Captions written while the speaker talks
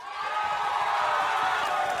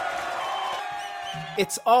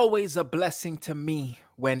It's always a blessing to me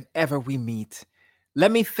whenever we meet.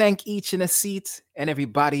 Let me thank each in a seat and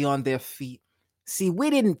everybody on their feet. See, we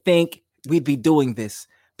didn't think we'd be doing this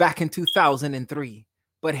back in 2003,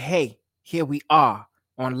 but hey, here we are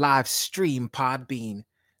on live stream Podbean.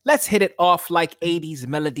 Let's hit it off like 80s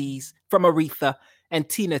melodies from Aretha and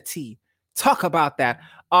Tina T. Talk about that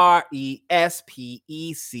RESPECT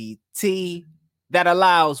that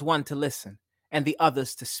allows one to listen and the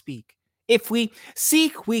others to speak. If we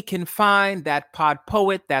seek, we can find that pod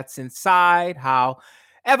poet that's inside.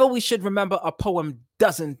 However, we should remember a poem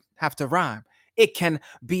doesn't have to rhyme. It can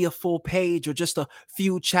be a full page or just a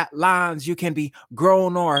few chat lines. You can be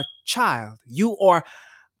grown or a child. You or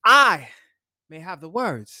I may have the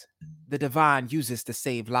words the divine uses to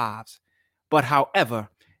save lives. But however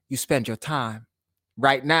you spend your time,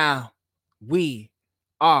 right now, we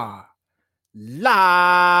are live.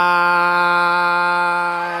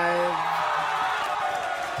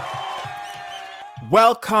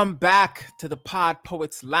 Welcome back to the Pod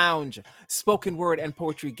Poets Lounge, spoken word and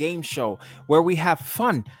poetry game show, where we have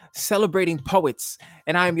fun celebrating poets.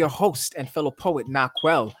 And I am your host and fellow poet,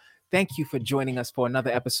 Naquel. Thank you for joining us for another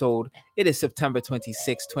episode. It is September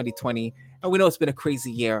 26, 2020, and we know it's been a crazy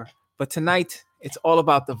year, but tonight it's all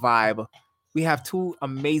about the vibe. We have two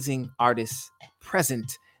amazing artists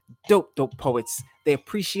present, dope poets. They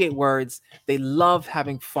appreciate words. They love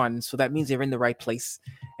having fun, so that means they're in the right place.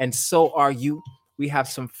 And so are you. We have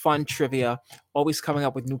some fun trivia, always coming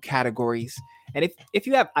up with new categories. And if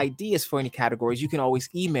you have ideas for any categories, you can always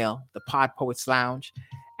email the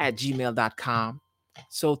podpoetslounge@gmail.com.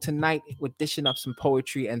 So tonight, we're dishing up some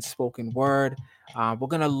poetry and spoken word. We're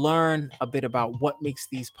going to learn a bit about what makes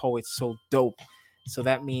these poets so dope. So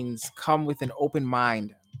that means come with an open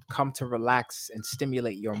mind, come to relax and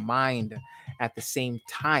stimulate your mind at the same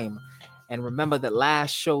time. And remember that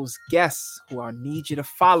last show's guests who I need you to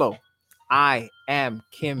follow. I am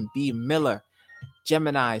Kim B. Miller,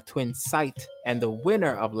 Gemini Twin Sight, and the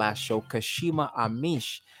winner of last show, Kashima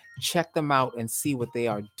Amish. Check them out and see what they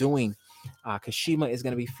are doing. Kashima is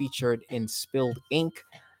going to be featured in Spilled Ink.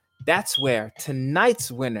 That's where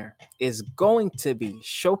tonight's winner is going to be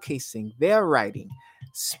showcasing their writing.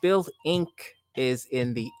 Spilled Ink is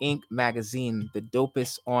in the Ink magazine, the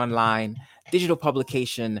dopest online digital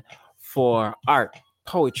publication for art,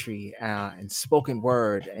 poetry, and spoken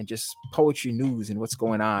word, and just poetry news and what's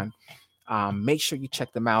going on. Make sure you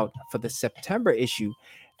check them out. For the September issue,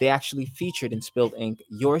 they actually featured in Spilled Ink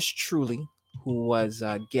yours truly, who was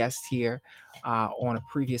a guest here on a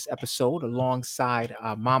previous episode alongside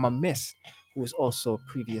Mama Miss, who was also a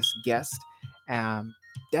previous guest.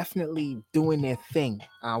 Definitely doing their thing.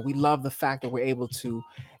 We love the fact that we're able to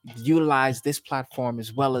utilize this platform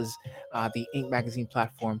as well as the Ink Magazine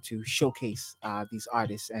platform to showcase these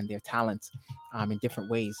artists and their talents in different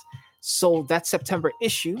ways. So that September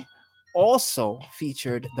issue also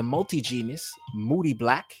featured the multi-genius Moody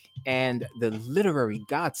Black and the literary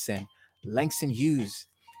godsend Langston Hughes.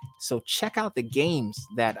 So check out the games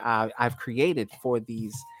that I've created for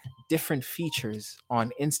these different features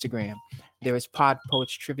on Instagram. There is Pod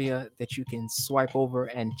Poets Trivia that you can swipe over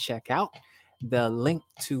and check out. The link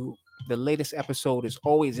to the latest episode is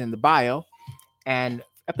always in the bio. And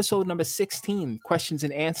episode number 16, questions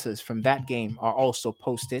and answers from that game, are also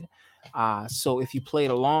posted. So if you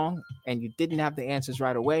played along and you didn't have the answers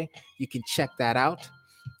right away, you can check that out.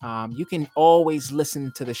 You can always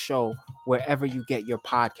listen to the show wherever you get your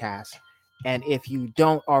podcast. And if you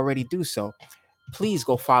don't already do so, please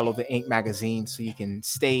go follow the Ink Magazine so you can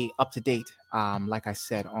stay up to date, like I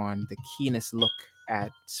said, on the keenest look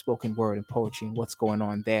at spoken word and poetry and what's going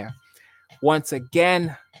on there. Once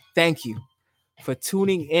again, thank you for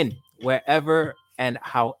tuning in wherever and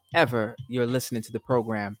however you're listening to the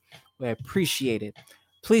program. We appreciate it.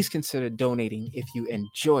 Please consider donating if you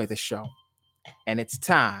enjoy the show. And it's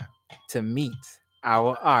time to meet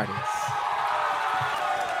our artists.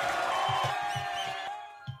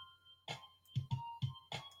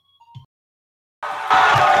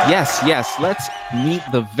 Yes. Let's meet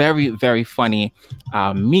the very, very funny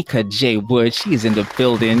Mika J. Wood. She's in the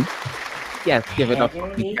building. Yes, give it up for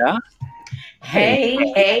Mika. Hey.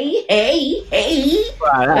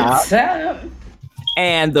 What's up?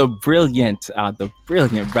 And the brilliant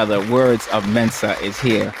brother Words of Mensa is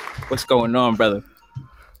here. What's going on, brother?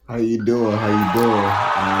 How you doing? I'm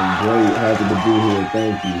great. Happy to be here.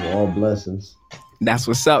 Thank you. All blessings. That's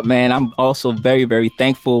what's up, man. I'm also very, very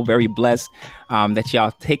thankful, very blessed that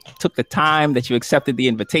y'all took the time, that you accepted the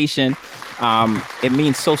invitation. It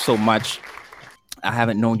means so much. I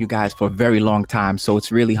haven't known you guys for a very long time, so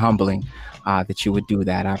it's really humbling that you would do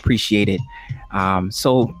that. I appreciate it.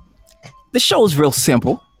 So The show is real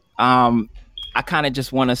simple. Um, I kind of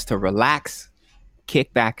just want us to relax,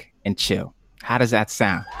 kick back, and chill. How does that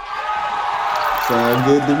sound? Sound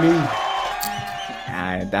good to me.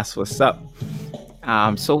 That's what's up.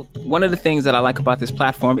 So one of the things that I like about this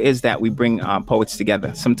platform is that we bring poets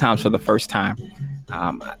together, sometimes for the first time.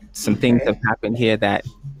 Um, some things have Okay. happened here that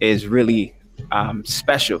is really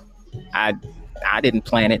special. I I didn't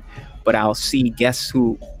plan it, but I'll see guests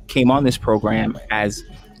who came on this program as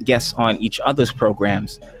guests on each other's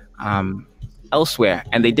programs um, elsewhere,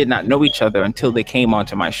 and they did not know each other until they came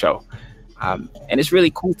onto my show. And it's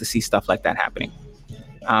really cool to see stuff like that happening.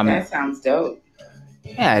 Um, That sounds dope.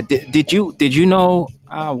 yeah, did you know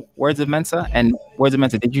Words of Mensa and Words of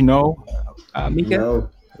Mensa? Did you know Mika? No,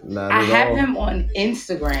 not I at have all. him on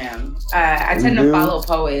Instagram. I You tend to do? follow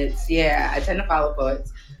poets. Yeah, I tend to follow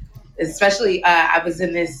poets. Especially, I was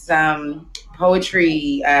in this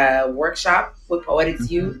poetry workshop with Poetics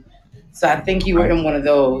Mhm. You. So I think you were Right. in one of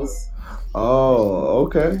those. Oh,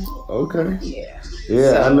 okay, okay. Yeah.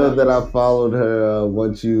 Yeah, I know So that I followed her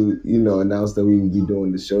once you announced that we would be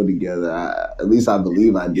doing the show together. At least I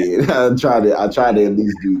believe I Yeah. did. I tried to at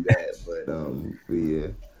least do that, but yeah.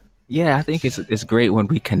 Yeah, I think it's great when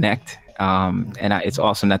we connect, and it's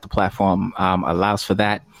awesome that the platform allows for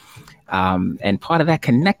that. And part of that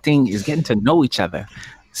connecting is getting to know each other.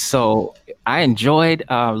 So I enjoyed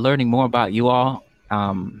learning more about you all.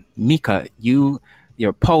 Mika, you're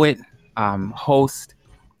a poet, host.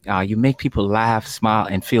 You make people laugh, smile,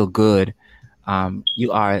 and feel good.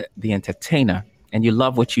 You are the entertainer, and you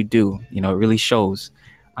love what you do. You know, it really shows.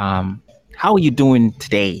 Um, how are you doing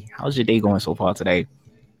today? How's your day going so far today?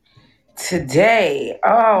 today,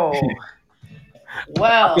 oh,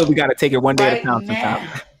 I feel we got well, to take it one day at a right time sometimes.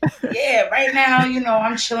 now, yeah, right now,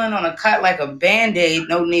 I'm chilling on a cut like a band aid,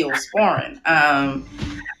 no Neosporin.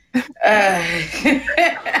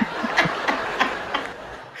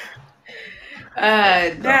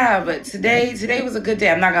 Uh, nah, but today was a good day.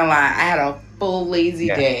 I'm not gonna lie. I had a full lazy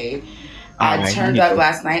Yeah. day. All I right. turned Me up too.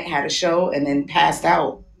 last night, had a show, and then passed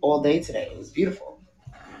out all day today. It was beautiful.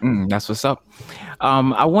 That's what's up.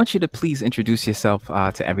 I want you to please introduce yourself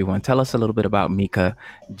to everyone. Tell us a little bit about Mika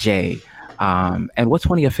J. And what's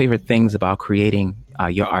one of your favorite things about creating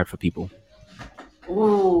your art for people?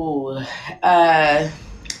 Ooh. Uh,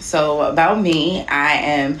 so about me, I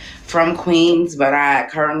am from Queens, but I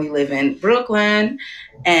currently live in Brooklyn,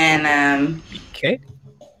 and Okay.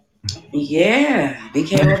 yeah,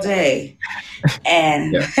 BK all day.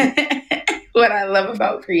 And Yeah. what I love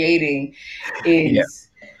about creating Yeah. is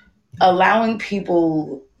allowing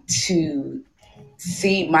people to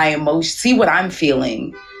see my emotion, see what I'm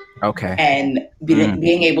feeling, Okay. and Mm,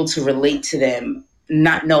 being able to relate to them,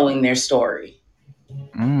 not knowing their story.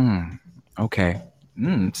 mm, okay.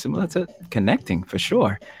 Similar to connecting for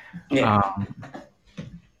sure. Yeah.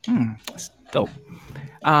 Um, that's dope.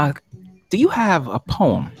 Uh, do you have a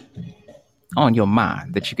poem on your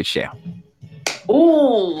mind that you could share?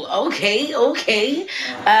 Ooh, okay, okay.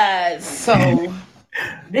 So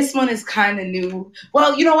this one is kind of new.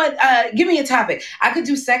 Well, you know what? Give me a topic. I could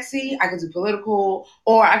do sexy, I could do political,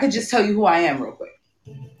 or I could just tell you who I am real quick.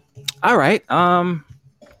 All right.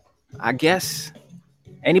 I guess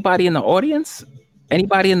anybody in the audience,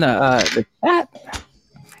 anybody in the chat,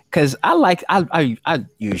 because I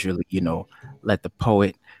usually let the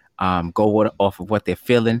poet go off of what they're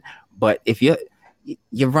feeling, but if you're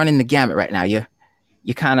running the gamut right now, you're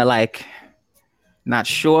kind of like not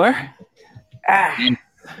sure. Ah, And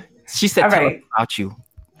she said, all "Tell us right. about you."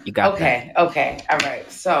 You got that. Okay, okay, all right.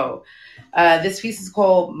 So this piece is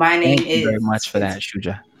called "My Name Thank you Is." very much for that,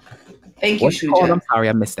 Shuja. Thank you, What's it called? I'm Shuja. sorry,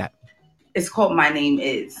 I missed that. It's called "My Name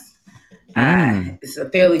Is." Mm, It's a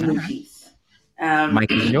fairly all new right. piece. Um,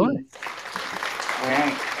 Mike is yours. all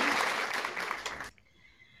right.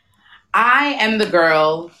 I am the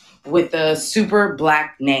girl with the super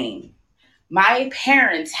black name. My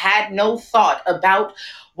parents had no thought about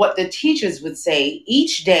what the teachers would say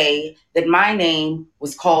each day that my name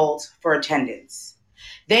was called for attendance.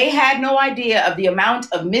 They had no idea of the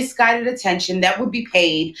amount of misguided attention that would be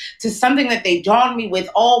paid to something that they dawned me with,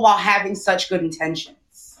 all while having such good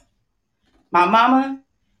intentions. My mama,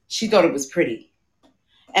 she thought it was pretty.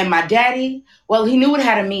 And my daddy, well, he knew it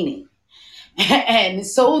had a meaning. And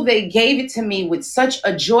so they gave it to me with such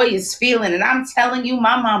a joyous feeling. And I'm telling you,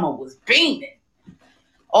 my mama was beaming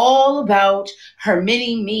all about her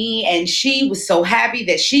mini me. And she was so happy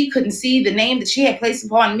that she couldn't see the name that she had placed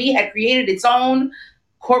upon me had created its own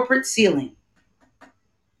corporate ceiling,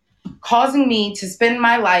 causing me to spend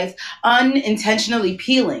my life unintentionally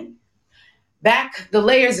peeling back the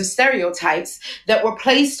layers of stereotypes that were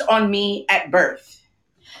placed on me at birth.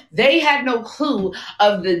 They had no clue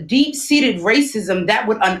of the deep seated racism that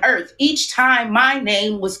would unearth each time my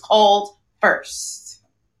name was called first.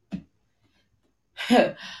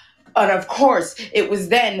 And of course, it was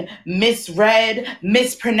then misread,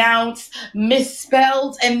 mispronounced,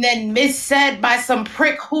 misspelled, and then missaid by some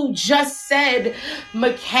prick who just said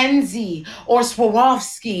Mackenzie or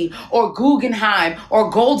Swarovski or Guggenheim or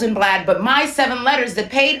Goldenblatt. But my seven letters that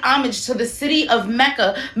paid homage to the city of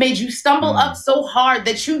Mecca made you stumble up Mm. so hard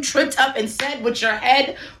that you tripped up and said what your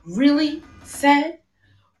head really said,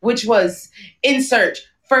 which was insert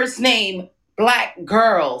first name Black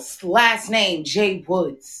Girls, last name J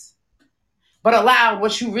Woods. But aloud,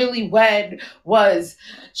 what you really read was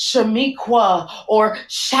Shamiqua or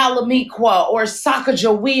Shalamiqua or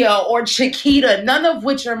Sacagawea or Chiquita, none of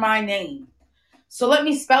which are my name. So let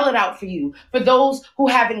me spell it out for you, for those who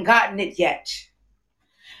haven't gotten it yet.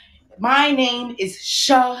 My name is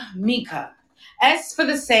Shamika. S for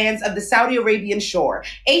the sands of the Saudi Arabian shore.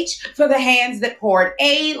 H for the hands that poured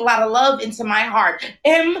a lot of love into my heart.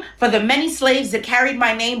 M for the many slaves that carried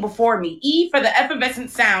my name before me. E for the effervescent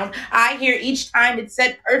sound I hear each time it's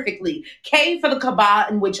said perfectly. K for the Kaaba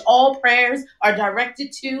in which all prayers are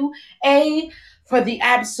directed to. A for the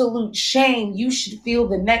absolute shame you should feel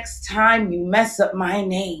the next time you mess up my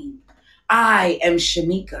name. I am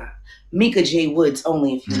Shamika. Mika J. Woods,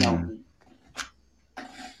 only if you know Mm. me.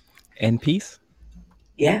 In peace.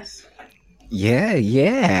 Yes. Yeah,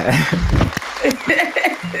 yeah.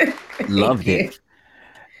 Thank Loved it. you.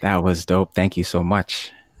 That was dope. Thank you so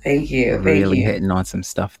much. Thank you. Thank Really you. hitting on some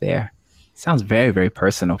stuff there. Sounds very, very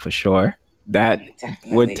personal for sure. That It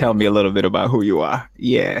would definitely tell me a little bit about who you are.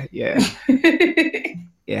 Yeah, yeah. is.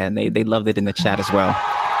 Yeah, and they loved it in the chat as well.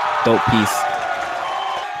 Dope piece.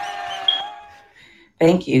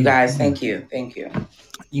 Thank you, guys. Mhm. Thank you. Thank you.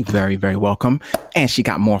 You very, very welcome. And she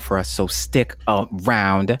got more for us, so stick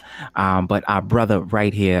around. But our brother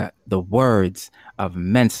right here, the words of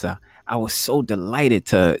Mensa. I was so delighted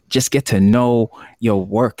to just get to know your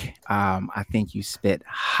work. I think you spit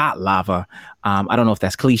hot lava. I don't know if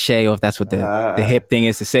that's cliche or if that's what the Ah, hip thing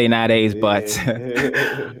is to say nowadays, but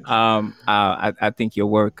yeah. I think your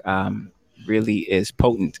work really is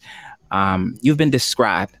potent. You've been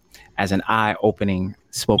described as an eye opening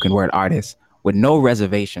spoken word artist with no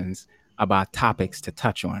reservations about topics to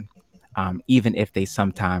touch on, even if they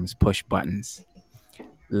sometimes push buttons.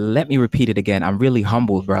 Let me repeat it again. I'm really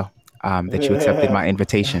humbled, bro, that you accepted my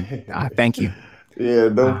invitation. Thank you. Yeah,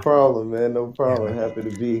 no Uh, problem, man. No yeah, problem. man. Happy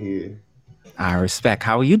to be here. I respect.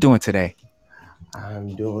 How are you doing today?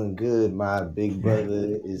 I'm doing good. My big Yeah.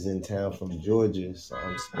 brother is in town from Georgia, so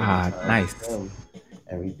I'm spending time with Nice. him.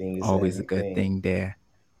 Everything is Always a good everything. thing there.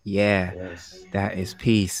 Yeah, Yes. that is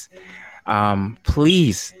peace.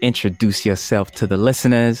 Please introduce yourself to the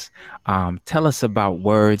listeners. Tell us about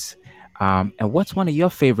words. And what's one of your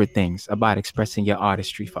favorite things about expressing your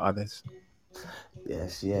artistry for others?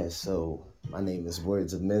 Yes, yes. So my name is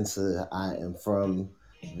Words of Mensa. I am from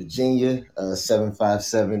Virginia,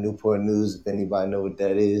 757 Newport News, if anybody know what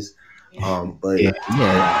that is. But Yeah,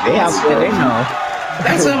 yeah. They out That's there, they where but know.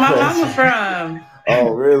 that's where my but mama from.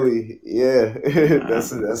 oh, really? Yeah,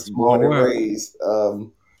 that's born Small and world. raised.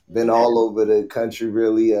 Been all over the country,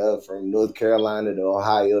 really. From North Carolina to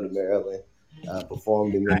Ohio to Maryland.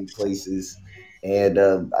 Performed in many Nice. places, and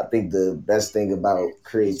I think the best thing about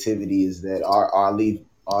creativity is that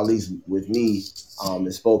at least with me,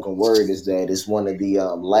 in spoken word, is that it's one of the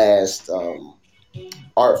last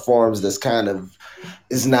art forms that's kind of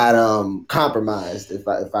is not compromised, if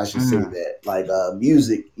I should say Mm, that. Like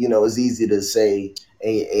music, it's easy to say,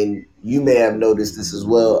 and you may have noticed this as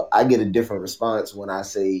well. I get a different response when I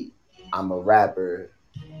say I'm a rapper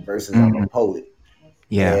versus I'm a mm, poet,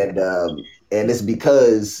 yeah. and it's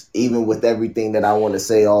because even with everything that I want to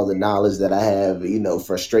say, all the knowledge that I have,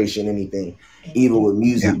 frustration, anything, even with Yeah.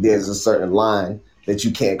 music, there's a certain line that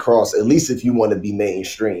you can't cross. At least if you want to be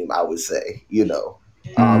mainstream, I would say,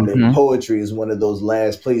 and Hmm. poetry is one of those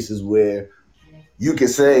last places where you can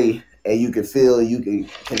say and you can feel,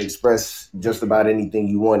 can express just about anything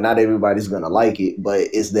you want. Not everybody's gonna like it, but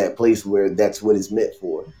it's that place where that's what it's meant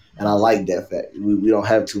for. And I like that fact. We don't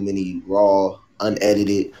have too many raw,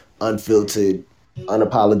 unedited, unfiltered,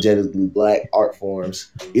 unapologetically black art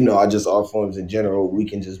forms. Are just art forms in general. We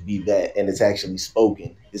can just be that, and it's actually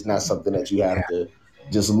spoken. It's not something that you have Yeah. to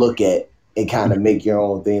just look at and kind of make your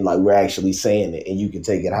own thing. Like we're actually saying it, and you can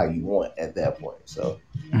take it how you want at that point. So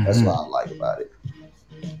that's what Hmm. I like about it.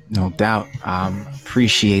 No doubt.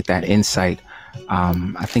 Appreciate that insight.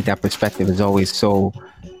 I think that perspective is always so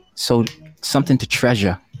something to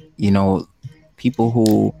treasure. You know, people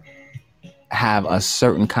who have a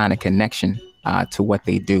certain kind of connection. to what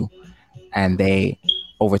they do, and they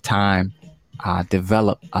over time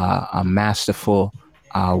develop a masterful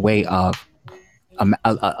way of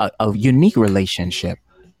a unique relationship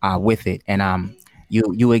with it, and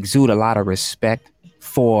you exude a lot of respect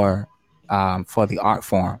for the art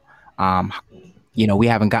form. Um, we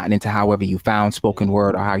haven't gotten into however you found spoken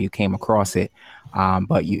word or how you came across it,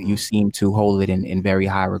 but you seem to hold it in very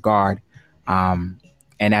high regard. Um,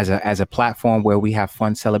 and as a platform where we have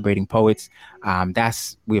fun celebrating poets,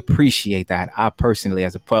 that's we appreciate that. I personally,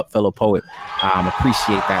 as a fellow poet,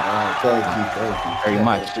 appreciate that very Thank you.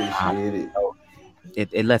 much. I appreciate it. So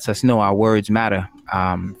it lets us know our words matter,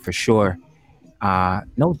 for sure.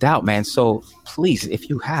 No doubt, man. So please, if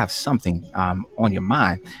you have something on your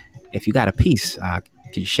mind, if you got a piece, can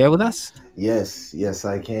you share with us? Yes,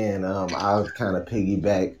 I can. I'll kind of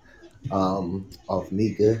piggyback off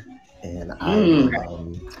Mika, and I will.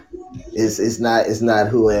 Mm. It's not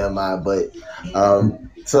who am I, but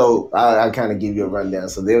so I kind of give you a rundown.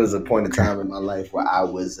 So there was a point in time in my life where I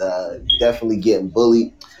was definitely getting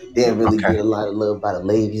bullied. Didn't really Okay. get a lot of love by the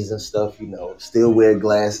ladies and stuff. Still wear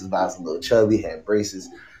glasses, but I was a little chubby, had braces.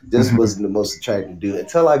 Just Mhm. wasn't the most attractive dude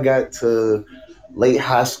until I got to late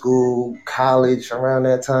high school, college. Around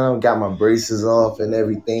that time, got my braces off and Oh,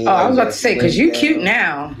 everything. I I was about to got say, because slimmed you cute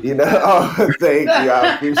down. now. Oh, thank you.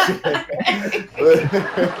 I appreciate it.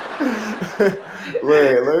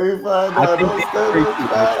 Look, let me find I out. think Don't they start on appreciate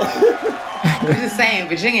fire. I'm just saying,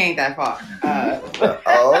 Virginia ain't that far.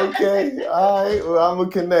 Okay. All right. Well, I'm going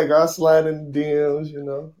to connect. I'll slide in the DMs.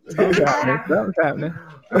 something's happening. Something's happening.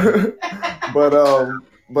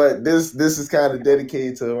 But this is kind of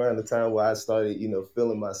dedicated to around the time where I started,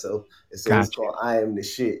 feeling myself. And so it's Gotcha. called I Am the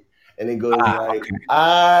Shit. And it goes like, Okay.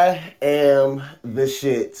 I am the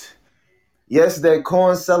shit. Yes, that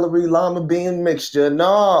corn, celery, lima bean mixture.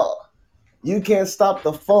 No, you can't stop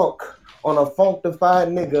the funk on a funkified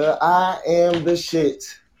nigga. I am the shit.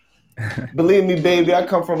 Believe me, baby, I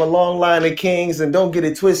come from a long line of kings, and don't get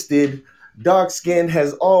it twisted. Dark skin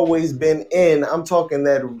has always been in. I'm talking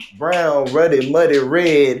that brown, ruddy, muddy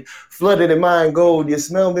red, flooded in mine gold. You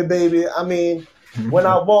smell me, baby? I mean, when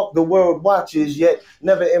I walk, the world watches, yet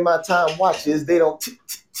never in my time watches. They don't tick,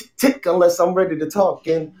 tick, tick, tick unless I'm ready to talk.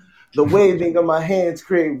 And the waving of my hands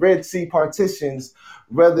create Red Sea partitions,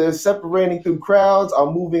 whether separating through crowds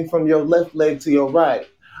or moving from your left leg to your right.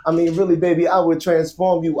 I mean, really, baby, I would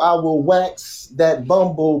transform you. I will wax that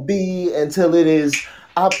bumblebee until it is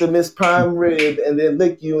Optimus Prime rib, and then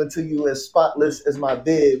lick you until you as spotless as my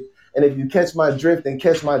bib. And if you catch my drift, and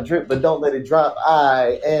catch my drip, but don't let it drop.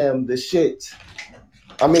 I am the shit.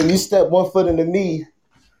 I mean, you step 1 foot into me,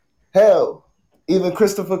 hell. Even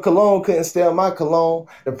Christopher Cologne couldn't stare my cologne.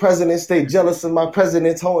 The president stayed jealous of my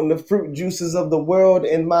presidents, holding the fruit juices of the world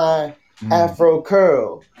in my Mm. afro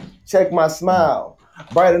curl. Check my smile,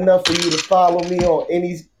 bright enough for you to follow me on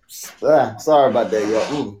any. Sorry about that,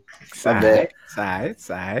 yo. My Side, bad. side,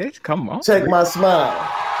 side. Come on. Check my smile,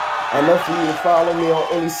 enough for you to follow me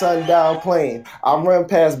on any sundial plane. I run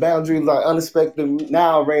past boundaries like unexpected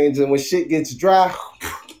Nile range, and when shit gets dry,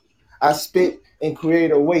 I spit and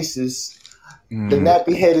create oasis. The Mm.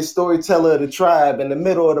 nappy headed storyteller of the tribe in the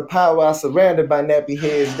middle of the powwow, surrounded by nappy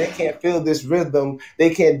heads. They can't feel this rhythm. They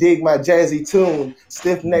can't dig my jazzy tune.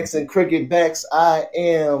 Stiff necks and cricket backs. I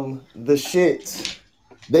am the shit.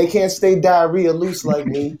 They can't stay diarrhea loose like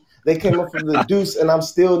me. They came up from the deuce, and I'm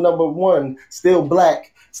still number one. Still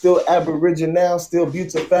black. Still aboriginal. Still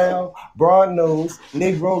beautiful. Broad nose.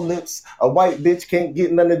 Negro lips. A white bitch can't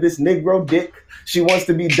get none of this Negro dick. She wants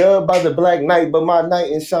to be dubbed by the Black Knight, but my knight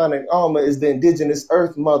in shining armor is the indigenous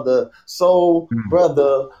Earth Mother, Soul Mm.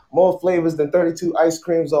 Brother. More flavors than 32 ice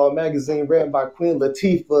creams or a magazine ran by Queen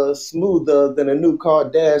Latifah. Smoother than a new car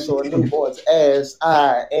dash or a newborn's ass.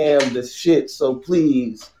 I am the shit, so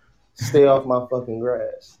please stay off my fucking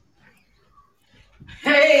grass.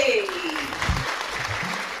 Hey,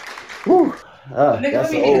 Whew. nigga, let That's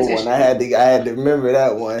an me need a old one. tissue. I had to remember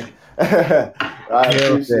that one. I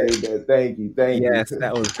Killed it. appreciate that. Thank you. Thank you. Yes,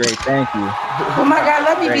 that was great. Thank you. Oh my God,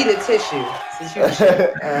 let me Great. be the tissue since you the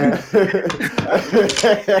shit.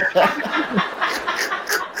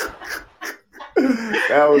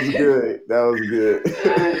 That was good. That was good.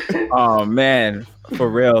 Oh man, for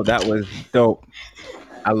real, that was dope.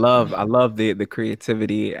 I love the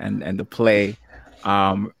creativity and the play.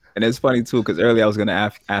 And it's funny too because earlier I was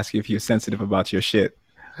gonna ask you if you're sensitive about your shit.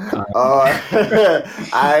 Um,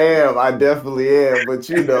 I am. I definitely am. But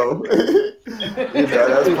that's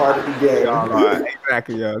part of the we all are game.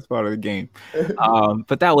 exactly. Yeah, it's part of the game.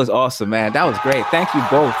 But that was awesome, man. That was great. Thank you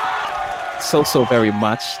both so very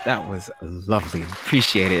much. That was lovely.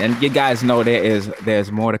 Appreciate it. And you guys know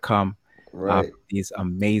there's more to come. Right. These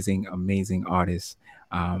amazing, amazing artists.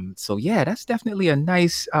 So yeah, that's definitely a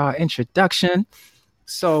nice introduction.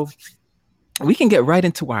 So we can get right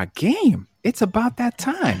into our game. It's about that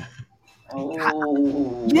time.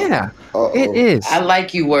 Oh, Yeah, it Uh-oh. I is.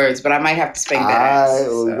 like you words, but I might have to spank that I ass. was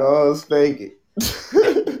So. gonna spank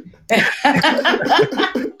it.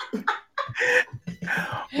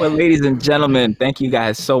 Well, ladies and gentlemen, thank you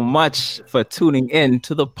guys so much for tuning in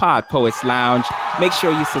to the Pod Poets Lounge. Make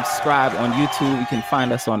sure you subscribe on YouTube. You can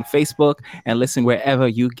find us on Facebook and listen wherever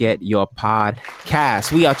you get your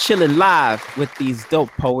podcast. We are chilling live with these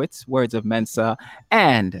dope poets, Words of Mensa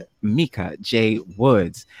and Mika J.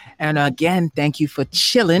 Woods. And again, thank you for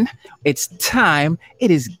chilling. It's time. It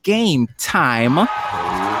is game time.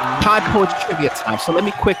 Pod Poets Trivia time. So let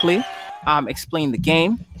me quickly explain the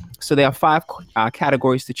game. So there are five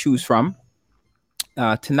categories to choose from.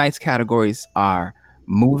 Tonight's categories are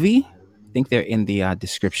movie. I think they're in the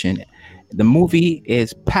description. The movie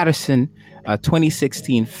is Patterson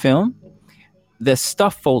 2016 film. The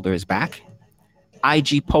Stuff folder is back.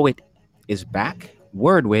 IG Poet is back.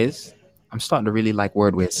 Word Whiz. I'm starting to really like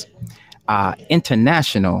Word Whiz.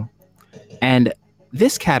 International. And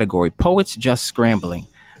this category, Poets Just Scrambling.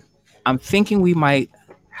 I'm thinking we might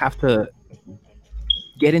have to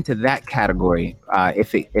get into that category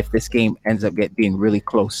if this game ends up being really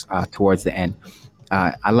close towards the end.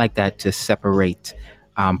 I like that to separate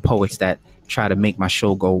poets that try to make my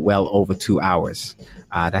show go well over 2 hours.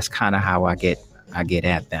 That's kind of how I get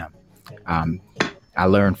at them. Um, I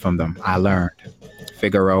learned from them. I learned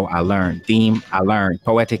Figaro. I learned theme. I learned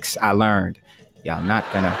poetics. I learned. Y'all not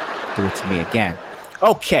gonna do it to me again.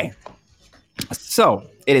 Okay, so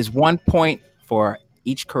it is 1 point for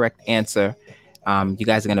each correct answer. You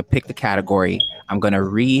guys are going to pick the category. I'm going to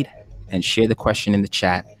read and share the question in the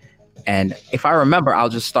chat. And if I remember, I'll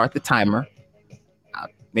just start the timer.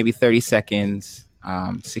 Maybe 30 seconds,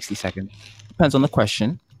 60 seconds. Depends on the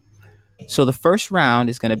question. So the first round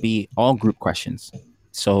is going to be all group questions.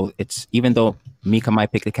 So it's even though Mika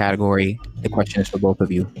might pick the category, the question is for both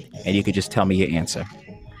of you. And you could just tell me your answer.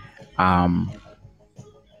 Um,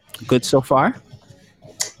 good so far?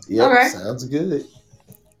 Yep, Okay. sounds good.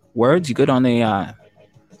 Words, you good on the Yep,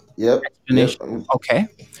 yep. explanation? Okay.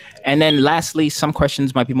 And then lastly, some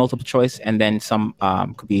questions might be multiple choice, and then some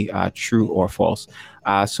could be true or false.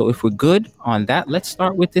 So if we're good on that, let's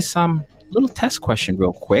start with this little test question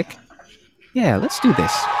real quick. Yeah, let's do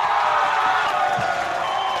this.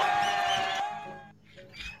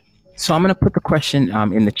 So I'm going to put the question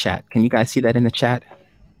in the chat. Can you guys see that in the chat?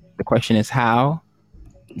 The question is, how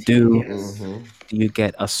do Yes. you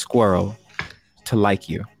get a squirrel to like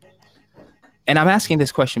you? And I'm asking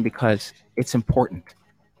this question because it's important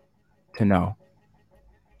to know.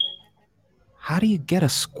 How do you get a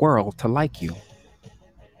squirrel to like you?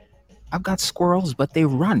 I've got squirrels, but they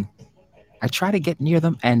run. I try to get near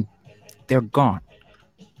them and they're gone.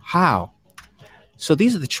 How? So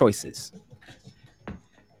these are the choices.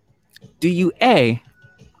 Do you A,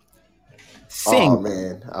 Oh sing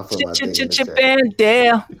man, I put my thing in the Chip chat. and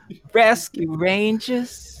Dale Rescue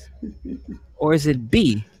Rangers? Or is it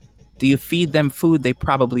B, do you feed them food they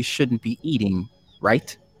probably shouldn't be eating,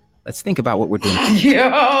 right? Let's think about what we're doing.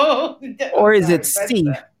 Yo. Or is it Sorry,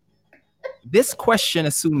 C, this question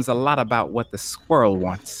assumes a lot about what the squirrel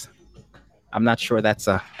wants? I'm not sure that's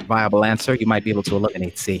a viable answer. You might be able to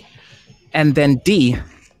eliminate C. And then D,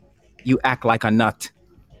 you act like a nut.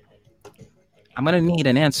 I'm going to need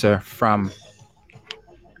an answer from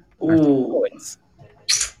our Ooh. poets.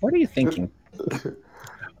 What are you thinking?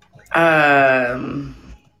 Um.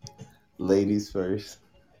 Ladies first.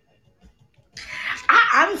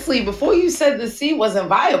 Honestly, before you said the C wasn't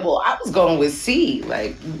viable, I was going with C.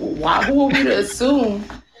 Like, why? Who are we to assume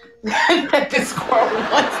that the squirrel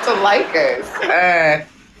wants to like us?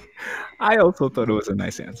 I also thought it was a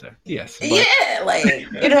nice answer. Yes. But, Yeah, like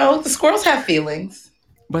the squirrels have feelings.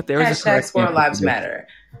 but there is a Hashtag correct squirrel answer to lives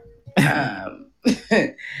this.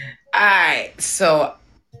 matter. All right, so.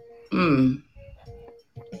 Mm.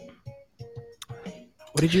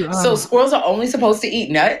 What did you So squirrels are only supposed to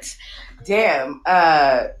eat nuts. Damn.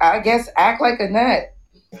 I guess act like a nut.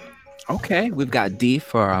 Okay, we've got D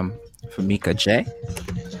for Mika J.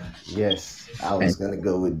 Yes, I And was gonna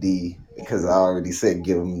go with D because I already said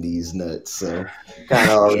give him these nuts, so kind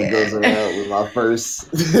of already goes Yeah. around with my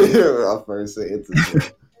first my first sentence.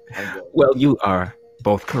 So well, you are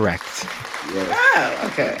both correct. yes, Oh,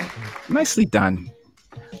 okay. Nicely done.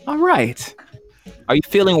 All right. Are you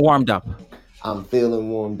feeling warmed up? I'm feeling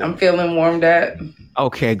warmed I'm up. feeling warmed up.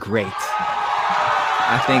 Okay, great.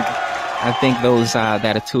 I think I think those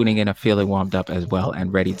that are tuning in are feeling warmed up as well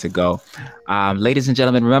and ready to go. Ladies and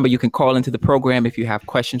gentlemen, remember you can call into the program if you have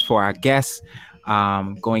questions for our guests.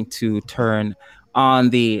 Going to turn on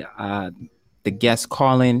the guest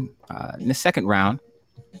call in the second round.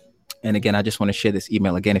 And again, I just want to share this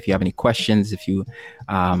email again. If you have any questions, if you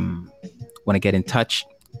want to get in touch,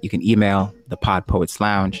 you can email the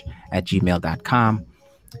podpoetslounge@gmail.com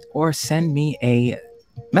or send me a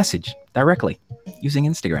message directly using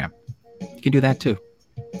Instagram. You can do that too.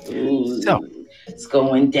 So Ooh, it's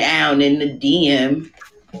going down in the DM.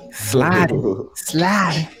 slide.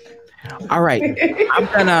 All right. I'm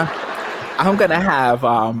gonna I'm gonna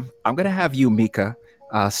have you, Mika,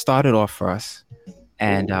 start it off for us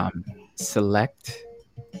and select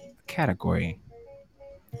a category.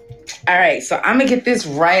 All right, so I'm gonna get this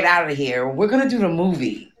right out of here. We're gonna do the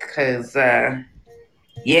movie because, yeah,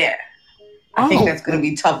 I think Oh, that's gonna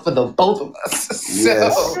be tough for the both of us.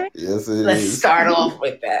 Yes, So yes, it let's is. start off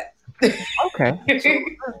with that. okay. So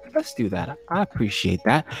let's do that. I appreciate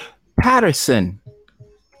that. Patterson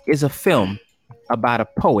is a film about a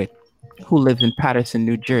poet who lives in Patterson,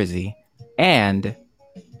 New Jersey, and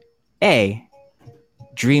A,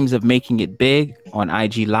 dreams of making it big on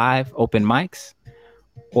IG Live open mics,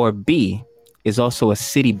 or B, is also a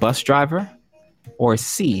city bus driver, or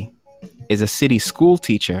C, is a city school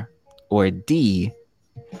teacher, or D,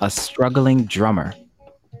 a struggling drummer.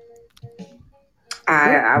 What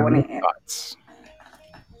I are want your to. thoughts?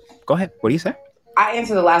 Go ahead. What do you say? I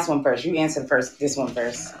answer the last one first. You answer first. This one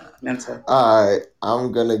first. Mental. All right,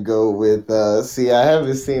 I'm gonna go with. See, I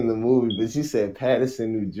haven't seen the movie, but you said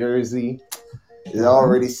Patterson, New Jersey. It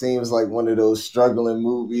already seems like one of those struggling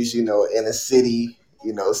movies, in a city.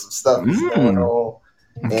 Some stuff is going Mm, on,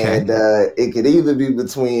 okay. and it could either be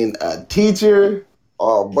between a teacher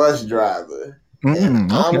or a bus driver.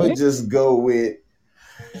 And I'm Okay. gonna just go with.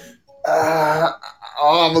 Uh,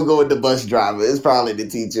 I'm gonna go with the bus driver. It's probably the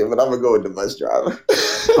teacher, but I'm gonna go with the bus driver.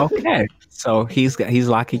 Okay. So he's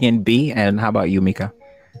locking in B. And how about you, Mika?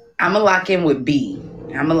 I'm gonna lock in with B.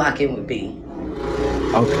 I'm gonna lock in with B.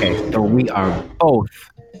 Okay. So we are both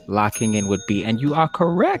locking in with B, and you are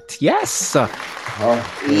correct. Yes. Oh,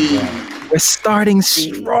 thank God. We're starting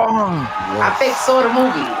See, strong. I fake Yes. saw the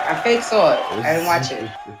movie. I fake saw it. I didn't watch it.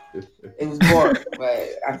 It was boring, but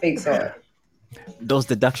I fake saw it. Those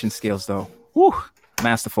deduction skills, though. Whew,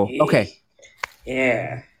 masterful. Okay.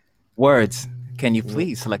 Yeah. Words. Can you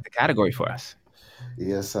please select the category for us?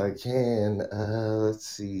 Yes, I can. Let's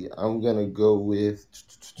see. I'm gonna go with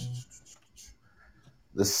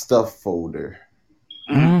the stuff folder.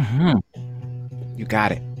 Mm. You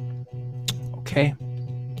got it. Okay.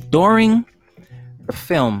 During the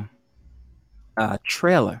film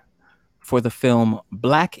trailer for the film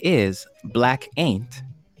Black Is, Black Ain't,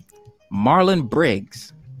 Marlon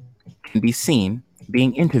Briggs can be seen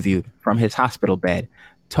being interviewed from his hospital bed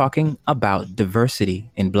talking about diversity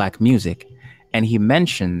in Black music. And he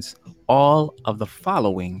mentions all of the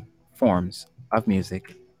following forms of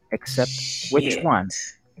music, except which Shit. one?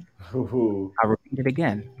 Ooh. I'll repeat it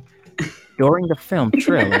again. During the film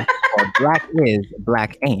trailer for Black Is,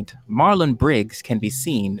 Black Ain't, Marlon Briggs can be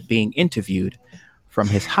seen being interviewed from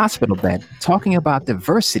his hospital bed talking about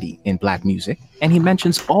diversity in Black music, and he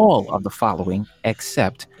mentions all of the following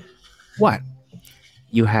except what?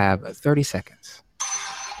 You have 30 seconds.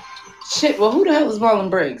 Shit. Well, who the hell is Marlon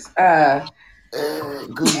Briggs?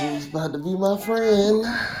 Google's about to be my friend.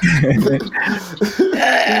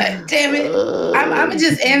 Damn it. I'm gonna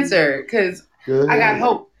just answer because Go I got ahead.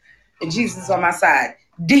 hope and Jesus on my side.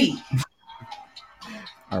 D.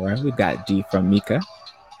 All right, we got D from Mika.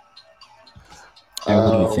 And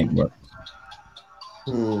what do you think, Um, Will?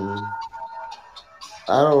 hmm.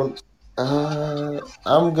 I don't.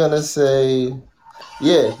 I'm gonna say.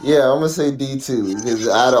 Yeah, I'm gonna say D too because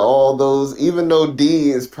out of all those, even though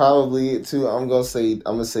D is probably it too, I'm gonna say D.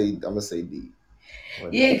 I'm gonna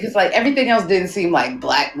Yeah, go because D. like everything else didn't seem like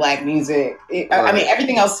black music. I mean, Right,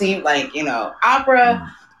 everything else seemed like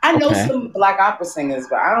opera. I know Okay. some black opera singers,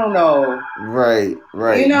 but I don't know. You right.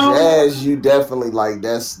 know, Jazz, you definitely like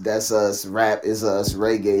that's us. Rap is us.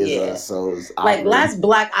 Reggae is yeah. us. So it's Like opera. last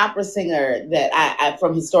black opera singer that I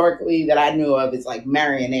from historically that I knew of is like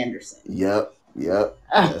Marian Anderson. Yep.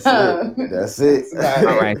 That's it. That's it. That's about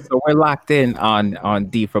All it. right, so we're locked in on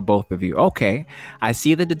D for both of you. Okay, I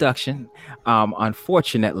see the deduction.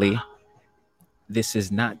 Unfortunately, this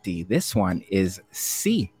is not D. This one is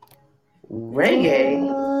C. Reggae.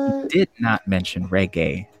 What? Did not mention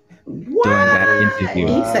reggae during that What? interview.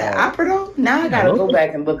 He said Wow. opera though? Now I Yeah, gotta look. go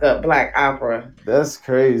back and look up black opera. That's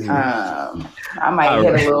crazy. I might All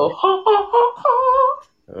hit a right. little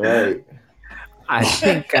Right. I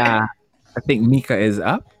think I think Mika is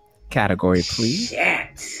up. Category, please.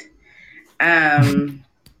 Shit. Um,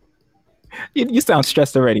 You sound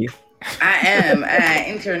stressed already. I am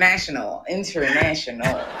international. International.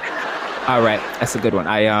 All right, that's a good one.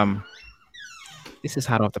 This is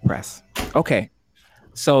hot off the press. Okay,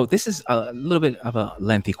 so this is a little bit of a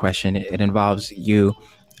lengthy question. It involves you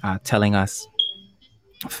telling us,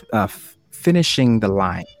 finishing the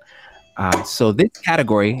line. So this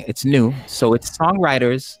category, it's new. So it's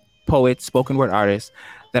songwriters, poets, spoken word artists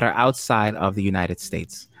that are outside of the United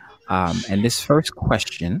States. And this first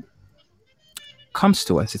question comes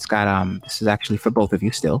to us. It's got this is actually for both of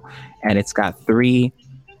you still, and it's got three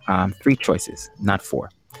choices, not four.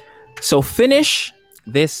 So finish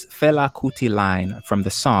this Fela Kuti line from the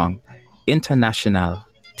song International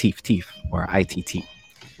Teef Teef or ITT.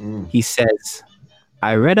 Mm. He says,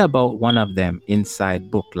 I read about one of them inside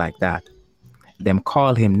book like that. Them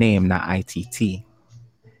call him name na ITT.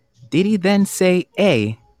 Did he then say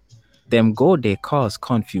A, them go they cause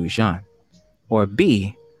confusion? Or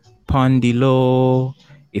B, Pondilo,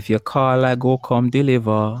 if you call I go come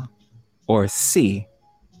deliver? Or C,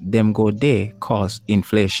 them go they cause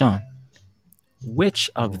inflation? Which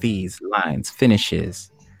of Mm. these lines finishes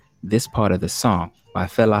this part of the song by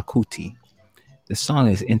Fela Kuti? The song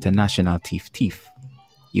is International Teef Teef.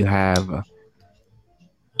 You have,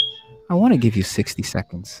 I want to give you 60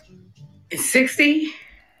 seconds. 60?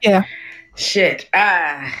 Yeah. Shit.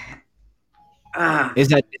 Is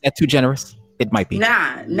that too generous? It might be.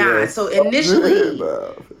 Nah. So Yes.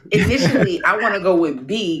 Nah. initially, I want to go with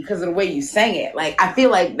B because of the way you sang it. Like, I feel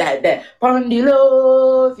like that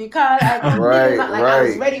Pondilo, if you call, I come deliver. Right, Like, I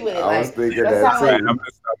was right. ready with it. I was Like, thinking that that sound All right, like, I'm too. going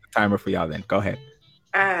to start the timer for y'all then. Go ahead.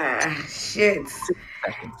 shit. 60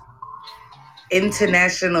 seconds.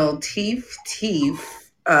 International Teef.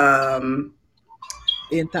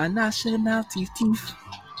 International Teef Teef.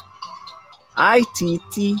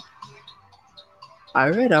 ITT. I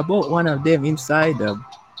read about one of them inside a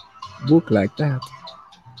book like that.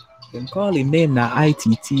 Them call him name na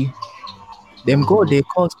ITT. Them go Mm. they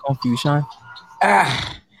cause confusion.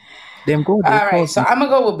 Ah. Them go they All right. cause. So I'm gonna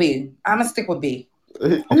go with B. I'm gonna stick with B.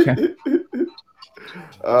 Okay.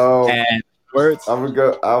 um, And words. I'm gonna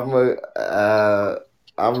go. I'm gonna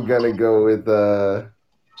go with.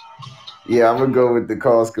 Yeah, I'm gonna go with the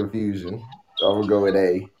cause confusion. I'm gonna go with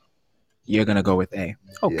A. You're gonna go with A.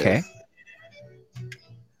 Okay. Yes.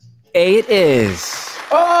 A it is.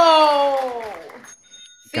 Oh.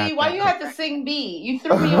 See, Got why that you have correct. to sing B? You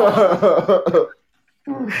threw me off.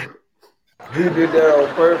 He did that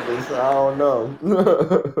on purpose. I don't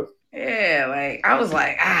know. Yeah, like I was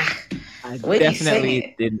like, I the way you sing definitely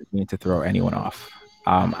it. didn't mean to throw anyone off.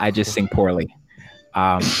 I just sing poorly.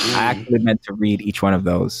 I Mm. actually meant to read each one of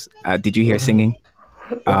those. Did you hear singing?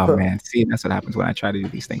 Oh man, see, that's what happens when I try to do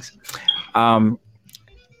these things. Um,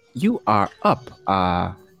 you are up.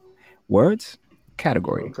 Words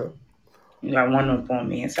category. Okay. You got one up on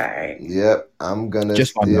me. It's all right. Yep. I'm gonna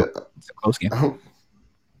Just one though. still. It's a close game.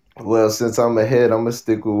 Well, since I'm ahead, I'm gonna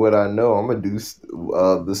stick with what I know. I'm gonna do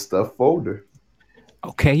the stuff folder.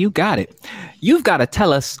 Okay, you got it. You've got to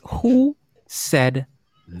tell us who said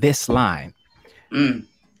this line. Mm.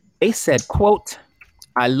 They said, "quote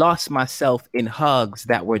I lost myself in hugs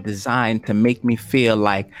that were designed to make me feel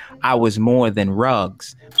like I was more than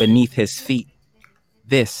rugs beneath his feet.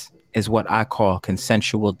 This is what I call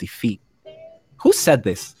consensual defeat." Who said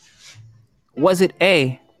this? Was it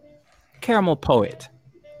A, Caramel Poet?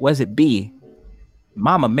 Was it B,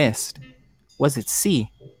 Mama Mist? Was it C,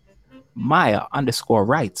 Maya underscore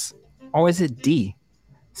writes? Or is it D,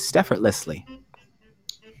 Steffortlessly?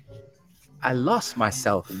 I lost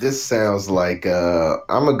myself. This sounds like I'm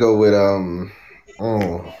gonna go with mm,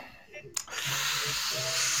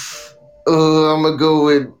 I'm gonna go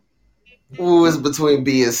with ooh, it's between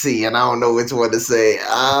B and C, and I don't know which one to say.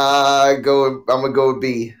 I'm gonna go with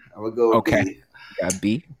B. I'm gonna go with Okay, B. we got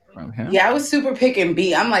B from him. Yeah, I was super picking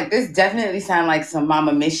B. I'm like, this definitely sound like some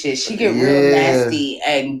Mama Miss shit. She get real Yeah. nasty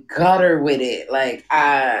and gutter with it. Like,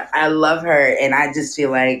 I love her, and I just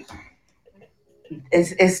feel like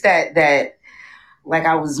it's that like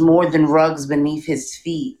I was more than rugs beneath his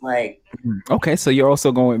feet. Like, Okay, so you're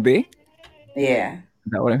also going B? yeah,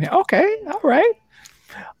 Is that what I'm hearing? Okay, all right.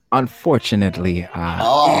 Unfortunately, this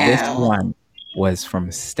Oh. damn. one was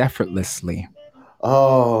from Steffortlessly.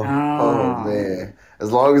 Oh Oh. man.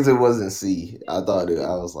 As long as it wasn't C, I thought it.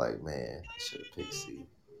 I was like, man, I should have picked C.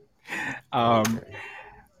 Um, Okay.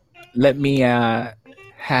 let me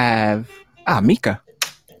have Mika.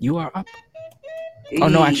 You are up. Oh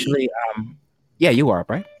no, E- actually, yeah, you are up,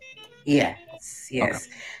 right? yes, Okay. yes.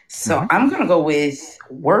 So Hmm. I'm gonna go with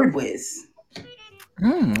Word Whiz.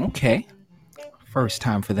 Okay. First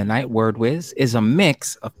time for the night. Word Whiz is a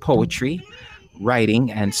mix of poetry,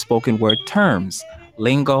 writing, and spoken word terms,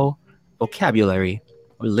 lingo, vocabulary,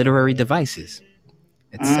 or literary devices,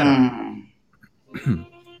 etc. Mm.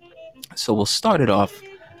 So we'll start it off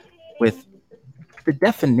with the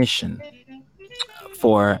definition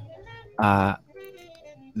for uh,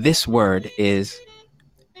 this word is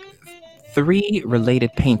three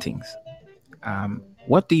related paintings.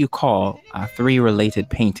 What do you call three related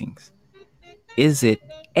paintings? Is it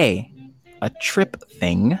A, a trip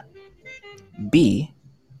thing, B,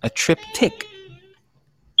 a triptych,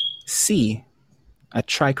 C, a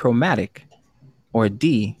trichromatic, or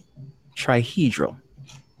D, trihedral?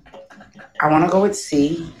 I want to go with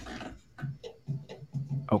C,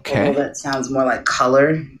 although Okay. that sounds more like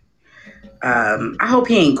color. I hope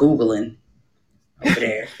he ain't Googling over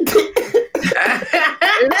there.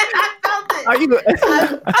 I felt it. Are you? I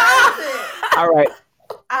felt it. All right.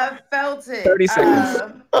 I felt it. 30 seconds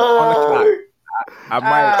on the clock. I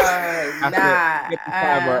might have to get the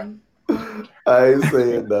timer. I ain't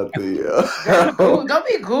saying nothing, yo. Don't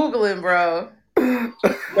be Googling, bro. No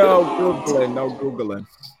Googling. No Googling.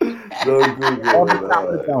 No Google. Off the top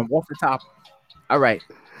of the dome. Off the top. All right.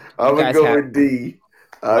 I'm gonna guys go have- with D.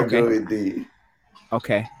 I'll Okay. go with D.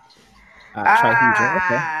 Okay. Trihedral.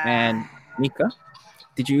 Okay. And Mika,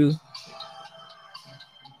 did you?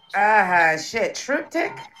 Shit.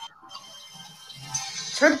 Triptych?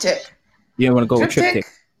 Triptych. You didn't want to go with triptych?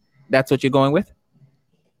 That's what you're going with?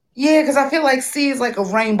 Yeah, because I feel like C is like a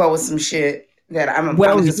rainbow with some shit that I'm gonna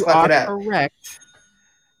Well, just you fuck are it up. correct.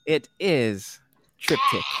 It is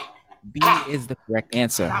triptych. B is the correct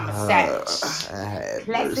answer. I'm a savage. I had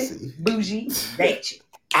Classic, mercy. bougie, bitch.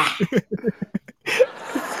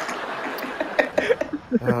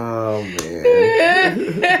 Oh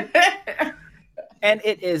man. And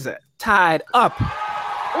it is tied up Ooh.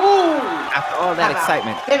 after all that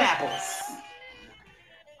excitement. Them apples.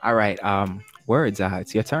 All right. Words.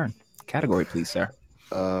 It's your turn. Category, please, sir.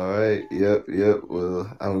 All right. Yep.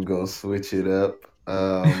 Well, I'm gonna switch it up.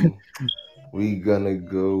 We gonna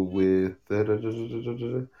go with let's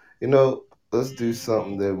do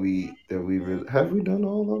something that we really have we done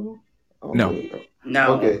all of them? I don't No. really know.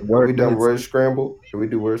 No. Okay. Have we done word scramble? Can we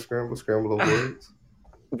do word scramble? Scramble of words?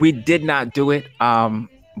 We did not do it.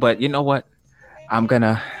 But you know what? I'm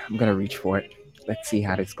gonna reach for it. Let's see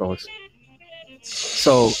how this goes.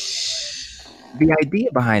 So the idea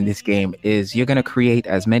behind this game is you're gonna create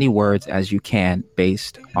as many words as you can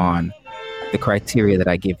based on the criteria that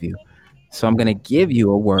I give you. So I'm gonna give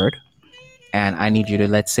you a word, and I need you to,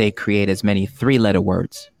 let's say, create as many 3-letter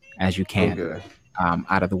words as you can Okay.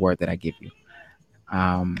 out of the word that I give you.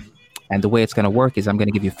 And the way it's gonna work is I'm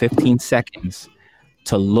gonna give you 15 seconds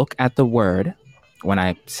to look at the word when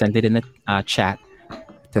I send it in the chat,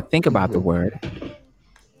 to think about the word,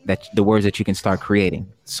 the words that you can start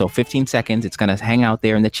creating. So 15 seconds, it's going to hang out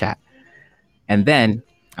there in the chat. And then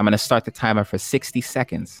I'm going to start the timer for 60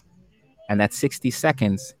 seconds. And that 60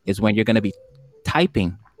 seconds is when you're going to be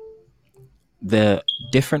typing the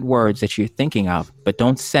different words that you're thinking of, but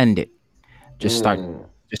don't send it. Just start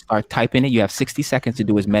typing it. You have 60 seconds to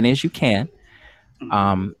do as many as you can.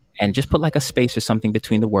 And just put like a space or something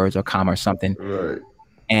between the words, or comma or something. Right.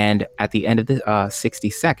 And at the end of the 60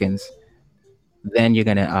 seconds, then you're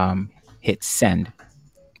going to hit send.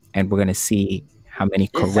 And we're going to see how many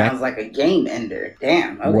This correct. sounds like a game ender.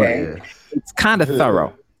 Damn. Okay. It's kind of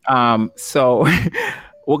thorough. So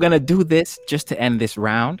we're going to do this just to end this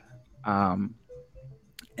round. And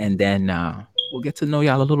then we'll get to know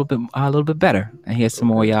y'all a little bit better and hear some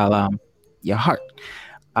more y'all your heart.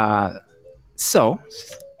 So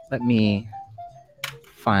let me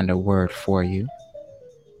find a word for you.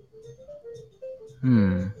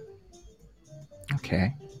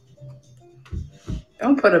 Okay.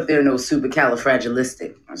 Don't put up there no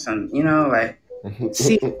supercalifragilistic or something, like.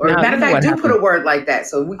 See, or matter of fact, do put a word like that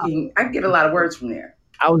so I can get a lot of words from there.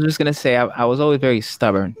 I was just gonna say I was always very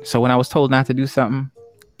stubborn. So when I was told not to do something,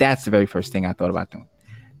 that's the very first thing I thought about doing.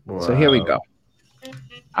 Wow. So here we go.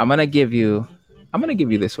 I'm gonna give you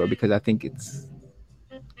this word because I think it's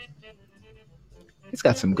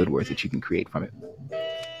got some good words that you can create from it.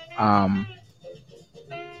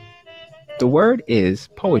 The word is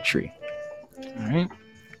poetry. All right.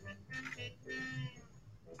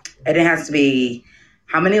 And it has to be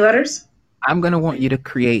how many letters? I'm gonna want you to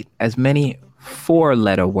create as many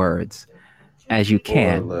 4-letter words as you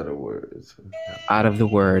can 4-letter words out of the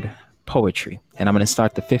word poetry. And I'm gonna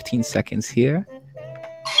start the 15 seconds here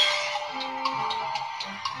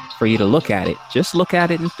for you to look at it. Just look at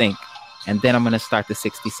it and think. And then I'm gonna start the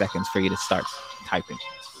 60 seconds for you to start typing.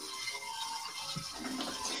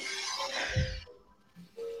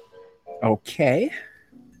 Okay.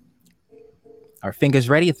 Our fingers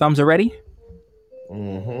ready? Thumbs are ready?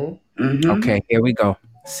 Mm-hmm. Mm-hmm. Okay, here we go.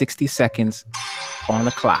 60 seconds on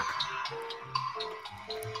the clock.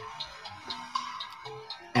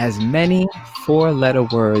 As many four-letter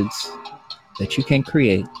words that you can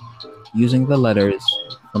create using the letters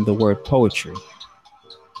from the word poetry.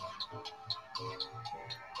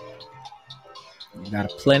 You got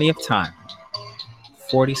plenty of time.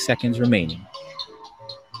 40 seconds remaining.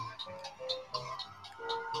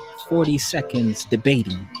 40 seconds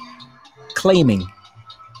debating, claiming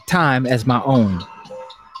time as my own,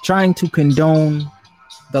 trying to condone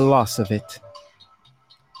the loss of it.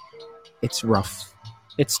 It's rough.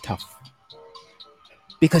 It's tough.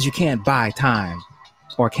 Because you can't buy time,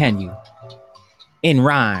 or can you? In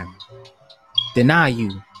rhyme, deny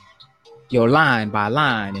you your line by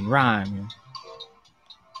line in rhyme,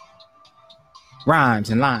 rhymes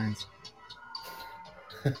and lines.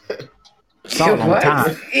 It's all on What,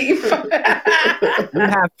 time. Steve? You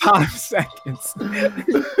have 5 seconds.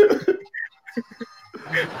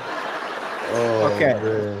 Oh Okay.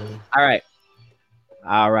 man. All right.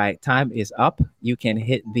 All right. Time is up. You can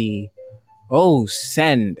hit the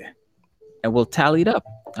send, and we'll tally it up.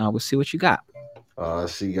 We'll see what you got.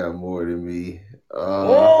 She got more than me.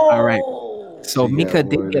 All right. Oh. So She got Mika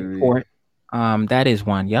did more get than me. poet. That is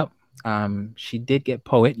one. Yep. She did get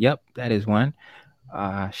poet. Yep. That is one.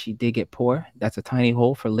 She did get pour. That's a tiny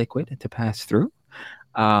hole for liquid to pass through.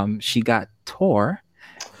 She got tore,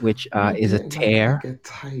 which Why is a didn't I pick tear a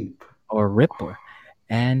type? or ripper.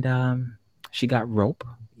 And she got rope.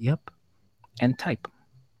 Yep. And type.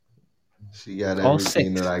 She got All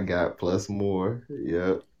everything that six. I got plus more.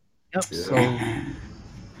 Yep. Yep. Yep. So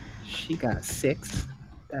she got six.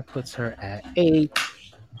 That puts her at eight.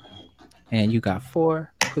 And you got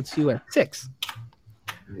four. Puts you at six.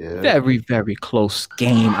 Yep. Very, very close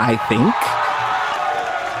game, I think.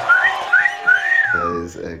 That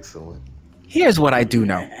is excellent. Here's what I do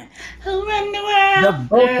know. Who run the The world,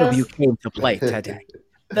 both of you girls? came to play today.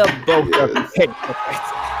 The both of you Yes. came to play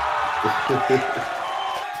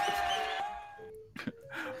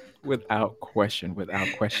without question,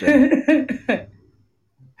 without question.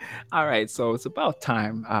 All right, so it's about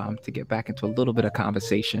time to get back into a little bit of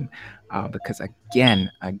conversation because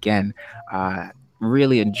again, uh,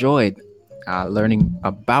 really enjoyed learning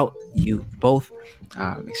about you both.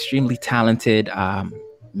 Extremely talented.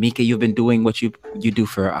 Mika, you've been doing what you do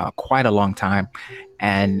for quite a long time,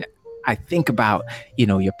 and I think about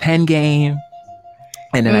your pen game,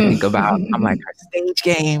 and then I think about I'm like her stage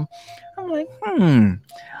game. I'm like,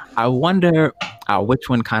 I wonder which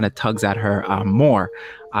one kind of tugs at her more.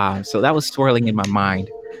 So that was swirling in my mind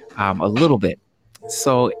a little bit.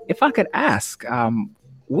 So if I could ask,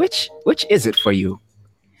 which is it for you?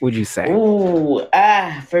 Would you say? Ooh,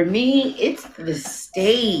 for me, it's the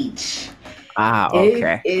stage. It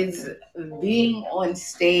Okay. is being on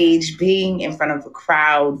stage, being in front of a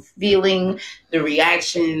crowd, feeling the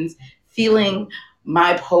reactions, feeling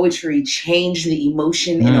my poetry change the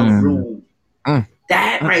emotion in a Mm, room. mm,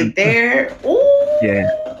 That mm, mm, right mm. there, Yeah.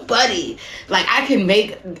 ooh, buddy. Like I can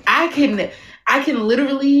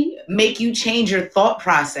literally make you change your thought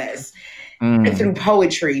process through Mm.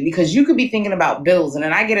 poetry because you could be thinking about bills and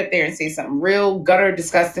then I get up there and say something real gutter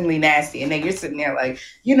disgustingly nasty and then you're sitting there like,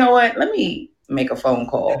 you know what? Let me make a phone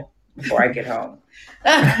call before I get home.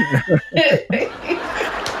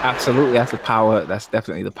 Absolutely, that's the power. That's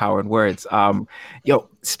definitely the power in words. Yo,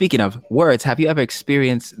 speaking of words, have you ever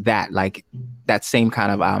experienced that, like that same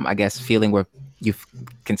kind of, I guess, feeling where you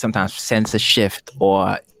can sometimes sense a shift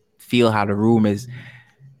or feel how the room is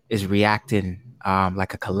reacting,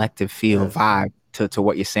 like a collective feel Ab- vibe to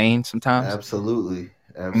what you're saying sometimes? Absolutely.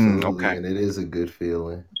 Absolutely. Okay. And it is a good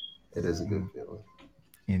feeling. It is a good Mm, feeling.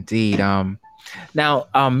 indeed. Now,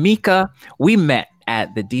 Mika, we met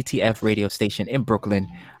at the DTF radio station in Brooklyn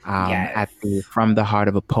at the Yes, From the Heart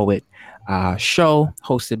of a Poet show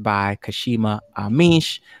hosted by Kashima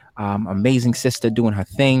Amish. Amazing sister doing her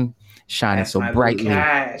thing, shining that's so my boo brightly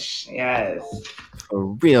Cash. Yes. for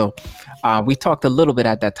real. We talked a little bit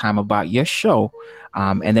at that time about your show,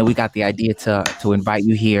 and then we got the idea to invite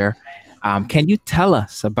you here. Can you tell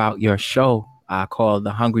us about your show called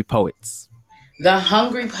The Hungry Poets? The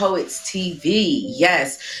Hungry Poets TV.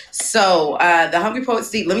 Yes. So, The Hungry Poets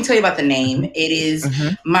TV, let me tell you about the name. Hmm. It is Hmm.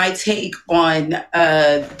 my take on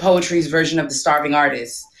poetry's version of the starving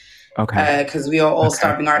artist. Okay. Because we are all Okay.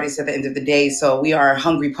 starving artists at the end of the day. So, we are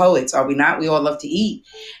hungry poets, are we not? We all love to eat.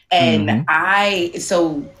 And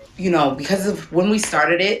Hmm. because of when we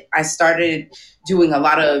started it, I started doing a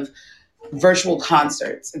lot of virtual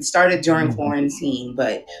concerts. It started during Mhm. quarantine,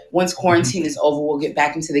 but once Mhm. quarantine is over, we'll get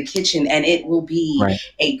back into the kitchen and it will be Right.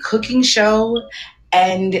 a cooking show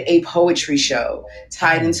and a poetry show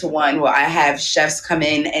tied Mm. into one where I have chefs come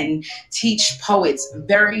in and teach poets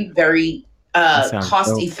very, very That sounds cost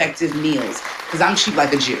dope. effective meals because I'm cheap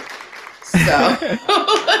like a Jew. So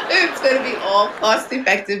it's going to be all cost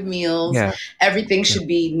effective meals. Yeah. Everything Yeah. should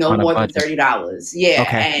be no On a more than budget. $30. Yeah,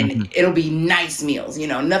 Okay. and Mhm. it'll be nice meals. You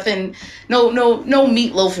know, nothing, no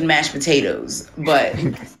meatloaf and mashed potatoes, but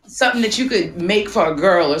something that you could make for a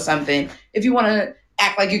girl or something if you want to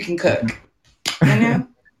act like you can cook. You know,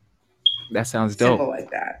 That sounds dope. simple like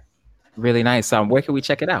that. Really nice. Where can we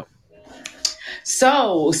check it out?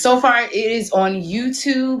 So far it is on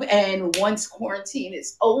YouTube, and once quarantine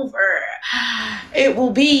is over, it will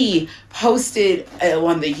be posted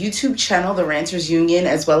on the YouTube channel, The Ranters Union,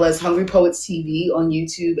 as well as Hungry Poets TV on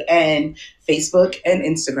YouTube and Facebook and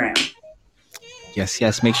Instagram. Yes,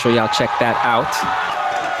 yes. Make sure y'all check that out.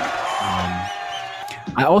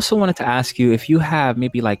 I also wanted to ask you if you have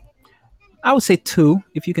maybe like, I would say two,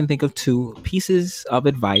 if you can think of two pieces of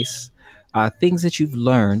advice, things that you've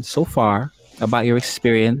learned so far about your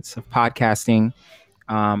experience of podcasting,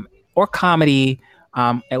 or comedy,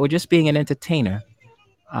 or just being an entertainer,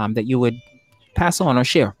 that you would pass on or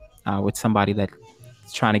share with somebody that's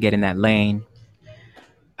trying to get in that lane.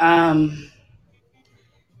 Um,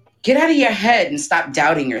 get out of your head and stop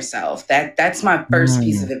doubting yourself. That's my first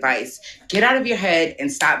piece of Mm, advice. Get out of your head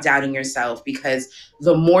and stop doubting yourself, because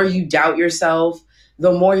the more you doubt yourself,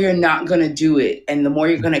 the more you're not going to do it, and the more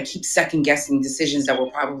you're going to keep second guessing decisions that were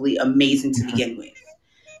probably amazing to begin with.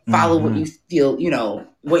 Follow what mm-hmm. you feel,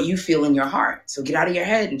 what you feel in your heart. So get out of your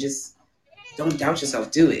head and just don't doubt yourself.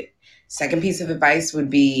 Do it. Second piece of advice would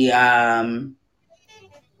be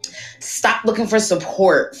stop looking for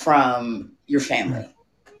support from your family.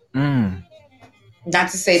 Mm. Not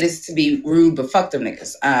to say this to be rude, but fuck them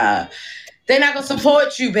niggas. They're not gonna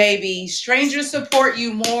support you, baby. Strangers support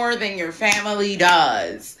you more than your family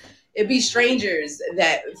does. It be strangers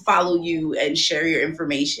that follow you and share your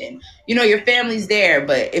information. Your family's there,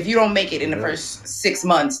 but if you don't make it in the Yep. first 6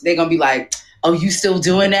 months, they're gonna be like, "Oh, you still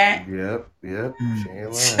doing that?" Yep. She Mm.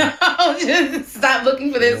 ain't So lying. just stop looking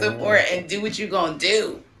for She their ain't support lying. and do what you gonna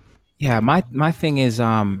do. Yeah, my thing is,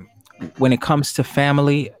 when it comes to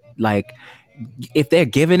family, like if they're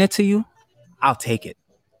giving it to you, I'll take it.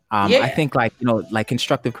 I Yeah, think, like, like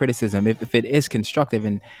constructive criticism, if it is constructive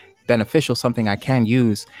and beneficial, something I can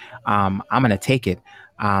use, I'm gonna take it.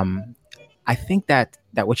 Um, I think that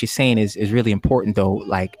what you're saying is really important, though.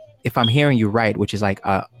 Like, if I'm hearing you right, which is like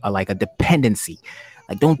a dependency,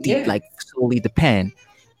 like don't yeah. like solely depend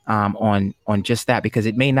on just that, because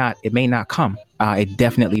it may not come. It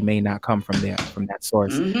definitely may not come from that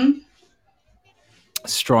source. Mm-hmm.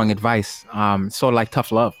 Strong advice. Sort of like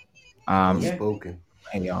tough love. Well Um, Yeah. spoken.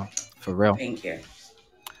 hey y'all, for real. Thank you.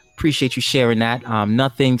 Appreciate you sharing that.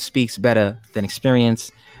 Nothing speaks better than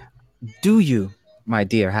experience. Do you, my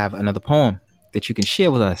dear, have another poem that you can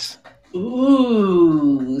share with us?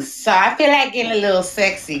 Ooh, so I feel like getting a little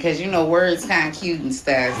sexy because words kind of cute and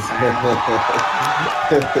stuff. So,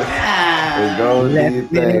 Hey, go and do Let your me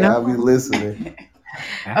thing. know. I'll be listening.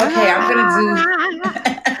 okay, I'm gonna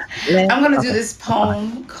do. I'm gonna do Okay. this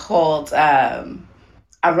poem called. I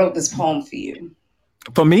wrote this poem for you.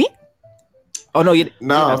 For me? Oh no, you're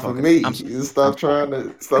Nah, not for talking. me. I'm sorry. You I'm stop sorry.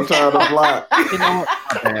 trying to block. You know what?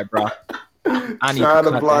 My bad, bro. I need to Trying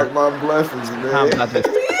to cut that. block my blessings, How man. about this?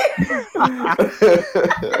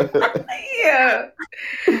 Yeah.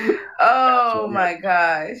 Oh The my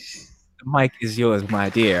gosh. mic is yours, my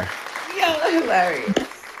dear. Yo, hilarious.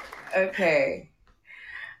 Okay.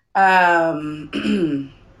 Um,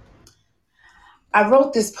 I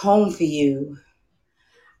wrote this poem for you.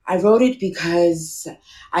 I wrote it because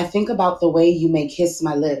I think about the way you may kiss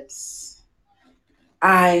my lips.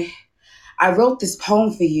 I I wrote this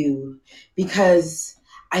poem for you because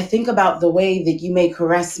I think about the way that you may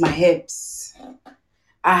caress my hips.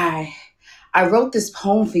 I I wrote this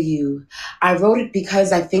poem for you. I wrote it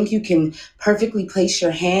because I think you can perfectly place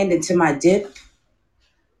your hand into my dip.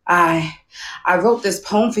 I I wrote this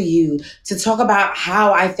poem for you to talk about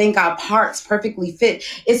how I think our parts perfectly fit.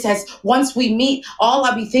 It says, once we meet, all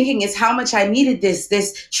I'll be thinking is how much I needed this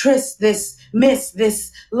tryst, this miss,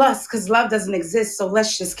 this lust, because love doesn't exist, so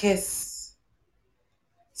let's just kiss.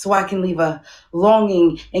 So I can leave a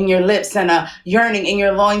longing in your lips and a yearning in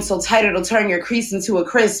your loins so tight it'll turn your crease into a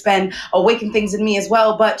crisp and awaken things in me as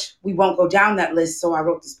well, but we won't go down that list, so I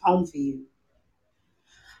wrote this poem for you.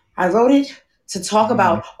 I wrote it to talk Mm.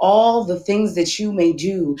 about all the things that you may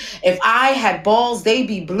do. If I had balls, they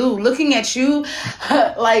be blue. Looking at you,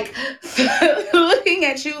 like looking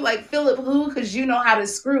at you like Philip who, because you know how to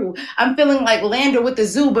screw. I'm feeling like Lander with the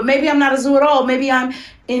zoo, but maybe I'm not a zoo at all. Maybe I'm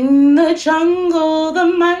in the jungle, the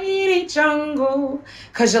mighty jungle,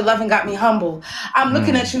 because your loving got me humble. I'm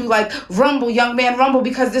looking Mm. at you like rumble, young man, rumble,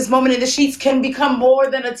 because this moment in the sheets can become more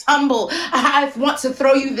than a tumble. I want to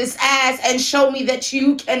throw you this ass and show me that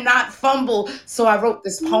you cannot fumble. So I wrote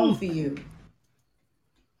this poem Ooh. for you.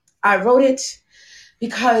 I wrote it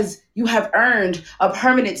because you have earned a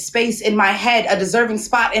permanent space in my head, a deserving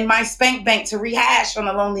spot in my spank bank to rehash on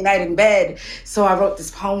a lonely night in bed. So I wrote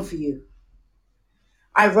this poem for you.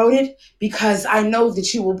 I wrote it because I know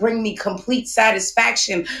that you will bring me complete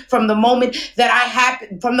satisfaction. From the moment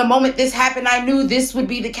from the moment this happened, I knew this would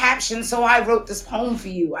be the caption. So I wrote this poem for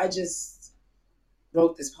you. I just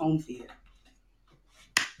wrote this poem for you.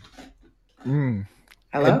 Mm.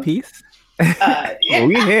 And Hello? peace. Yeah. Well,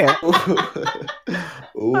 we here. I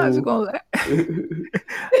was Ooh. gonna,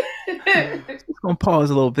 just gonna pause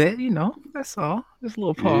a little bit. That's all. Just a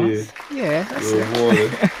little Yeah. pause. Yeah, A that's little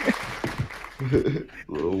it. water.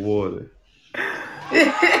 A little water.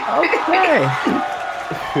 Okay,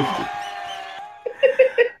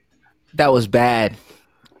 that was bad.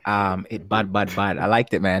 But I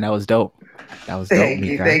liked it, man. That was dope. That was dope, Thank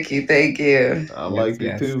you, Mika. thank you, thank you. I Yes, liked it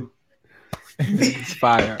yes. too. It's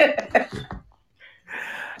fire.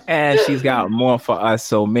 And she's got more for us,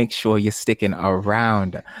 so make sure you're sticking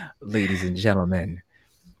around, ladies and gentlemen.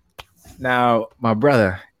 Now, my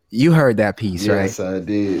brother, you heard that piece, right? Yes, I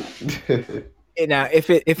did. And now, if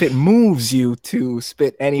it moves you to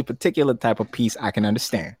spit any particular type of piece, I can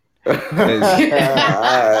understand, because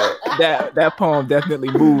Alright. that poem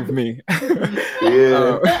definitely moved me.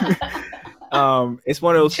 Yeah. um, it's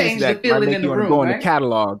one of those pieces Change the that might feeling make in you the want to go room, in the right?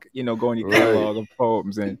 catalog, go in your Right. catalog of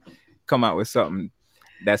poems and come out with something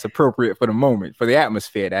that's appropriate for the moment, for the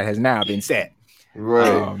atmosphere that has now been set.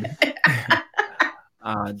 Right.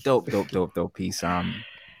 Um, dope piece.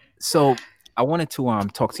 So I wanted to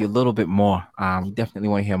talk to you a little bit more. Definitely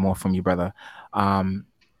want to hear more from you, brother. Um,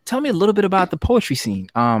 Tell me a little bit about the poetry scene.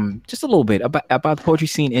 Just a little bit about the poetry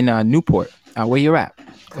scene in Newport, where you're at.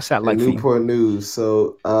 What's that In like for you? Newport News.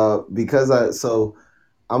 So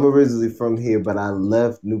I'm originally from here, but I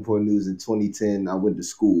left Newport News in 2010. I went to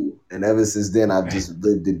school, and ever since then, I've Okay. just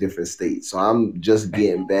lived in different states. So I'm just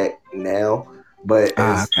getting back now. But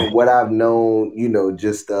as Okay. from what I've known,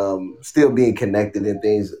 just still being connected and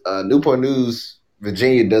things. Newport News,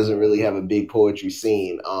 Virginia doesn't really have a big poetry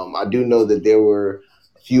scene. I do know that there were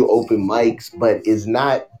a few open mics, but it's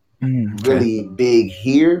not Okay. really big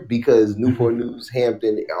here because Mhm. Newport News,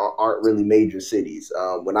 Hampton aren't really major cities.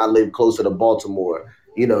 When I lived closer to Baltimore,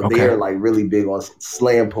 Okay. they're like really big on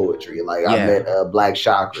slam poetry. Like I Yeah. met Black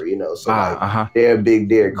Chakra, so like Uh-huh. they're big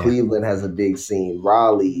there. Yeah. Cleveland has a big scene.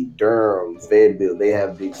 Raleigh, Durham, Fayetteville, they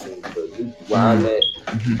have big scenes. But where I'm Mm. at,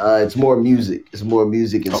 Mhm. it's more music. It's more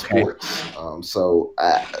music and Okay. sports.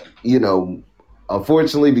 You know,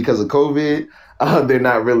 unfortunately, because of COVID, they're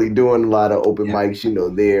not really doing a lot of open Yeah.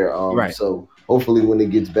 mics, there. Right. So hopefully, when it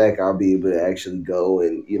gets back, I'll be able to actually go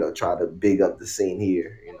and try to big up the scene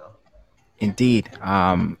here. Indeed.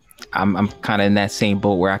 I'm kind of in that same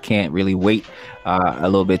boat where I can't really wait a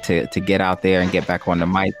little bit to get out there and get back on the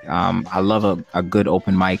mic. I love a good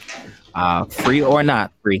open mic, free or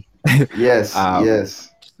not free. Yes, um, yes.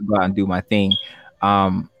 just to go out and do my thing.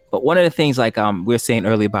 But one of the things, like we were saying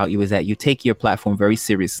earlier about you, is that you take your platform very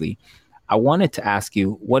seriously. I wanted to ask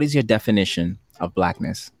you, what is your definition of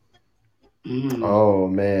blackness? Mm. Oh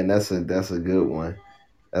man, that's a good one.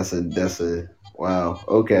 That's a wow.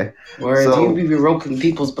 Okay, Word, do you so be revoking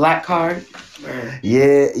people's black card? Word.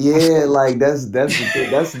 yeah, like that's the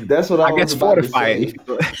thing. That's what I I was guess about to fortify it. If say.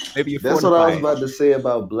 you, maybe you That's what I fortify was it. about to say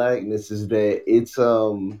about blackness is that it's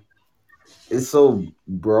so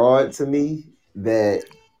broad to me that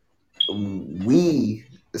we,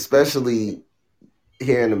 especially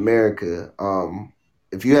here in America,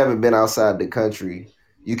 if you haven't been outside the country,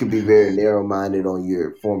 you can be very narrow minded on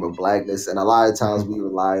your form of blackness, and a lot of times Mhm. we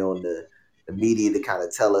rely on the media to kind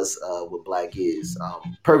of tell us what black is.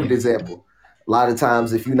 Perfect Yeah. example. A lot of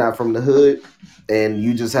times, if you're not from the hood and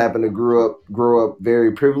you just happen to grow up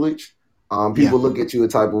very privileged, Yeah. people look at you a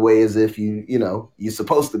type of way as if you're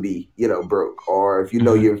supposed to be broke, or if you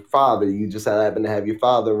know Hmm. your father, you just happen to have your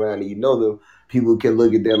father around and you know them, people can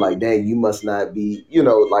look at them like, dang, you must not be,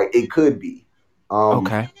 like it could be. Um,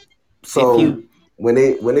 Okay. If you. so when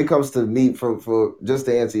it comes to me, for just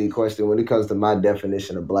to answer your question, when it comes to my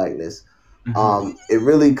definition of blackness, Mhm. it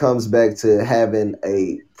really comes back to having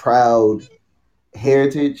a proud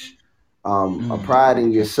heritage, A Mm. pride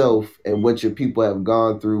in Okay. yourself and what your people have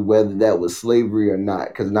gone through, whether that was slavery or not,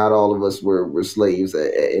 because not all of us were slaves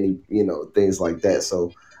at any, things like that.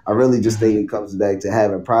 So I really just Mm-hmm. think it comes back to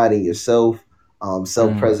having pride in yourself,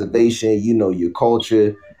 self Mm. preservation, your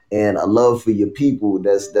culture, and a love for your people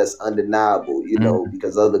that's undeniable, Mm.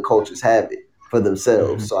 because other cultures have it for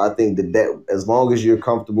themselves. Mm-hmm. So I think that as long as you're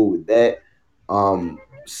comfortable with that,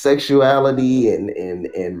 sexuality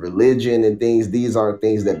and religion and things, these aren't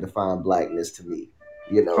things that define blackness to me.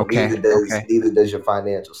 Okay. Okay. Neither does your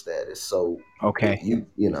financial status. So Okay.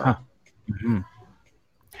 Huh. Hmm.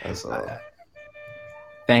 that's Uh, all.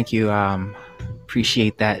 thank you.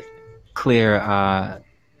 Appreciate that clear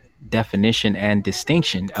definition and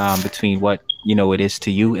distinction between what it is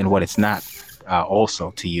to you and what it's not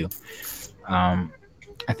also to you. Um,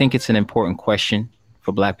 I think it's an important question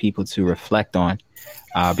for Black people to reflect on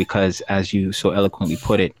because, as you so eloquently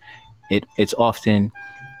put it, it's often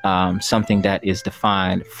something that is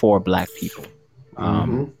defined for Black people,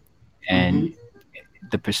 Mm-hmm. and Mm-hmm.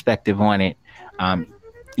 the perspective on it, um,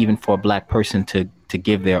 even for a Black person to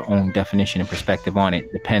give their own definition and perspective on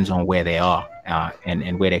it, depends on where they are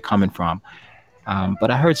and where they're coming from.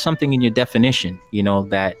 But I heard something in your definition,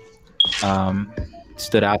 that um,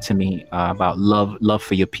 stood out to me about love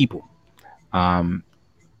for your people. Um,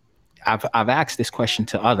 I've asked this question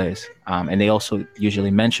to others, and they also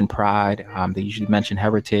usually mention pride. They usually mention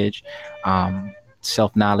heritage,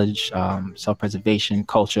 self knowledge, self preservation,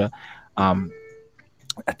 culture. Um,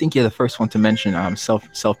 I think you're the first one to mention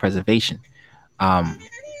self preservation, um,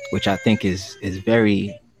 which I think is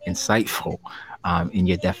very insightful in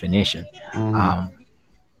your definition. Mm-hmm. Um,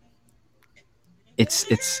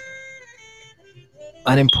 it's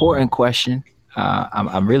an important question.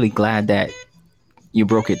 I'm really glad that you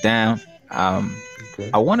broke it down. Um, Okay.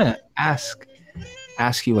 I want to ask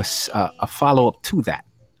you a follow up to that.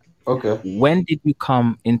 Okay. When did you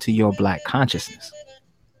come into your Black consciousness?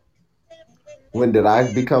 When did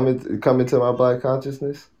I come into my black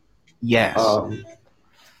consciousness? Yes. Um,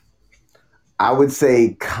 I would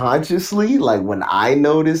say consciously, like when I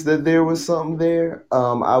noticed that there was something there.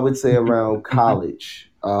 I would say around Hmm.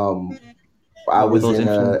 college. I What were was those in a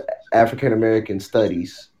influences? African American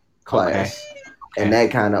studies Okay. class, and Okay.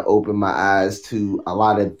 that kind of opened my eyes to a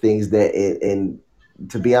lot of things that. And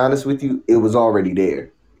to be honest with you, it was already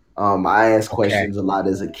there. I asked Okay. questions a lot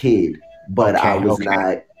as a kid, but I Okay. was Okay.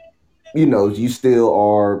 not. You still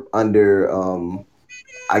are under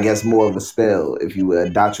I guess more of a spell, if you will,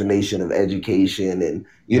 indoctrination of education and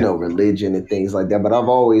Yeah. religion and things like that. But I've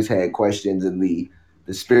always had questions, and the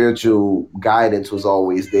spiritual guidance was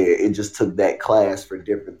always there. It just took that class for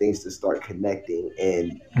different things to start connecting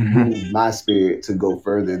and Hmm. move my spirit to go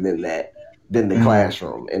further than that, than the Hmm.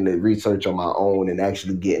 classroom and the research on my own and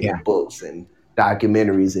actually getting the Yeah. books and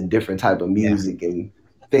documentaries and different type of Yeah. music and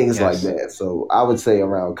things like Yes. that. So I would say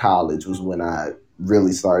around college was when I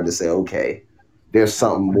really started to say, okay, there's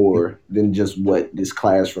something more than just what this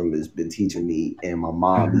classroom has been teaching me, and my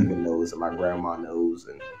mom Hmm. even knows, and my grandma knows,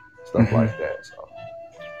 and stuff Hmm. like that. So,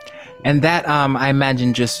 And that I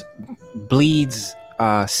imagine just bleeds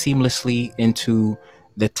seamlessly into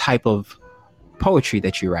the type of poetry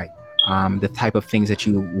that you write, the type of things that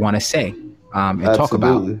you want to say and talk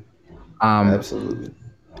about. absolutely, Um, absolutely.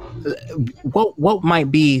 what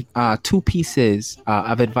might be two pieces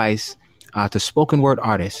of advice to spoken word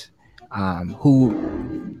artists who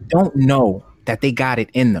don't know that they got it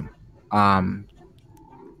in them um,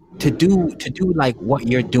 to do like what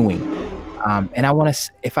you're doing? And I want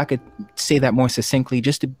to, if I could say that more succinctly,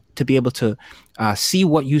 just to be able to see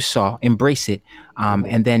what you saw, embrace it, Hmm.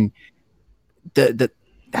 and then the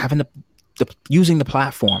having the using the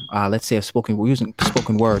platform, let's say we're using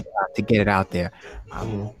spoken word to get it out there. Um,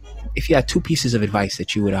 Hmm. if you had two pieces of advice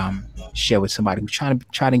that you would share with somebody who's trying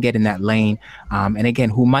to get in that lane, and again,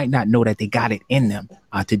 who might not know that they got it in them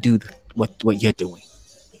to do what you're doing.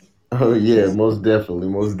 Oh yeah, most definitely,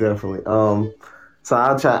 most definitely. So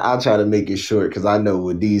I'll try to make it short because I know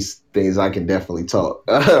with these things I can definitely talk.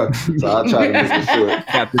 So I'll try to make it short.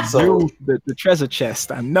 Got the So jewel, the treasure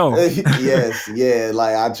chest. I know. yes, yeah,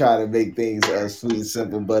 like I try to make things sweet and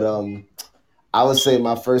simple, but I would say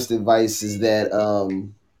my first advice is that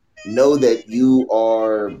know that you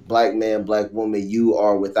are black man, black woman, you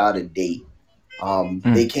are without a date.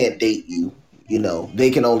 Mm, They can't date you. They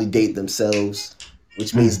can only date themselves,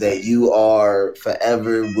 which mm, means that you are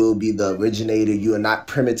forever will be the originator. You are not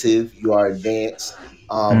primitive. You are advanced.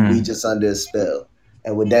 We mm, just under a spell.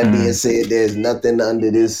 And with that being mm, said, there's nothing under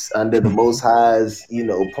the Most High's,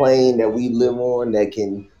 plane that we live on that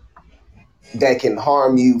can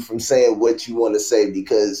harm you from saying what you want to say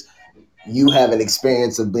because you have an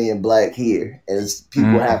experience of being black here, and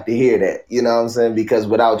people have to hear that. You know what I'm saying? Because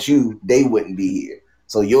without you, they wouldn't be here.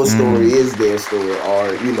 So your story is their story,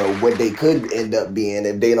 or what they could end up being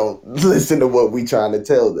if they don't listen to what we trying to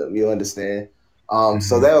tell them. You understand?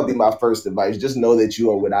 So that would be my first advice. Just know that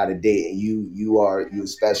you are without a date, and you're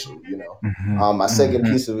special. My second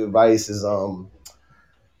piece of advice is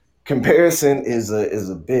comparison is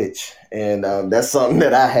a bitch, and that's something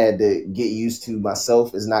that I had to get used to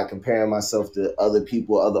myself, is not comparing myself to other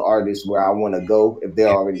people, other artists, where I want to go if they're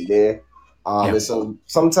already there. Yeah. And so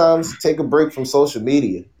sometimes take a break from social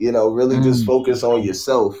media, really just focus on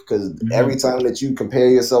yourself, because every time that you compare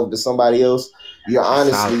yourself to somebody else, you're Solid.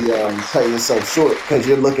 honestly cutting yourself short, because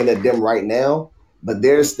you're looking at them right now, but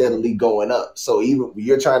they're steadily going up. So even when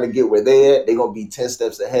you're trying to get where they're at, they're gonna be 10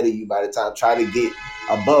 steps ahead of you by the time. Try to get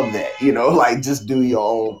above that, like just do your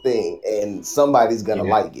own thing, and somebody's gonna Yeah.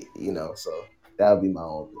 like it. So that would be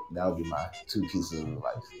my two pieces of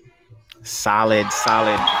advice. Solid.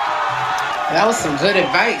 Solid. That was some good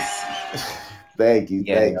advice. Thank you,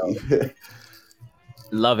 Yeah. thank you.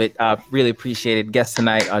 Love it. Really appreciate it. Guest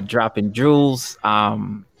tonight, dropping jewels,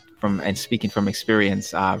 from and speaking from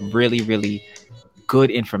experience. Really, really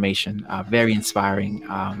good information. Very inspiring.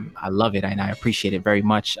 I love it, and I appreciate it very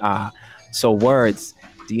much. So, words.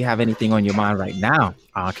 Do you have anything on your mind right now?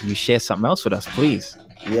 Can you share something else with us, please?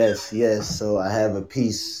 Yes, yes. So I have a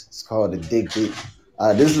piece. It's called "Addicted."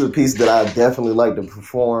 This is a piece that I definitely like to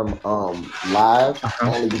perform live,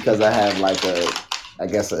 Uh-huh. only because I have like I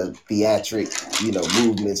guess a theatric,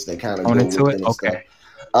 movements that kind of On go into with it. it and Okay.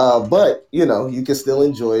 stuff. But you can still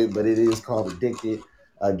enjoy it. But it is called "Addicted."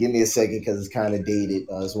 Give me a second, because it's kind of dated.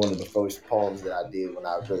 It's one of the first poems that I did when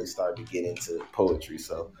I really started to get into poetry.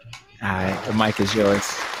 So All right. The uh, mic is yours.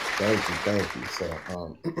 thank you, thank you.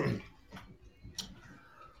 So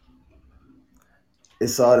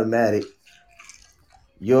it's automatic.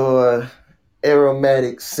 Your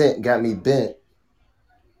aromatic scent got me bent.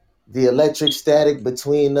 The electric static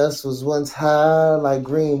between us was once high like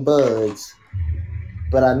green buds.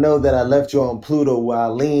 But I know that I left you on Pluto where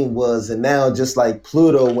Eileen was, and now, just like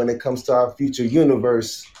Pluto, when it comes to our future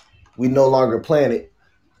universe, we no longer planet.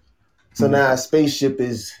 So now our spaceship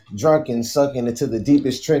is drunken, sunken into the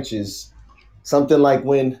deepest trenches. Something like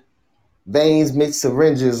when veins meet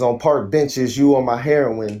syringes on park benches, you on my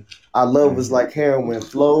heroin. Our love was like heroin,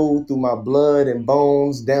 flowed through my blood and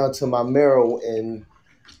bones down to my marrow, and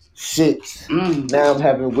shit. Mm. Now I'm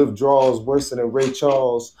having withdrawals worse than Ray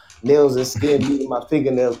Charles. Nails and skin meeting my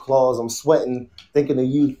fingernail claws. I'm sweating, thinking of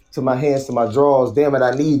you, to my hands, to my drawers. Damn it,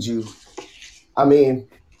 I need you. I mean,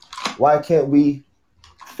 why can't we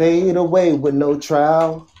fade away with no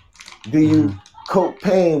trial? Do you cope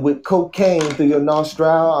pain with cocaine through your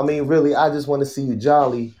nostril? I mean, really, I just want to see you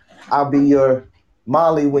jolly. I'll be your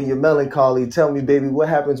Molly when you're melancholy. Tell me, baby, what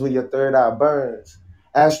happens when your third eye burns?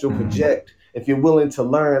 Astral project. If you're willing to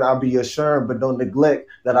learn, I'll be your Sherm, but don't neglect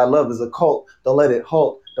that our love is a cult. Don't let it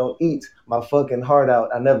halt. Don't eat my fucking heart out.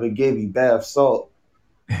 I never gave you bath salt.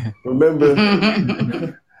 Remember,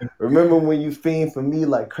 remember when you fiend for me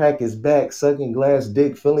like crack is back, sucking glass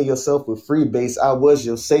dick, filling yourself with free base. I was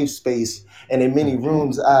your safe space, and in many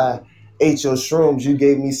rooms I ate your shrooms. You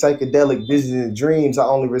gave me psychedelic visions and dreams I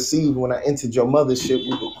only received when I entered your mothership.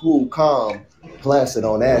 We were cool, calm, placid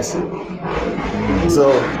on acid.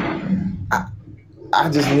 So I, I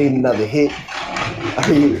just need another hit.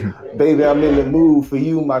 Baby, I'm in the mood for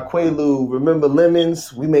you, my Quaalude. Remember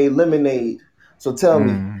lemons? We made lemonade. So tell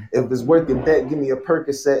me, if it's worth your bet, give me a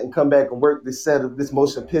Percocet and come back and work this set of this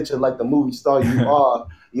motion picture like the movie star you are.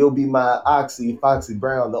 You'll be my Oxy, Foxy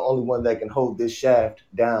Brown, the only one that can hold this shaft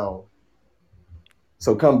down.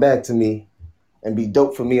 So come back to me and be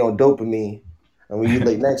dope for me on dopamine. And when you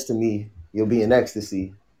lay next to me, you'll be in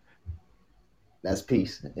ecstasy. That's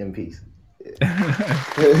peace, in peace. Yeah.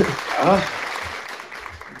 Oh,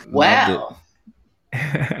 Loved it. well.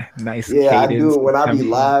 Nice Yeah, I do cadence it and when I be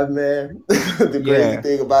tempo. live, man. The crazy Yeah.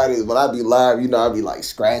 thing about it is when I be live, I be like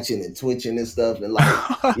scratching and twitching and stuff, and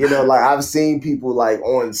like, like I've seen people like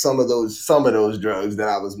on some of those drugs that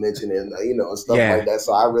I was mentioning, and stuff like Yeah. that.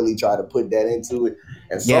 So I really try to put that into it,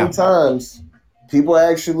 and Yeah. sometimes people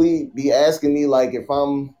actually be asking me like if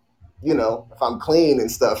I'm clean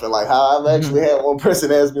and stuff, and like how I've actually had one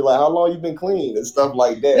person ask me like, how long you been clean and stuff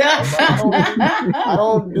like that. I was like, I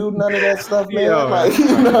don't do none of that stuff, man. Yo, Like, that's you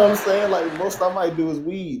know funny. what I'm saying? Like, most I might do is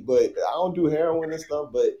weed, but I don't do heroin and stuff.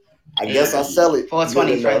 But I guess I Hey, sell it good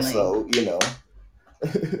 420 enough, friendly. so.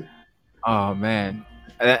 Oh man,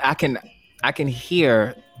 I can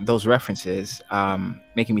hear those references,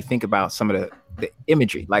 making me think about some of the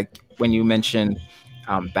imagery, like when you mentioned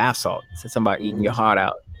bath salt. Said something about eating your Mhm. heart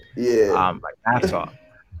out. Yeah. Like that talk.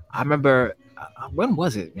 I remember when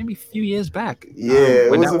was it? Maybe a few years back. Yeah,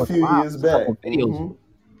 it When was that a was few live, years a couple back. of videos.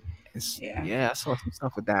 Yeah. Yeah, I saw some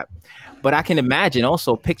stuff with that. But I can imagine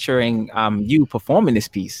also picturing you performing this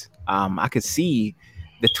piece. I could see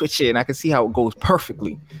the twitching. I could see how it goes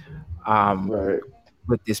perfectly um, Right.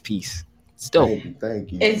 with this piece. It's dope. Thank you.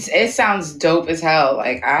 Thank you. It sounds dope as hell.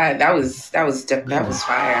 Like that Yeah, was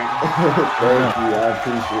fire. word Thank up. you. I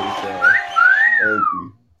appreciate y'all. Thank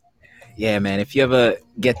you. Yeah, man. If you ever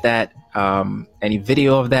get that, any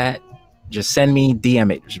video of that, just send me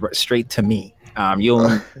DM it straight to me.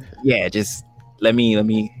 You'll, yeah, just let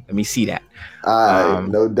me see that. All right,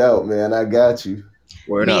 Um, no doubt, man. I got you.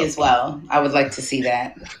 word Me up. as well. I would like to see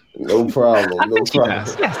that. No problem. I No think she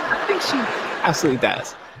does. problem. Yes, I think she absolutely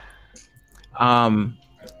does. Um,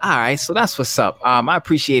 all right, so that's what's up. I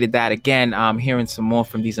appreciated that again. Hearing some more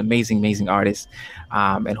from these amazing, amazing artists,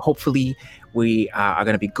 and hopefully we are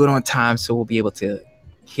going to be good on time, so we'll be able to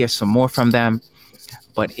hear some more from them.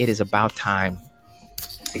 But it is about time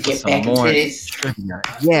To for get some back into more this. trivia.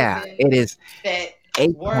 What's Yeah, in it is that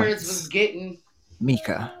 8 points, words was getting.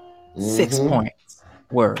 Mika. Six Mm-hmm. points,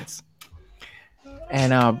 words.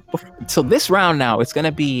 And so this round now, it's going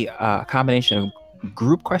to be a combination of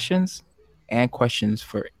group questions and questions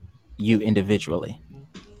for you individually.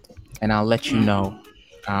 And I'll let you know.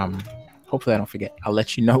 Um, hopefully, I don't forget. I'll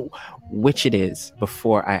let you know which it is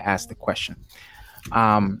before I ask the question.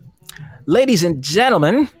 Um, Ladies and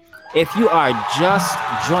gentlemen, if you are just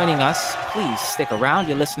joining us, please stick around.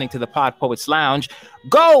 You're listening to the Pod Poets Lounge.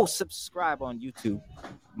 Go subscribe on YouTube.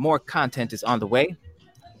 More content is on the way.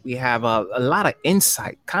 We have a lot of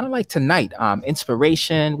insight, kind of like tonight,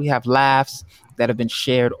 inspiration. We have laughs that have been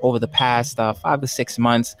shared over the past 5 to 6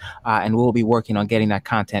 months, and we'll be working on getting that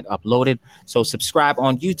content uploaded. So subscribe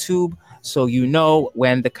on YouTube so you know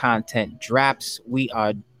when the content drops. We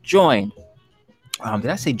are joined.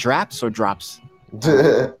 Did I say draps or drops?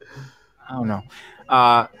 I don't know.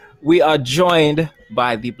 Uh, we are joined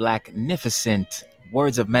by the Blacknificent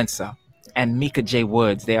Words of Mensa and Mika J.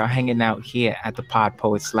 Woods. They are hanging out here at the Pod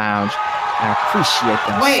Poets Lounge. I appreciate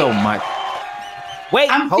them so Wait, much. Wait,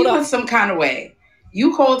 I'm hold up. feeling some kind of way.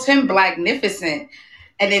 You called him Blacknificent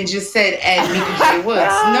and then just said and Mika J. Woods.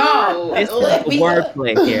 This No. is Let the me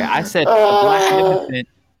wordplay here. I said the Blacknificent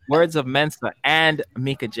Words of Mensa and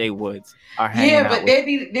Mika J. Woods are hanging Yeah, out but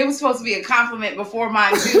with. there was supposed to be a compliment before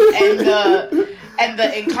mine too, and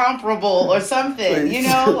the incomparable or something, you Please.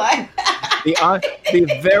 know, like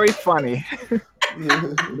The very funny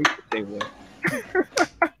Mika J. Woods.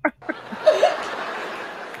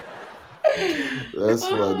 That's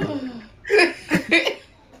funny.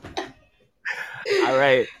 All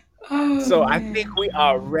right. Oh So I think man. we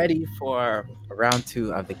are ready for round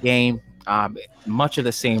two of the game. Much of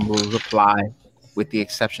the same rules apply, with the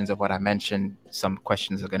exceptions of what I mentioned. Some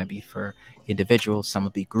questions are going to be for individuals, some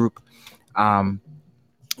will be group. Um,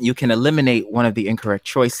 you can eliminate one of the incorrect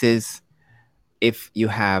choices if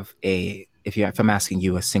I'm asking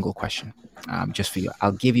you a single question, just for you.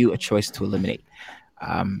 I'll give you a choice to eliminate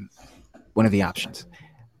um, one of the options.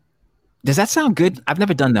 Does that sound good? I've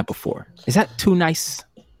never done that before. Is that too nice?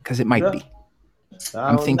 Because it might Yeah. be. I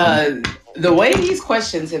I'm don't know. thinking, The way these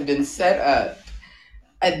questions have been set up,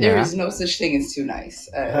 there yeah. is no such thing as too nice.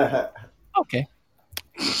 Okay.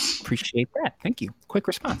 Appreciate that. Thank you. Quick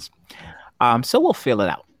response. So we'll fill it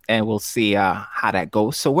out and we'll see how that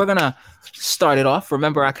goes. So we're gonna start it off.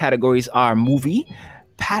 Remember, our categories are movie,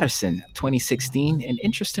 Patterson, 2016, an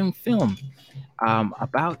interesting film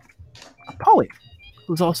about a poet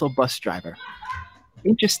who's also a bus driver.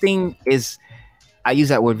 Interesting is I use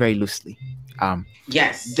that word very loosely. Um,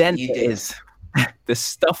 Yes, then you there did. is the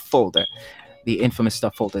stuff folder. The infamous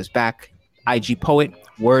stuff folder is back. IG Poet,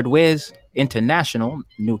 Word Whiz, International,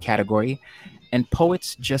 new category, and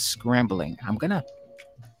Poets Just Scrambling. I'm going to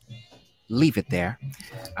leave it there.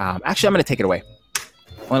 Actually, I'm going to take it away.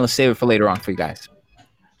 I want to save it for later on for you guys.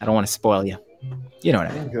 I don't want to spoil you. You know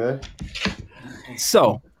what I mean. Okay.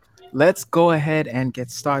 So let's go ahead and get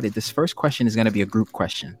started. This first question is going to be a group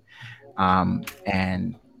question.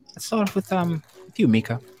 And let's start off with you,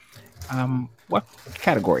 Mika. What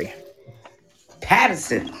category?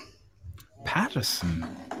 Patterson. Patterson.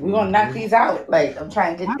 We're gonna knock these out. Like I'm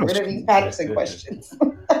trying to get rid of these Patterson. Patterson questions.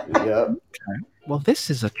 Yep. Okay. Well, this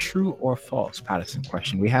is a true or false Patterson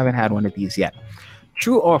question. We haven't had one of these yet.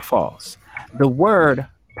 True or false? The word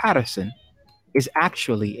Patterson is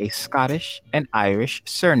actually a Scottish and Irish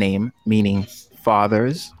surname meaning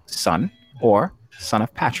father's son or son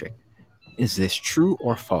of Patrick. Is this true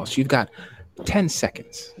or false? You've got 10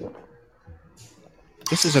 seconds.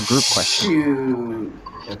 This is a group question. Shoot.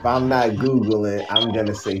 If I'm not Googling, I'm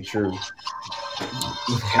gonna say true.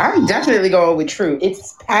 I'm definitely going with true.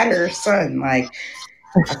 It's Patterson. Like,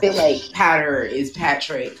 I feel like Patter is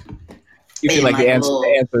Patrick. You feel And like like a the little.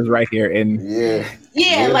 answer is right here in. Yeah,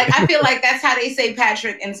 Yeah, yeah. like I feel like that's how they say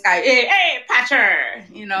Patrick in Sky. Hey, Patrick.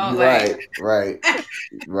 You know, like Right, right,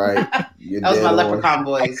 right. You're that was my dead on. leprechaun I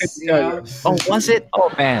voice, couldn't you tell you. know? Oh, was it?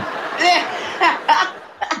 Oh man.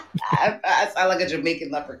 I sound like a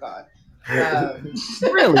Jamaican leprechaun. Um,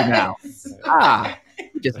 Really now? Ah,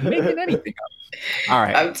 you're just making anything up. All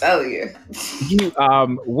right. I'm telling you. You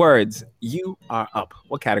words. You are up.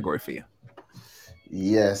 What category for you?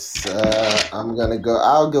 Yes, I'm gonna go.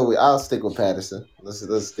 I'll go with. I'll stick with Patterson. Let's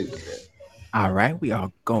stick with that. All right. We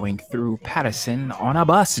are going through Patterson on a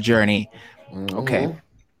bus journey. Okay. Mm-hmm.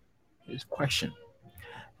 Here's a question.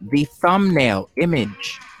 The thumbnail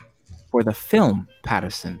image for the film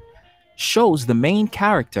Patterson shows the main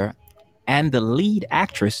character and the lead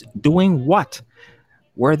actress doing what?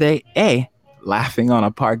 Were they A, laughing on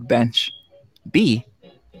a park bench, B,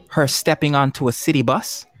 her stepping onto a city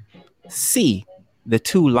bus, C, the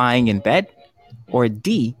two lying in bed, or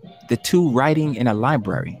D, the two writing in a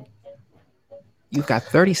library? You've got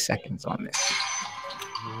 30 seconds on this.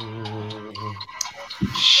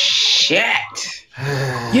 Shit.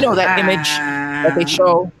 You know that image that they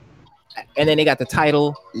show, and then they got the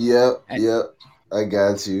title. Yep, And yep. I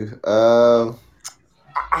got you.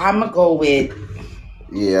 I'm gonna go with.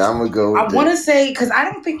 Yeah, I'm gonna go I with want it. to say because I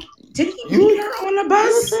don't think did he You meet her on the you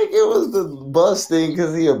bus? think it was the bus thing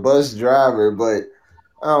because he a bus driver, but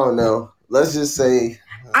I don't know. Let's just say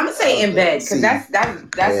I'm gonna say in bed because C.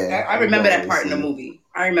 Yeah, I I'm remember going that with part in the C. movie.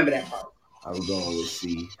 I remember that part. I'm going with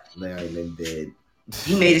C. Laying in bed.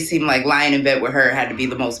 He made it seem like lying in bed with her had to be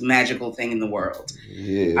the most magical thing in the world. I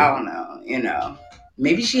Yeah. don't know,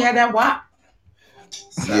 maybe she had that wop.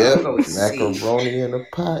 So I'm gonna Yep. go with C. Macaroni in a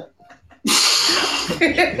pot.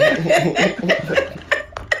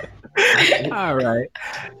 all right.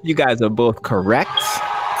 You guys are both correct.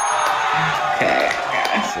 Okay.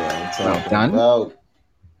 So I'm Well talking done. about.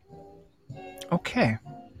 Okay.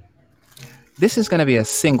 This is going to be a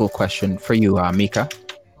single question for you, Mika.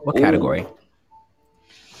 What category? Ooh.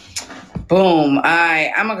 Boom. All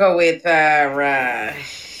right. I'm gonna go with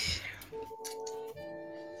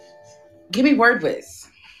give me word whiz.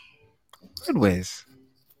 Word whiz.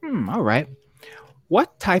 All right.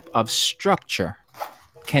 What type of structure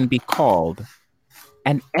can be called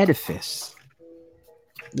an edifice?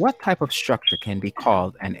 What type of structure can be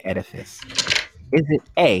called an edifice? Is it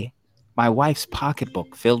A, my wife's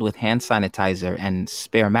pocketbook filled with hand sanitizer and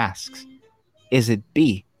spare masks? Is it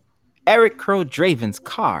B, Eric Crow Draven's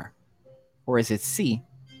car? Or is it C,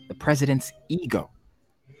 the president's ego?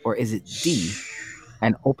 Or is it D,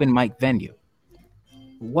 an open mic venue?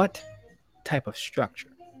 What type of structure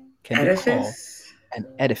can be called Edifice. an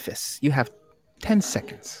edifice? You have 10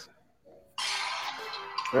 seconds.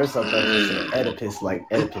 First, I thought you said Oedipus, like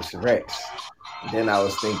Oedipus Rex. And then I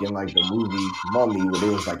was thinking like the movie Mummy, where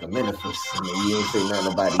it was like a Menaphus, and then you ain't say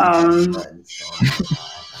nothing about eating nothing. So.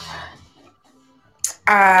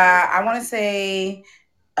 I want to say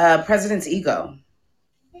president's ego.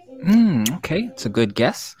 Okay, it's a good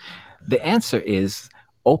guess. The answer is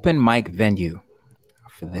open mic venue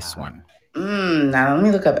for this one. Now let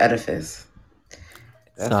me look up edifice. It's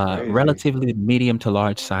That's a crazy. relatively medium to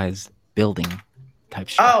large size building type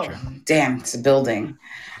Oh, structure. damn, it's a building.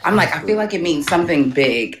 I'm like, I feel like it means something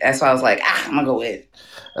big. That's why I was like, I'm gonna go with.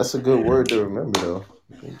 That's a good word to remember, though.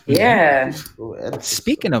 Yeah. Oh, Oedipus.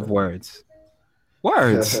 Speaking of words,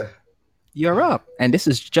 you're up. And this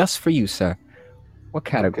is just for you, sir. What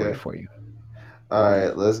category Okay. for you? All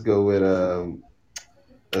right, let's go with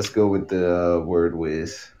the word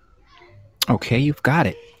whiz. Okay, you've got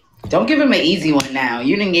it. Don't give him an easy one now.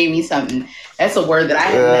 You didn't give me something. That's a word that I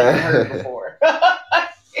have never heard before.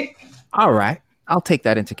 All right, I'll take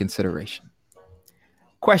that into consideration.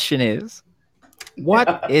 Question is,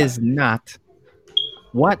 what is not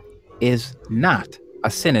a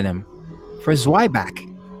synonym for Zwieback?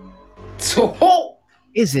 So,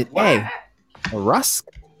 Is it what? A, a rusk?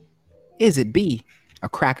 Is it B, a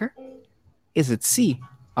cracker? Is it C,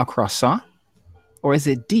 a croissant? Or is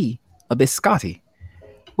it D, a biscotti?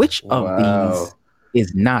 Which of these Wow.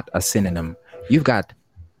 is not a synonym? You've got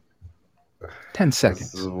 10 This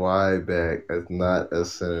seconds. is why back. That's not a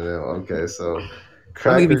synonym. Okay, so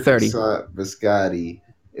I'll give you cracker, 30. croissant, biscotti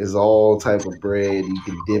is all type of bread. You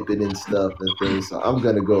can dip it in stuff and things. So I'm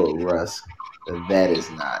gonna go with rusk. That is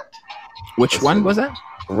not. Which one was that?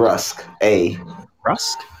 Rusk. A.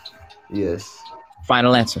 Rusk? Yes.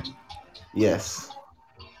 Final answer. Yes.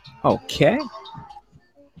 Okay.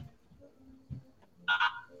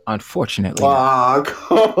 Unfortunately, not. Ah,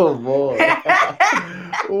 come on.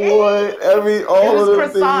 What? It All was of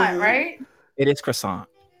them croissant, things. right? It is croissant,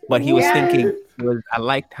 but he was Yeah. thinking. What? I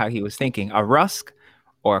liked how he was thinking: a rusk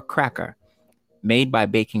or a cracker, made by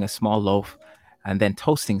baking a small loaf and then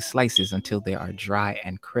toasting slices until they are dry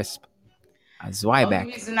and crisp. A Only Zwieback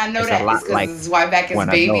reason I know is a that lot is like because Zwieback is one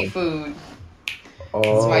of baby those. food.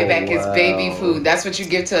 Oh Zwieback is baby wow. food. That's what you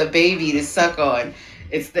give to a baby to suck on.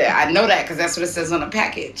 It's the I know that because that's what it says on the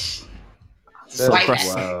package. So That's Zwieback.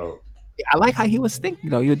 croissant. wild. I like how he was thinking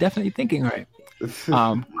though. You're definitely thinking right.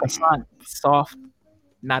 Croissant, soft,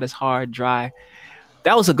 not as hard, dry.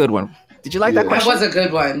 That was a good one. Did you like that That Yes. was question? a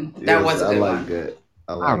good one. That Yes, was a I good like one. that.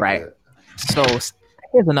 I All like right. that. So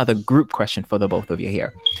here's another group question for the both of you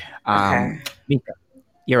here. Um, Okay. Mika,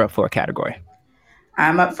 you're up for a category.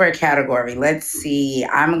 I'm up for a category. Let's see.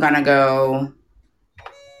 I'm gonna go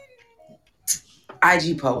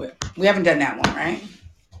IG poet. We haven't done that one, right?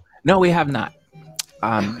 No, we have not.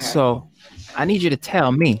 Okay. So I need you to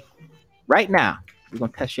tell me right now. We're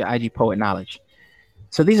gonna test your IG poet knowledge.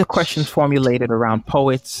 So these are questions formulated around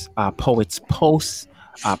poets, poets posts,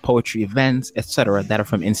 poetry events, etc., that are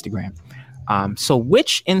from Instagram. So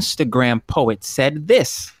which Instagram poet said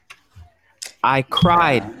this? I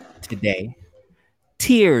cried Okay. today.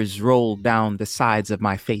 Tears rolled down the sides of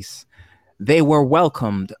my face. They were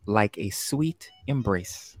welcomed like a sweet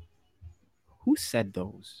embrace. Who said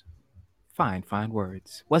those fine, fine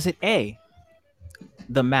words? Was it A,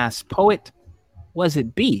 the mass poet? Was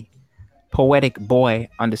it B, poetic boy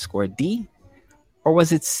underscore D? Or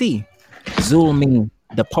was it C, Zulmi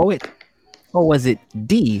the poet? Or was it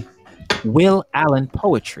D, Will Allen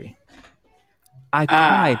poetry? I Uh,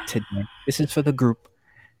 cried today. This is for the group.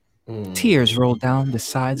 Tears Mm. rolled down the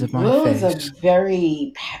sides of my Will is a face.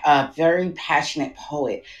 very passionate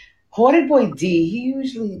poet. Poetic Boy D,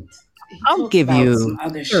 he I'll talks give about some you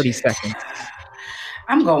other 30 shit. seconds.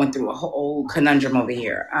 I'm going through a whole conundrum over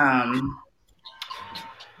here. I'm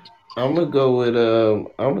gonna go with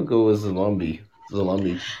Zalumbi.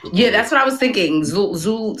 Zalumbi, the Yeah, that's poet. what I was thinking.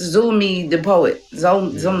 Zulmi the poet. Yeah.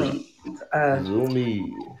 Zulmi. Uh,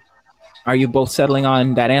 Zumi. Are you both settling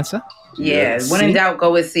on that answer? yeah. When in C? doubt,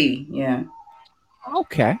 go with C. Yeah.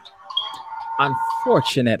 Okay.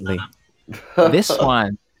 Unfortunately, this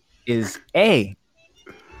one is A,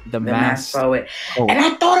 the The mass masked poet. And poet.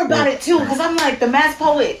 I thought Will about it too, Allen. because I'm like, the mass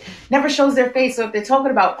poet never shows their face. So if they're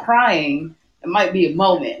talking about crying, it might be a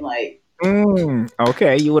moment. Like,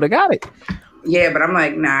 Okay, you would have got it. yeah, but I'm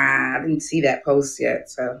like, nah, I didn't see that post yet.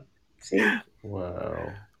 So, see,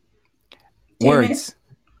 Wow. damn it. Words.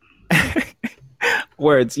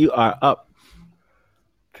 Words, you are up.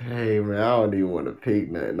 Hey man, I don't even want to pick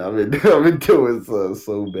nothing. I've been doing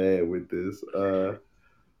so bad with this.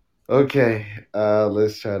 Okay.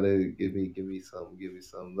 Let's try to give me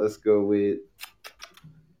some. Let's go with.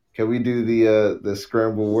 Can we do the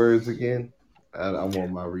scramble words again? I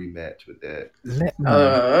want my rematch with that. Let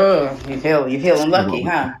me You feeling see what lucky, we huh?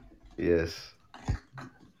 got. Yes.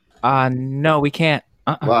 No, we can't.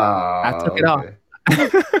 I took Wow. it off. Okay.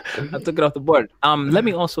 I took it off the board. Let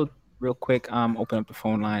me also real quick open up the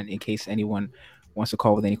phone line in case anyone wants to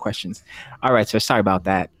call with any questions. All right, sir. Sorry about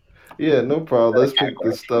that. Yeah, no problem. Another Let's pick the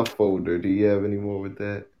category. stuff folder. Do you have any more with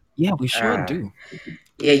that? Yeah, we sure Uh, do.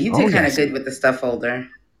 yeah, you Oh did kind of yes. good with the stuff folder.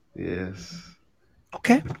 Yes.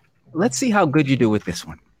 Okay. Let's see how good you do with this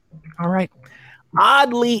one. All right.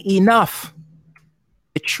 Oddly enough,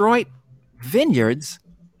 Detroit Vineyards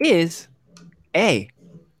is a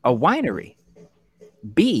winery,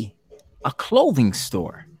 B, a clothing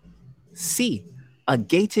store, C, a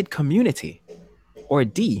gated community, or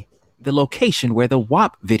D, the location where the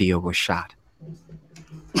WAP video was shot.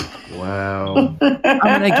 Wow.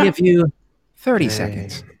 I'm going to give you 30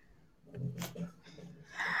 seconds. Dang.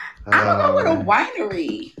 I'm gonna go with Man. a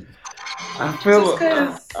winery, I just feel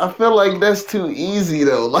cause. I feel like that's too easy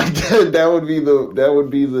though. Like that would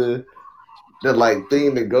be the like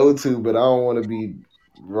thing to go to, but I don't want to be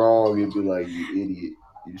wrong and be like you idiot.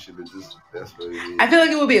 You should have just that's what it I is. feel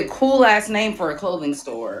like it would be a cool ass name for a clothing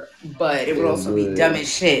store, but it would It also be dumb would.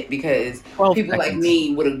 as shit because 12 people like seconds.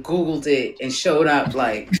 me would have Googled it and showed up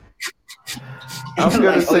like, I'm gonna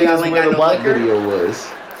like, oh say y'all it's ain't where got the no WAP liquor. video was.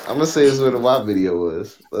 I'm gonna say it's where the WAP video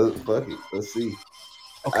was. Fuck it. Let's see.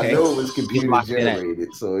 I Okay. know it was You've computer locked in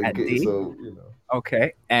generated, so it at could, D. so you know.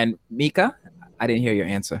 Okay. And Mika, I didn't hear your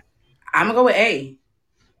answer. I'm gonna go with A.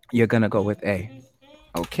 You're going to go with A.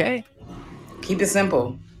 Okay. Keep it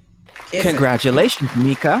simple. Kiss it. Congratulations,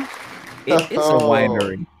 Mika. It is a Oh,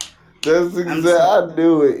 winery. that's I'm. exact. I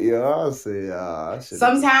knew it, yo. I said, I should have just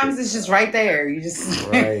Sometimes picked it's just right there. You just.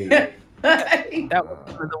 right. That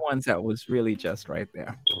was one of the ones that was really just right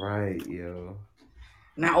there. Right, yo.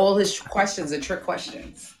 Not all his questions are trick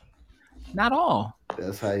questions. Not all.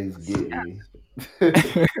 That's how he's getting me.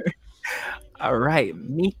 All right,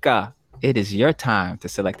 Mika, it is your time to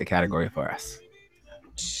select the category for us.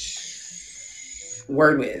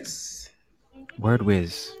 Word whiz. Word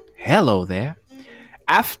whiz. Hello there.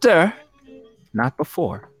 After, not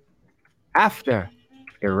before, after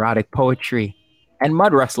erotic poetry and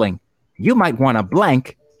mud wrestling, you might want a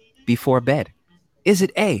blank before bed. Is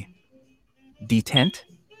it A, detent?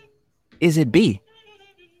 Is it B,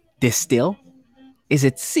 distill? Is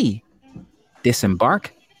it C,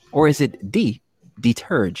 disembark? Or is it D,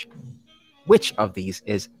 deterge? Which of these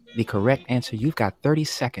is the correct answer? You've got 30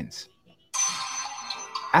 seconds.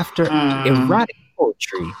 After Mm, erotic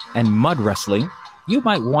poetry and mud wrestling, you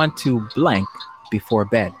might want to blank before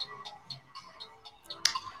bed.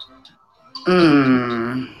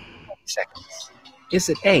 mm. 20 seconds. Is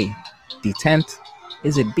it A, detent?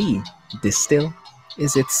 Is it B, distill?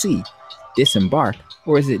 Is it C, disembark?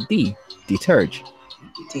 Or is it D, deterge?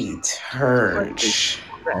 What is Deterge.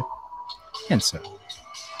 the correct answer?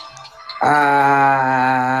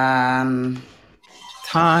 Um.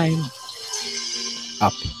 Time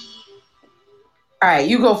up. All right,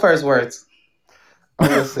 you go first. Words. I'm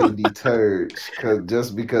gonna say deterge, cause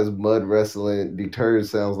just because mud wrestling deterge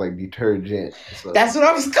sounds like detergent. That's So what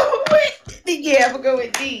I was going with. Yeah, I'm gonna go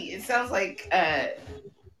with D. It sounds like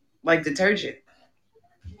detergent.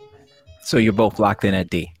 So you're both locked in at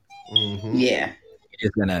D. mm-hmm. Yeah, You're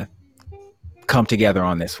just gonna come together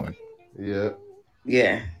on this one. Yeah.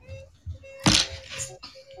 yeah.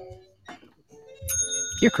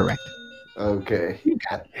 You're correct. Okay. You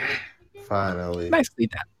got it. Finally. Nicely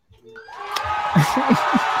done.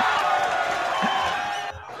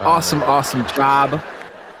 Awesome, Finally. awesome job.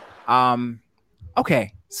 Um,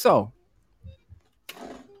 okay, so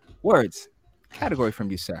words category from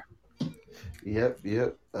you, sir. Yep.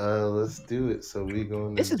 Let's do it. So we're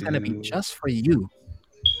gonna This is gonna be do. just for you.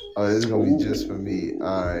 Oh, this is gonna be just for Ooh. me.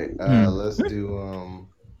 All right. Hmm.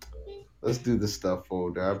 Let's do the stuff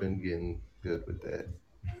folder. I've been getting good with that.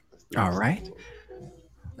 Let's do All the stuff right, folder.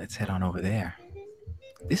 let's head on over there.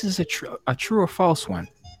 This is a true or false one.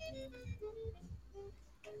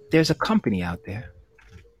 There's a company out there,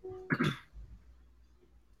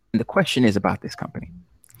 and the question is about this company.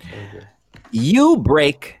 Okay. You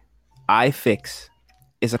Break, I Fix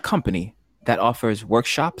is a company that offers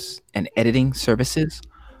workshops and editing services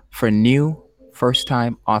for new first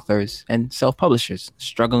time authors and self publishers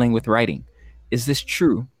struggling with writing. Is this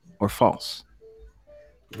true or false?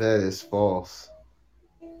 That is false.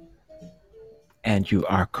 And you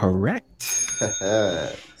are correct.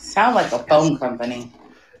 Sound like a Yes. phone company.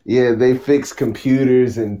 Yeah, they fix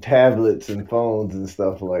computers and tablets and phones and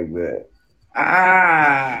stuff like that.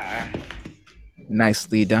 Ah,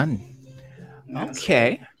 Nicely done. that's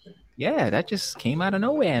Okay. good. Yeah, that just came out of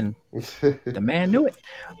nowhere and the man knew it.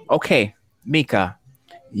 Okay, Mika,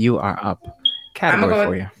 you are up. I'm gonna Category go. for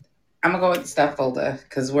With, you. I'm gonna go with the stuff folder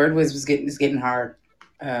because word whiz was getting hard.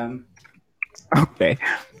 Um, Okay,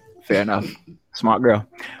 fair enough. Smart girl.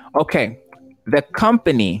 Okay, the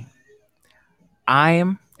company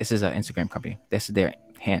this is an Instagram company. This is their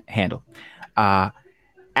handle. Uh,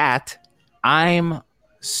 at I'm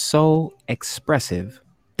so expressive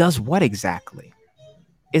does what exactly?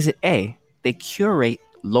 Is it A, they curate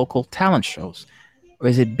local talent shows? Or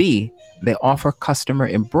is it B, they offer custom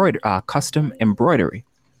embroidery?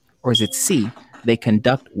 Or is it C, they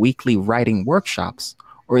conduct weekly writing workshops?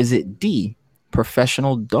 Or is it D,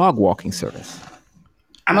 professional dog walking service?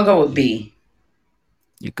 I'm gonna go with B.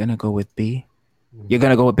 You're gonna go with B? You're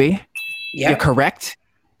gonna go with B? You're Yep. correct.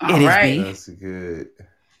 It All is right. B. That's good.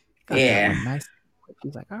 Got that Yeah. one nice.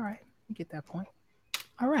 He's like, all right, you get that point.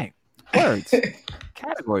 All right. Words.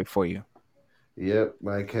 Category for you. Yep,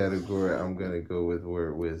 my category. I'm gonna go with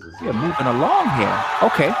word whiz as You're well. moving along here.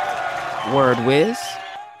 Okay. Word whiz.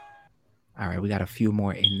 All right, we got a few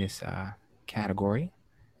more in this category.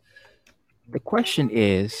 The question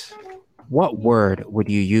is, what word would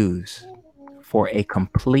you use for a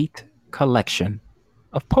complete collection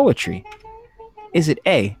of poetry? Is it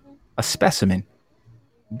a specimen,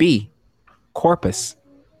 B, corpus,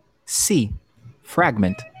 C,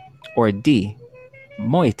 fragment, or D,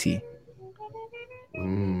 moiety?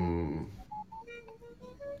 Mmm.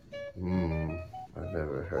 Mmm. I've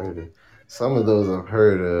never heard of some of those. I've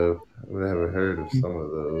heard of. I've never heard of some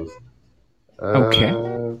of those. Okay.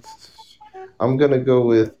 Uh, I'm gonna go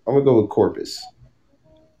with corpus.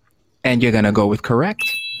 And you're going to go with correct.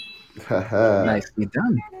 Haha. Nicely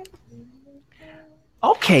done.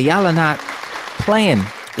 Okay, y'all are not playing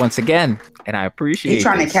once again, and I He appreciate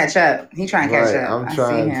trying to this. catch up. He trying to catch Right. up. I'm I see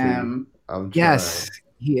trying to. him. I'm Yes, trying.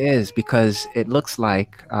 he is because it looks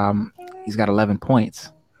like he's got 11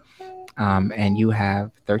 points, and you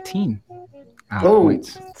have 13 Oh,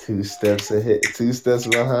 points. Two steps ahead, two steps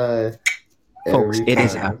behind Folks, every it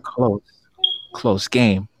is okay. a time. close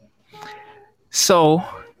game. So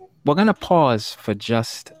we're gonna pause for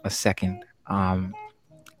just a second.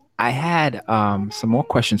 I had some more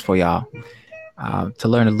questions for y'all to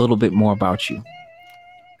learn a little bit more about you.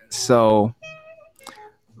 So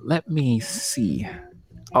let me see.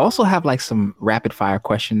 I also have like some rapid fire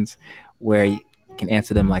questions where you can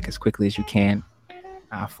answer them like as quickly as you can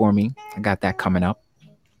for me. I got that coming up.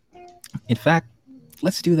 In fact,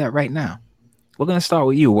 let's do that right now. We're gonna start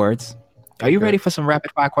with you, Words. Are you Okay. ready for some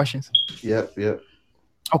rapid fire questions? Yep. Yep.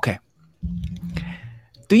 Okay.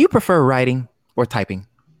 Do you prefer writing or typing?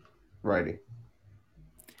 Righty.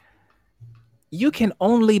 You can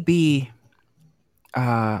only be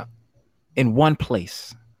uh, in one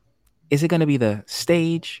place. Is it going to be the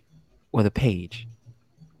stage or the page?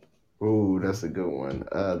 Ooh, that's a good one.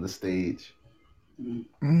 The stage.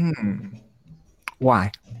 Mm.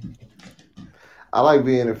 Why? I like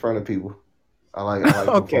being in front of people. I like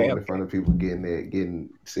Okay, performing in front okay. of people,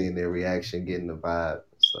 seeing their reaction, getting the vibe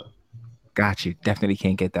and stuff. Got you. Definitely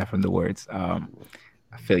can't get that from the words. I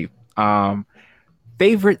feel you. Um,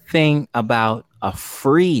 Favorite thing about a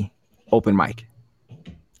free open mic?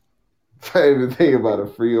 Favorite thing about a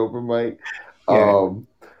free open mic, Yeah. um,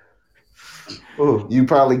 oh, you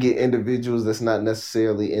probably get individuals that's not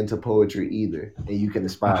necessarily into poetry either, and you can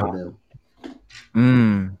inspire Uh-huh. them.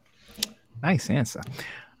 Mm, nice answer.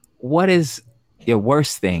 What is your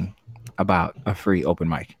worst thing about a free open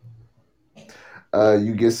mic?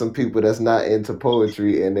 You get some people that's not into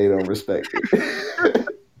poetry and they don't respect it.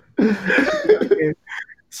 Okay.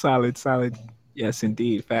 Solid, solid. Yes,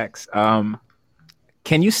 indeed. Facts.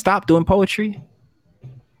 Can you stop doing poetry?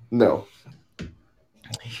 No.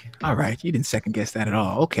 All right, you didn't second guess that at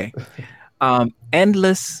all. Okay.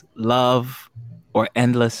 Endless love or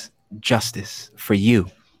endless justice for you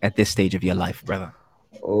at this stage of your life, brother?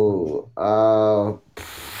 Oh,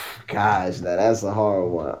 gosh, that's a hard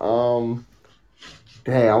one.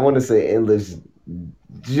 Dang, I want to say endless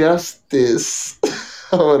justice.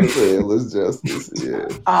 I want to say endless justice. Yeah.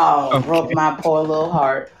 Oh, broke Okay. my poor little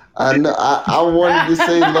heart. I know. I wanted to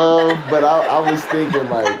say love, but I was thinking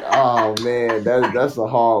like, oh man, that's a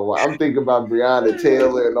hard one. I'm thinking about Breonna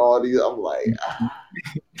Taylor and all these. I'm like,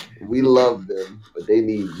 we love them, but they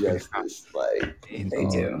need justice. Like, They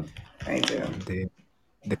Indeed, do. They do. indeed.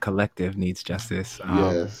 The collective needs justice.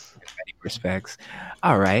 yes, In many respects.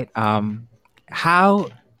 All right. How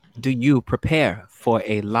do you prepare for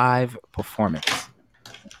a live performance?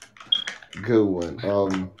 good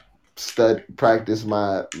one. Practice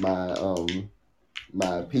my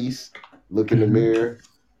piece. Look in the Hmm. mirror.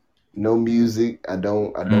 No music. I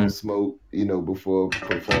don't Mm, smoke. Before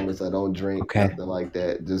performance, I don't drink. okay. Nothing like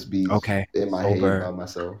that. Just be Okay. in my head Sober. by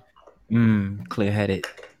myself. Clear headed.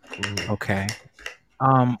 Mhm. Okay.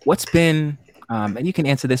 What's been, and you can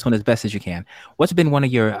answer this one as best as you can. What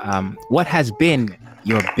has been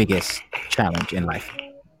your biggest challenge in life?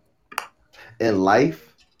 In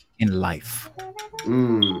life, In life.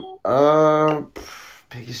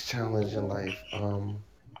 biggest challenge in life.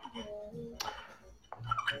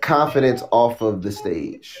 Confidence off of the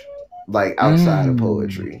stage, like outside of Mm.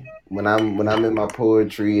 poetry. When I'm in my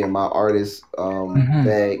poetry and my artist Hmm.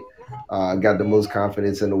 bag, I got the most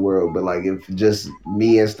confidence in the world. But like if just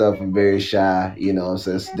me and stuff, I'm very shy.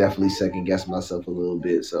 So it's definitely second guess myself a little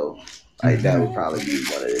bit. So like that would Hmm. probably be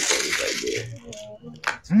one of the things right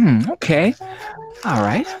there. Okay. All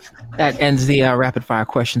right. That ends the rapid fire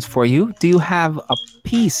questions for you. Do you have a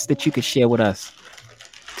piece that you could share with us?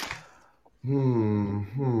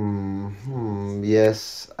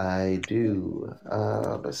 Yes, I do.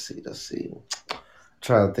 Let's see. Let's see.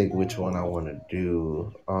 Trying to think which one I want to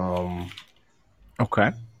do.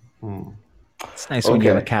 Okay. Hmm. It's nice when you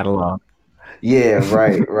have a Okay. catalog. Yeah,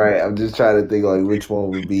 right, right. I'm just trying to think like which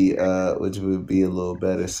would be a little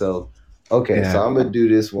better. So, okay, Yeah. so I'm gonna do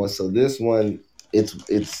this one. So this one,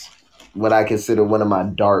 it's what I consider one of my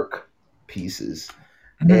dark pieces.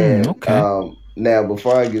 And Okay. now,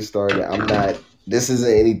 before I get started, I'm not. This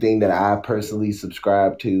isn't anything that I personally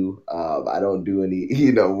subscribe to. I don't do any,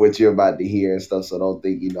 what you're about to hear and stuff. So don't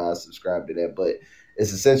think I subscribe to that. But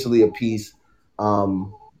it's essentially a piece.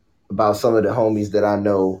 Um, about some of the homies that I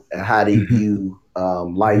know and how they Hmm. view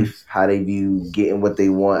Hmm. life, how they view getting what they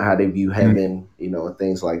want, how they view Hmm. heaven, and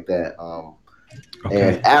things like that.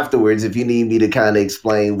 Okay. And afterwards, if you need me to kind of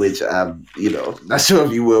explain, which I'm, not sure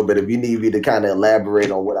if you will, but if you need me to kind of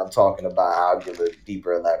elaborate on what I'm talking about, I'll give a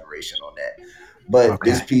deeper elaboration on that. But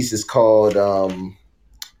this Okay. piece is called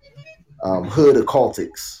Hood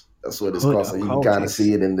Occultics. That's what it's Hood called. So you can kind of occultics.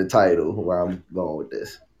 see it in the title where I'm going with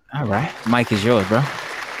this. All right. Mike is yours, bro.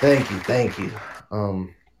 Thank you, thank you.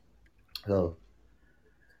 So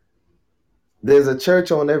there's a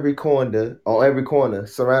church on every corner,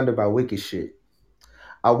 surrounded by wicked shit.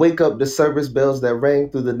 I wake up to service bells that rang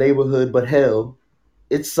through the neighborhood, but hell,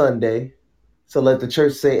 it's Sunday, so let the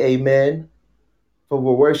church say amen, for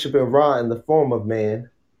we're worshiping Ra in the form of man.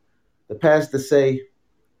 The pastor say,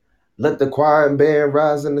 let the choir and band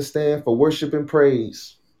rise in the stand for worship and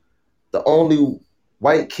praise. The only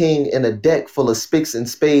white king in a deck full of spicks and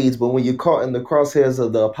spades, but when you're caught in the crosshairs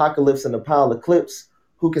of the apocalypse and the pile of clips,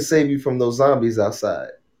 who can save you from those zombies outside?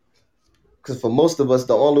 Because for most of us,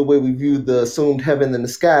 the only way we view the assumed heaven in the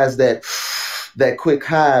sky is that quick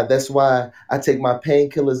high. That's why I take my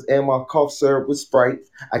painkillers and my cough syrup with Sprite.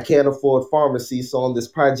 I can't afford pharmacy, so on this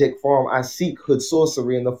project farm, I seek hood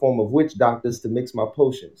sorcery in the form of witch doctors to mix my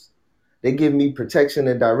potions. They give me protection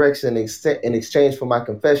and direction in exchange for my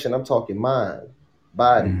confession. I'm talking mind,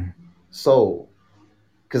 body, Mm, soul,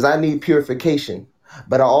 because I need purification,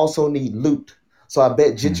 but I also need loot. So I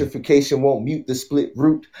bet mm, gentrification won't mute the split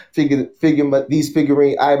root. These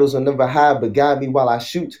figurine idols will never hide but guide me while I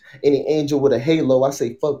shoot. Any angel with a halo, I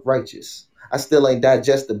say fuck righteous. I still ain't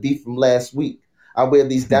digest the beef from last week. I wear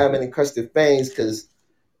these mm, diamond encrusted fangs because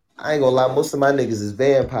I ain't gonna lie, most of my niggas is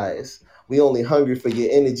vampires. We only hungry for your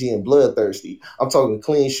energy and bloodthirsty. I'm talking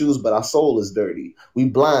clean shoes, but our soul is dirty. We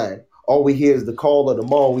blind. All we hear is the call of the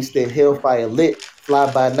mall. We stay hellfire lit,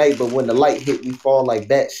 fly by night, but when the light hit, we fall like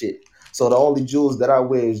that shit. So the only jewels that I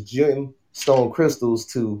wear is gemstone crystals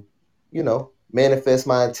to, manifest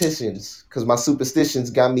my intentions. Cause my superstitions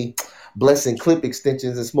got me blessing clip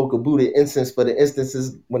extensions and smoke a Buddha incense for the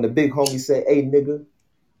instances when the big homie say, hey nigga,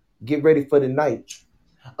 get ready for the night.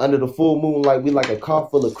 Under the full moonlight, we like a car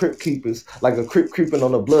full of crypt keepers, like a crypt creeping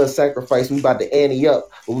on a blood sacrifice. We about to ante up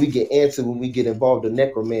when we get answered when we get involved in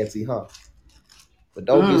necromancy, huh? But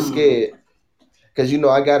don't get Mm. scared. Cause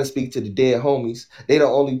I gotta speak to the dead homies. They the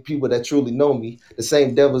only people that truly know me. The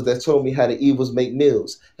same devils that told me how the evils make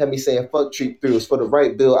meals. Had me saying fuck treat thrills. For the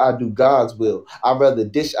right bill, I do God's will. I'd rather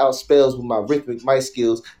dish out spells with my rhythmic mic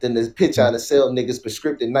skills than to pitch mm, out and sell niggas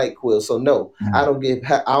prescriptive night quills. So no, I mm, don't give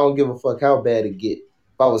I don't give a fuck how bad it get.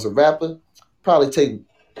 If I was a rapper, probably take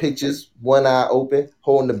pictures, one eye open,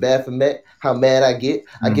 holding the Baphomet. How mad I get.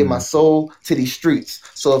 I give my mm, soul to these streets.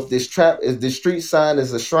 So if this street sign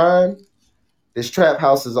is a shrine, this trap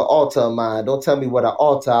house is an altar of mine. Don't tell me what I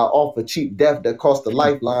altar. I offer cheap death that cost a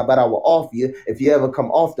lifeline, but I will offer you if you ever come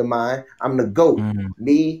off the mine. I'm the GOAT. mm,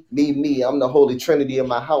 Me, me, me. I'm the Holy Trinity in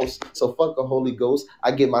my house. So fuck a Holy Ghost.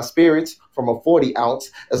 I get my spirits from a 40 ounce.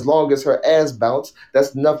 As long as her ass bounce,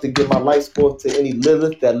 that's enough to give my life forth to any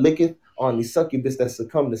Lilith that licketh on the succubus that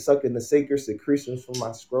succumb to sucking the sacred secretions from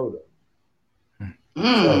my scrotum. So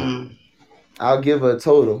Mm. I'll give her a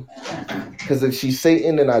totem. Because if she's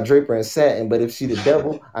Satan, then I drape her in satin. But if she the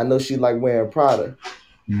devil, I know she like wearing Prada.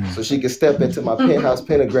 mm, So she can step into my penthouse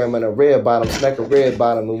pentagram in a red bottom, snack a red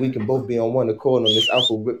bottom, and we can both be on one accord on this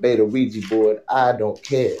alpha beta Ouija board. I don't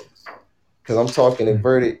care. Because I'm talking mm,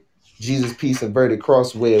 inverted Jesus piece inverted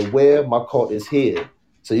cross where my cult is here.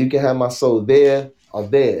 So you can have my soul there or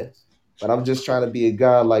there. But I'm just trying to be a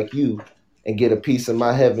God like you and get a piece of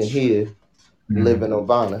my heaven here and live mm. in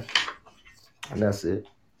Nirvana. And that's it.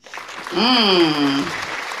 Mm.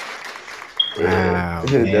 Yeah, Wow,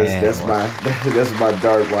 that's man. that's my that's my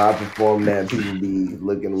dark when I perform that. People be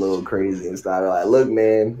looking a little crazy and stuff. Like, look,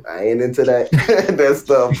 man, I ain't into that that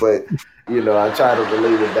stuff, but I try to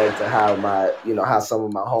relate it back to how how some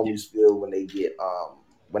of my homies feel when they get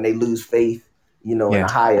when they lose faith, in Yeah, a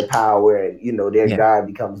higher power, and their yeah, God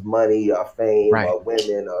becomes money or fame right. or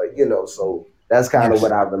women or so that's kind of Yes,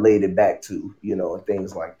 what I related back to, and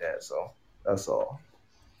things like that. So that's all.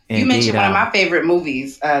 You indeed. mentioned one of my favorite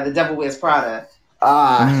movies, The Devil Wears Prada.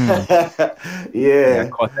 Ah, Mm, yeah, I yeah.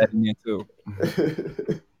 caught that in there too.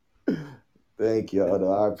 Mhm. Thank y'all.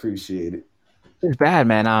 Though. I appreciate it. It's bad,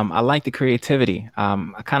 man. I like the creativity.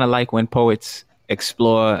 I kind of like when poets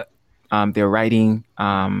explore their writing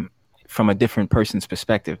from a different person's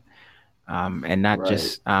perspective, and not Right.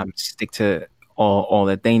 just stick to all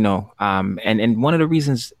that they know. And one of the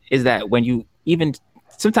reasons is that when you even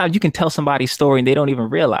sometimes you can tell somebody's story and they don't even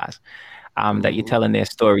realize that you're Hmm. telling their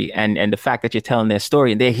story, and the fact that you're telling their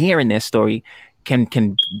story and they're hearing their story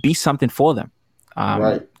can be something for them.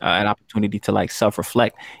 Right. An opportunity to like self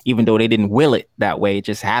reflect, even though they didn't will it that way, it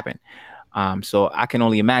just happened. So I can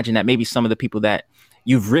only imagine that maybe some of the people that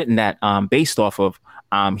you've written that based off of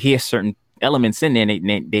hear certain elements in there,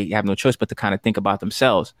 and they have no choice but to kind of think about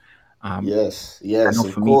themselves. Um, Yes, I yes, know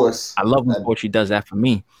of for me, course. I love when I, poetry does that for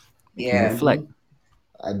me. Make me Yeah. reflect.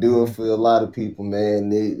 I do it Mhm. for a lot of people,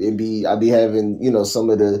 man. I be having,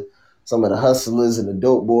 some of the hustlers and the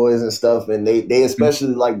dope boys and stuff, and they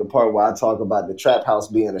especially like the part where I talk about the trap house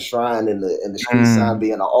being a shrine and the street sign Mm,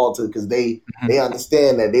 being an altar, because mhm, they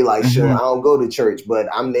understand that. They like, sure, mhm. I don't go to church, but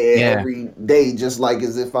I'm there Yeah, every day, just like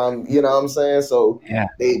as if I'm, you know what I'm saying? So yeah.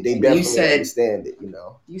 they And you definitely said understand it, you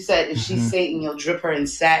know. you said if she's Mhm, Satan, you'll drip her in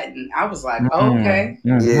satin. I was like, oh, mhm, okay,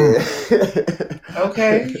 mhm. Yeah.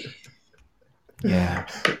 okay, Yeah,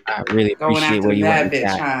 I really going appreciate after where the you went bad with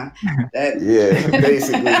bitch, that. huh? That. Yeah,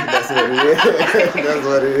 basically, that's what it is. That's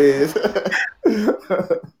what it is.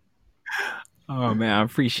 Oh man, I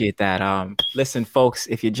appreciate that. Listen, folks,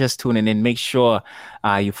 if you're just tuning in, make sure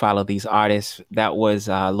you follow these artists. That was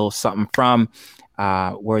a little something from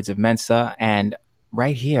Words of Mensa, and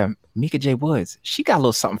right here, Mika J. Woods. She got a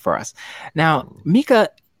little something for us. Now, Mika,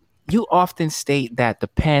 you often state that the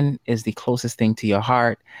pen is the closest thing to your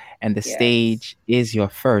heart, and the Yes, stage is your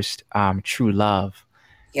first true love.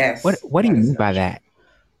 yes, What do that you is mean so by true. that?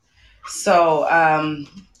 So,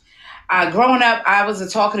 growing up, I was a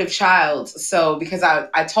talkative child. So, because I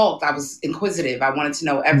talked, I was inquisitive. I wanted to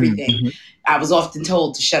know everything. Mm-hmm. I was often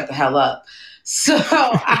told to shut the hell up. So,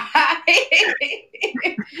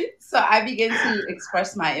 so I began to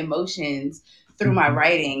express my emotions through my Hmm.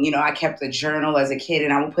 writing. I kept a journal as a kid,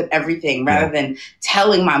 and I would put everything Yeah. rather than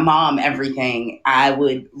telling my mom everything. I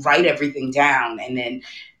would write everything down, and then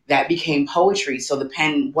that became poetry. So the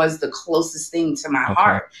pen was the closest thing to my Okay.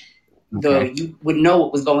 heart. The Okay. You would know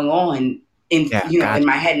what was going on in Yeah. in Gotcha.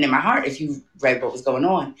 my head and in my heart if you read what was going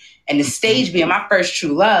on. And the Mhm. stage being my first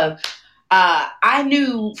true love, I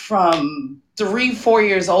knew from 3, 4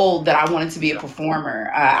 years old that I wanted to be a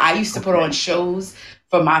performer. I used to put Okay. on shows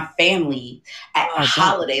for my family at a Oh, dope.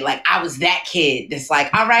 holiday. Like I was that kid that's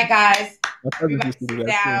like, all right, guys, My cousins everybody used to do sit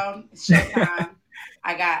that too. down. It's showtime.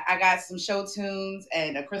 I got some show tunes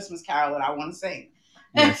and a Christmas carol that I want to sing.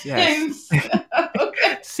 Yes, yes. And so,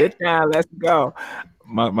 Sit down, let's go.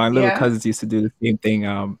 My little yeah. cousins used to do the same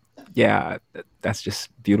thing. Yeah, that's just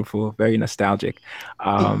beautiful, very nostalgic.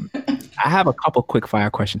 Um, I have a couple quick fire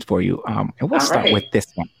questions for you. And we'll All start with right. this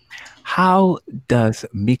one. How does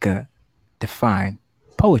Mika define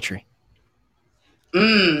poetry?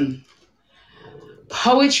 Mm.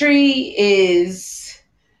 Poetry is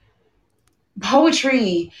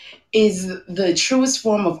poetry is the truest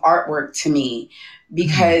form of artwork to me, Mm,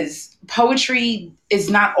 because poetry is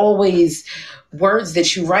not always words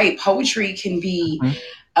that you write. Poetry can be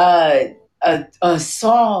mhm, a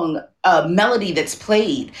song, a melody that's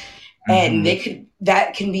played, and mhm.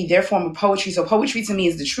 that can be their form of poetry. So poetry to me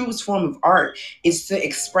is the truest form of art. It's the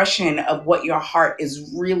expression of what your heart is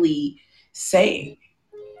really saying.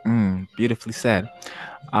 Beautifully said.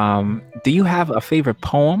 Do you have a favorite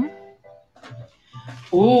poem?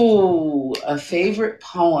 Ooh, a favorite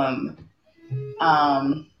poem.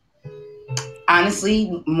 Um, Honestly,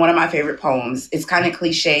 one of my favorite poems. It's kind of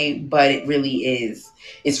cliche, but it really is.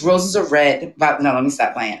 It's "Roses Are Red." But no, let me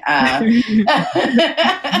stop playing.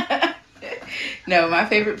 No, my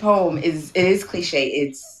favorite poem is cliche.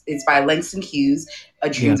 It's by Langston Hughes, "A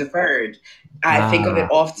Dream Yeah. Deferred." I think of it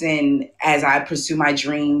Ah, often as I pursue my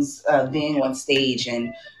dreams of being on stage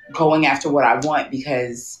and going after what I want,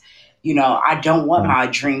 because I don't want yeah. my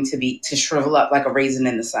dream to shrivel up like a raisin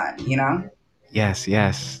in the sun. Yes,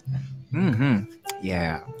 yes.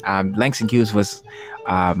 Yeah. Langston Hughes was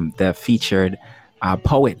the featured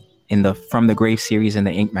poet in the From the Grave series in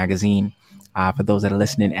the Ink magazine. For those that are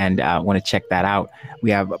listening and want to check that out,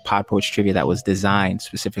 we have a Pod Poets trivia that was designed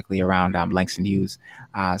specifically around Langston Hughes.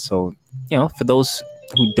 So, for those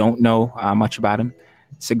who don't know much about him,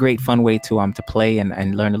 it's a great fun way to play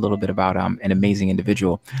and learn a little bit about an amazing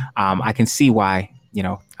individual. I can see why,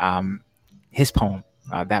 his poem,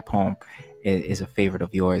 that poem, is a favorite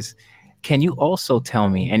of yours. Can you also tell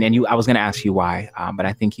me, and I was going to ask you why, but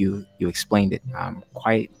I think you explained it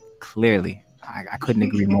quite clearly. I couldn't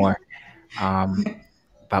agree more um,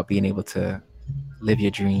 about being able to live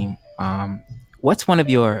your dream. What's one of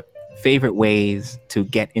your favorite ways to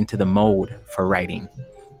get into the mode for writing?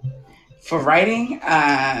 For writing,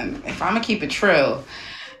 if I'm gonna keep it true,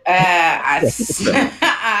 I, Yeah, keep it real.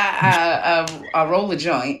 I roll a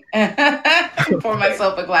joint, pour Okay.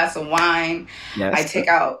 myself a glass of wine. Yes.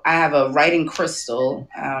 I have a writing crystal.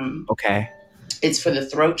 Okay. It's for the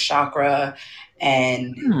throat chakra.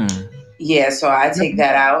 And Hmm. yeah, so I take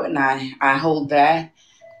that out and I hold that.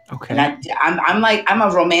 And Okay. I'm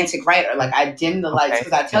a romantic writer. Like I dim the lights Okay.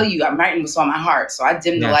 because I tell Yeah. you I'm writing what's on my heart. So I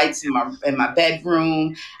dim the Yeah. lights in my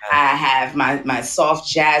bedroom. Yeah. I have my soft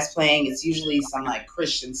jazz playing. It's usually some like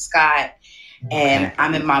Christian Scott, and Okay.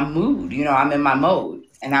 I'm in my mood. You know, I'm in my mode,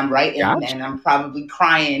 and I'm writing, Gotcha. and I'm probably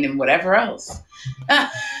crying and whatever else.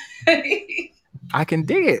 I can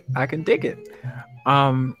dig it. I can dig it.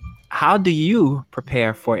 Um, how do you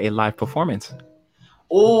prepare for a live performance?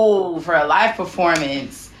 Oh, for a live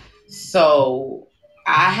performance. So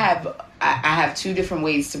I have two different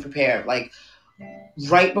ways to prepare. Like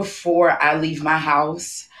right before I leave my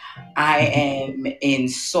house, I Mhm. am in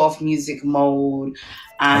soft music mode.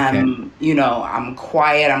 Okay. I'm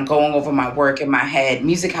quiet. I'm going over my work in my head.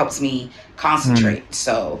 Music helps me Hmm. concentrate.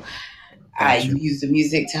 So I Got you. use the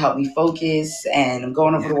music to help me focus, and I'm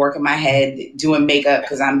going over Yeah. the work in my head, doing makeup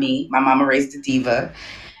because I'm me. My mama raised a diva.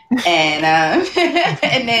 And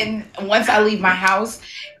and then once I leave my house,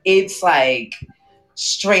 it's like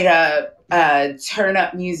straight up turn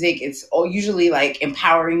up music. It's all usually like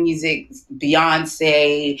empowering music. It's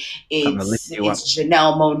Beyonce, Something to lift you up. it's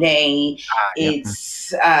Janelle Monae, Ah, yep.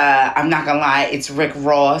 it's I'm not gonna lie, it's Rick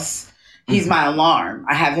Ross. He's Mhm. my alarm.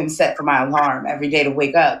 I have him set for my alarm every day to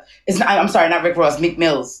wake up. It's not, I'm sorry, not Rick Ross, Meek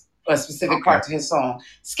Mills. A specific Okay. part to his song.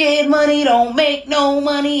 Scared money don't make no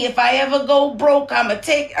money. If I ever go broke, I'ma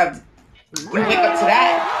take. You wake up to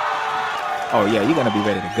that. Oh yeah, you're gonna be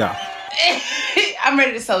ready to go. I'm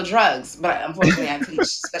ready to sell drugs, but unfortunately, I teach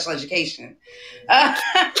special education. Uh,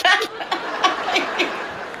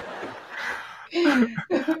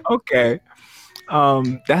 Okay.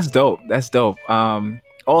 That's dope. That's dope.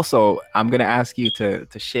 Also, I'm gonna ask you to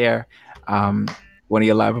share um one of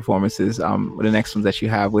your live performances, the next ones that you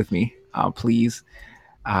have with me, please,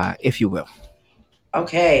 if you will.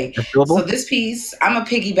 okay, That's so doable. this piece, I'm a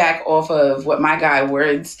piggyback off of what my guy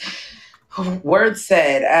Words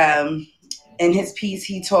said. In his piece,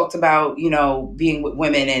 he talked about being with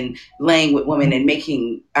women and laying with women and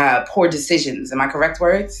making poor decisions. Am I correct,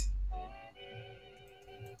 Words?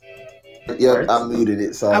 Yep, I Words. muted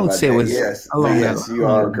it. I Sorry would about say it that. was Yes, but yes, you along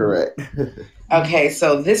are those lines. correct. Okay,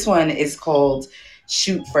 so this one is called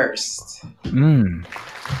 "Shoot First." Mm,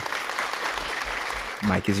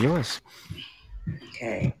 Mike is yours.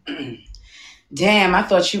 Okay. Damn, I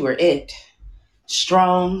thought you were it.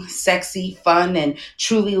 Strong, sexy, fun, and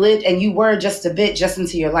truly lit, and you were just a bit just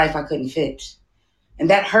into your life I couldn't fit. And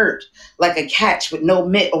that hurt like a catch with no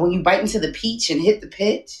mitt, or when you bite into the peach and hit the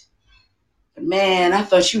pit. But man, I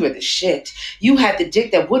thought you were the shit. You had the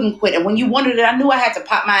dick that wouldn't quit, and when you wanted it, I knew I had to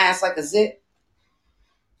pop my ass like a zit.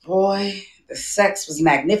 Boy, the sex was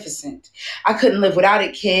magnificent. I couldn't live without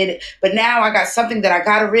it, kid. But now I got something that I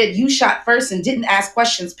gotta rid. You shot first and didn't ask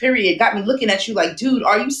questions, period. Got me looking at you like, dude,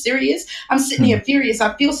 are you serious? I'm sitting Hmm, here furious.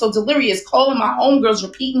 I feel so delirious, calling my homegirls,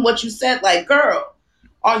 repeating what you said, like, girl,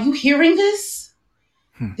 are you hearing this?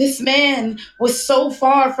 hmm, This man was so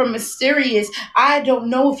far from mysterious. I don't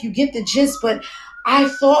know if you get the gist, but I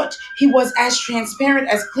thought he was as transparent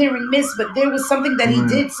as clearing mist, but there was something that he mm,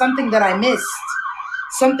 did, something that I missed.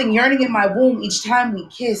 Something yearning in my womb each time we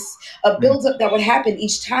kiss. A mm, buildup that would happen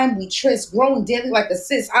each time we tryst. Growing daily like a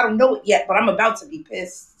cyst. I don't know it yet, but I'm about to be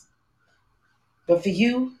pissed. But for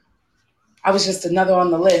you, I was just another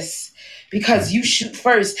on the list. Because mm, you shoot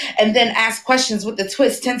first and then ask questions with the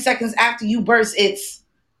twist. 10 seconds after you burst, it's,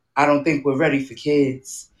 I don't think we're ready for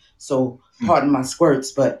kids. So mm, pardon my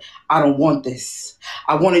squirts, but I don't want this.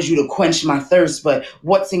 I wanted you to quench my thirst, but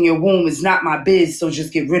what's in your womb is not my biz, so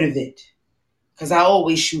just get rid of it. Because I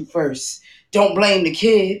always shoot first. Don't blame the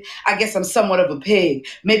kid. I guess I'm somewhat of a pig.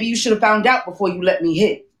 Maybe you should have found out before you let me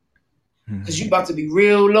hit. Because you mm, about to be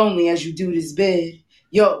real lonely as you do this bid.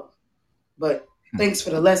 Yo, but mm, thanks for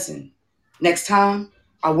the lesson. Next time,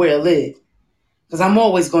 I'll wear a lid. Because I'm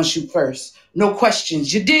always going to shoot first. No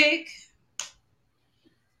questions. You dig?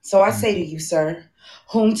 So I mm, say to you, sir,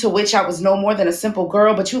 whom to which I was no more than a simple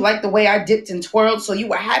girl, but you liked the way I dipped and twirled, so you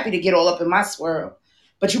were happy to get all up in my swirl.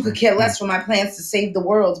 But you could mm, care mm, less for my plans to save the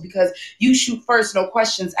world because you shoot first, no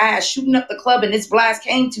questions asked. Shooting up the club and this blast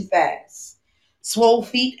came too fast. Swole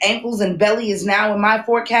feet, ankles, and belly is now in my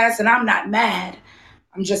forecast, and I'm not mad.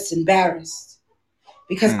 I'm just embarrassed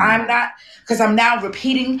because mm, I'm now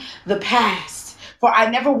repeating the past. For I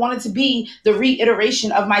never wanted to be the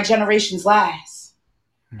reiteration of my generation's last.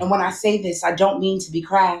 And when I say this, I don't mean to be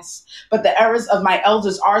crass, but the errors of my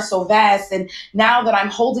elders are so vast. And now that I'm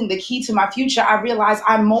holding the key to my future, I realize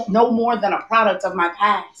I'm no more than a product of my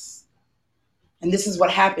past. And this is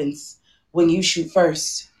what happens when you shoot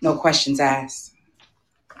first, no questions asked.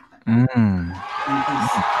 mm. And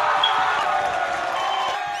peace.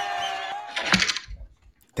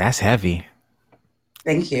 That's heavy.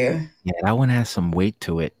 Thank you. Yeah, that one has some weight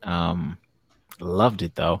to it. Loved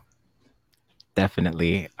it though.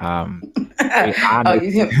 Definitely. Very Oh, honored.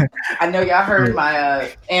 I know y'all heard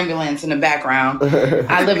my ambulance in the background.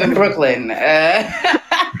 I live in Brooklyn.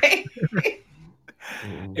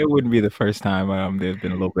 It wouldn't be the first time there's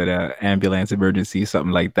been a little bit of ambulance emergency,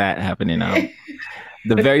 something like that happening.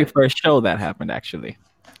 The very first show that happened actually.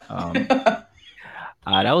 Um,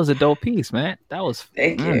 that was a dope piece, man. That was.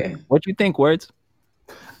 Thank you. What you think, words?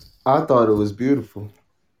 I thought it was beautiful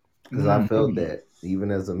because I felt Mm-hmm. that even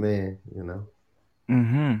as a man, you know.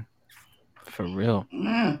 Mm-hmm. For real.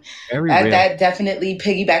 Mm. Very That real. that definitely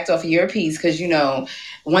piggybacked off of your piece because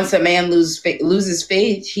once a man loses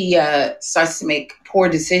faith, he starts to make poor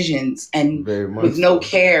decisions and Very with much no so.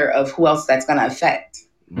 care of who else that's going to affect.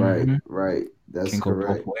 Right, Mm-hmm. right. That's Can go both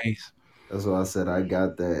correct. ways. That's why I said I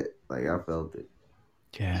got that. Like I felt it.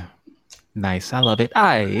 Yeah. Nice. I love it.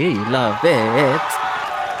 I love it.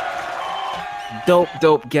 Dope,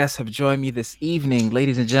 dope guests have joined me this evening.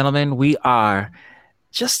 Ladies and gentlemen, we are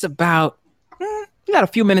just about, we got a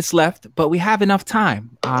few minutes left, but we have enough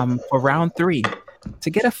time for round three to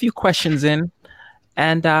get a few questions in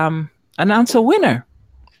and announce a winner.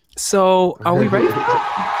 So, are we ready for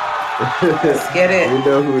that? Let's get it. We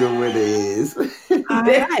know who the winner is. All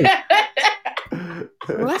right.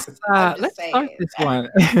 So I'm just let's start saying. this one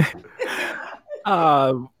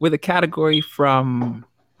with a category from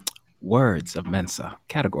Words of Mensa.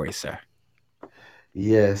 Category, sir.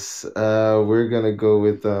 Yes, we're gonna go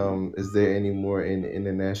with is there any more in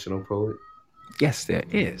international poet? Yes, there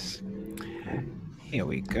is. Here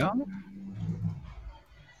we go.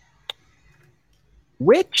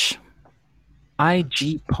 Which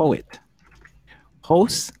IG poet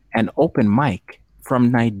hosts an open mic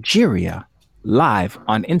from Nigeria live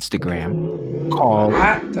on Instagram called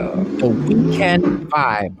Hot dog. the Weekend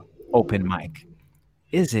Vibe Open Mic?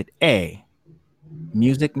 Is it A,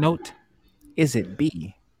 Music Note? Is it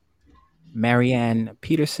B, Marianne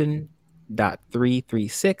Peterson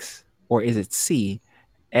 .336? Or is it C,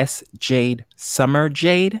 S Jade Summer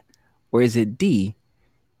Jade? Or is it D,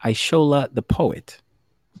 Ishola the Poet?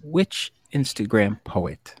 Which Instagram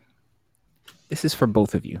poet? This is for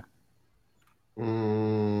both of you.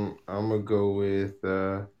 I'm gonna go with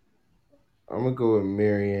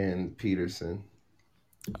Marianne Peterson.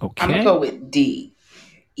 I'm gonna Okay. go with D.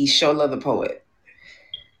 Ishola the poet.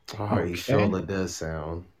 Oh, Okay. Ishola does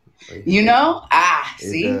sound like it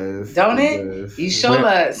See, does. don't It it? does. Where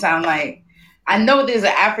Ishola sound like I know there's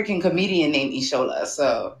an African comedian named Ishola,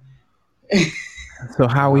 so so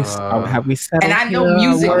how we Uh, have we and settled I know here,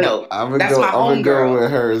 Music word? Note. That's my I'm gonna go homegirl.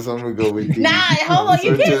 with hers. I'm gonna go with Nah, D. hold I'm on,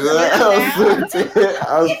 you switching. can't flip I'm now. switching.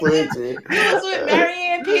 I'm switching. You was with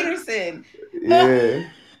Marianne Peterson. Yeah.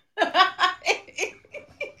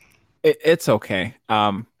 It's okay.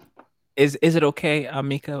 Is it okay,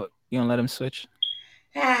 Mika? You gonna let him switch?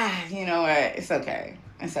 You know what? It's okay.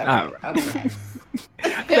 It's All okay. right. Okay.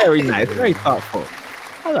 Very nice, very thoughtful.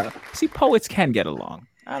 Hello. See, poets can get along.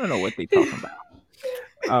 I don't know what they talking about.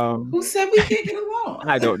 Who said we can't get along?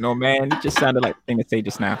 I don't know, man. It just sounded like the thing to say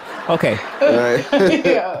just now. Okay, Right.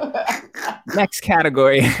 Yeah. next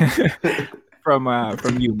category from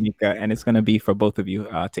you, Mika, and it's gonna be for both of you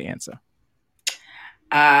to answer.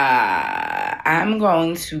 I'm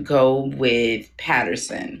going to go with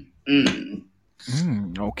Patterson.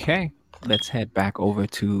 Okay, let's head back over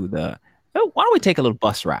to the. Oh, why don't we take a little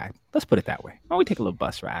bus ride? Let's put it that way. Why don't we take a little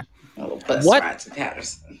bus ride? A little bus What? ride to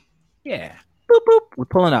Patterson. Yeah. Boop boop. We're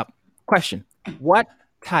pulling up. Question: What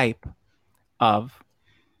type of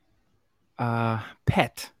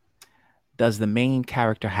pet does the main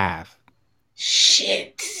character have?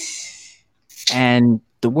 Shit. And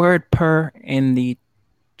the word "per" in the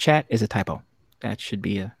chat is a typo. That should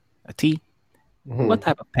be a T. What Mhm.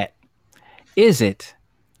 type of pet? Is it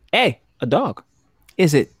A, a dog?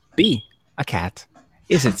 Is it B, a cat?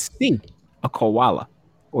 Is it C, a koala?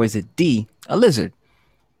 Or is it D, a lizard?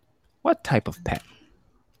 What type of pet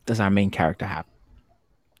does our main character have?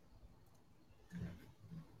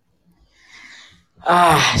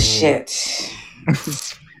 Mm, Shit.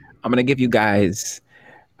 I'm going to give you guys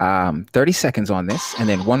 30 seconds on this and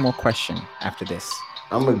then one more question after this.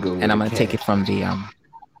 I'm gonna go And with I'm a going to take cat. it from the. I'm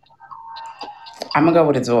gonna go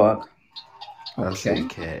with a dog. I say Okay.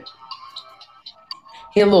 cat.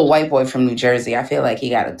 He a little white boy from New Jersey. I feel like he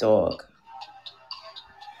got a dog.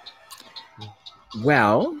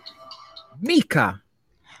 Well, Mika,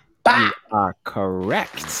 Bah! you are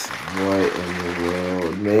correct. What in the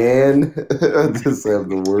world, man? I just have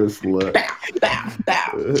the worst luck. Bow, bow,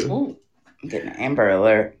 bow. Ooh, I'm getting an Amber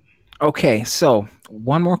Alert. Okay, so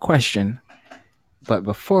one more question. But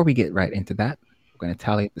before we get right into that, going to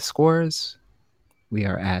tally up the scores. We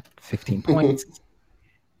are at 15 points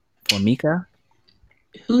for Mika,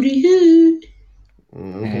 Hootie hoot.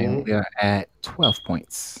 and Mm-hmm. we are at 12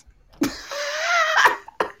 points.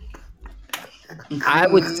 I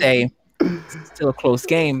would say still a close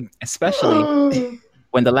game, especially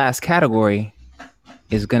when the last category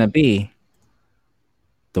is going to be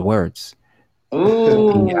the words, the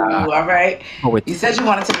Ooh, all right. You poets said you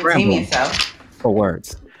wanted to redeem scrambling yourself. for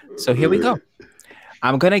words. So here we go.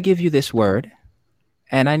 I'm going to give you this word,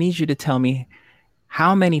 and I need you to tell me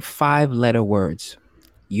how many 5-letter words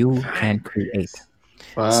you can Five create. words.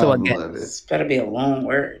 So Five again, letter. This better be a long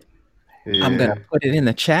word. I'm going to Yeah. put it in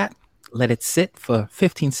the chat, let it sit for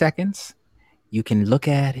 15 seconds. You can look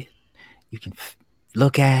at it. You can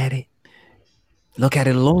look at it, look at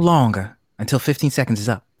it a little longer until 15 seconds is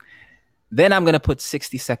up. Then I'm going to put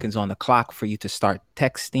 60 seconds on the clock for you to start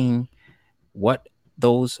texting what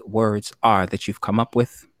those words are that you've come up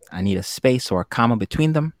with. I need a space or a comma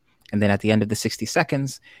between them. And then at the end of the 60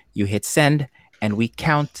 seconds, you hit send and we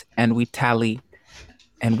count and we tally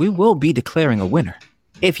and we will be declaring a winner.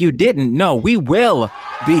 If you didn't know, we will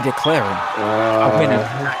be declaring a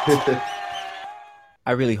winner.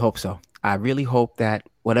 I really hope so. I really hope that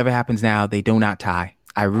whatever happens now, they do not tie.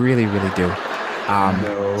 I really, really do.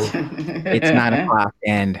 No. It's 9 o'clock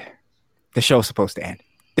and the show's supposed to end.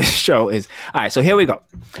 This show is all right. So here we go.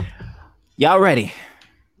 Y'all ready?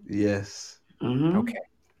 Yes. Mhm. Okay.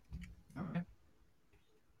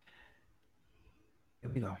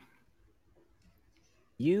 Here we go.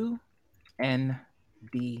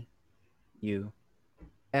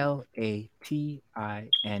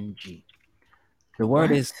 UNDULATING. The word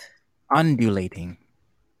What? is undulating.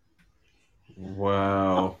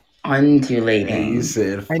 Wow. And you Undulating.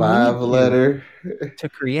 said I need five you letter. to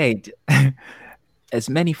create as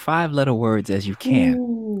many 5-letter words as you can.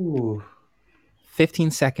 Ooh.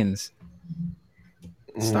 15 seconds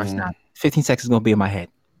starts now. Mm, 15 seconds is going to be in my head.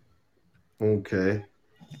 okay.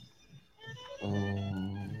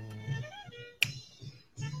 Um,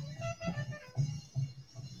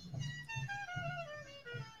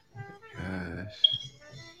 gosh.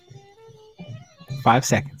 5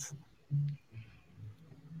 seconds.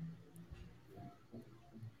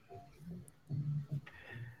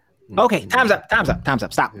 Okay, time's up. Time's up. Time's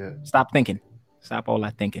up. Stop. Yeah. Stop thinking. Stop all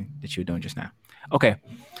that thinking that you were doing just now. Okay.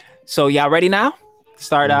 So y'all ready now?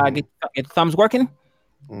 Start get the thumbs working.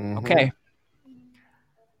 Mm-hmm. Okay.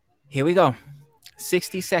 Here we go.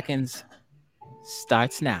 60 seconds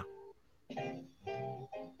starts now.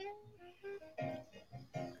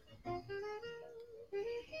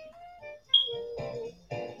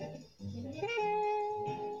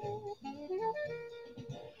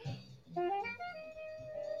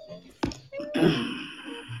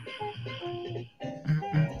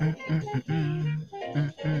 Mm, mm, mm, mm,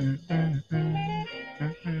 mm, mm, mm,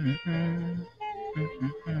 mm, mm,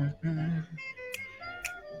 mm, mm, mm.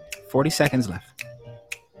 40 seconds left.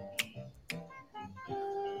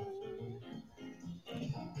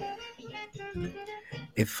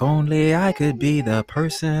 If only I could be the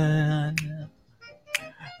person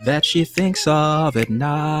that she thinks of at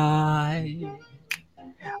night,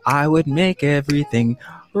 I would make everything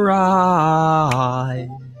right.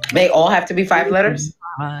 They all have to be 5 letters?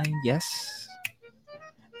 Fine, yes.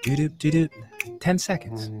 Doo-doop, doo-doop. 10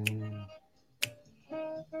 seconds. Mm.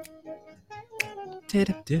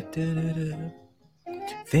 Doo-doop, doo-doop, doo-doop.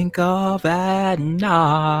 Think of at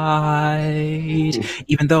night.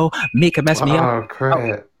 Even though Mika messed me up. Oh Okay,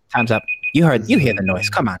 crap. time's up. You hear the noise.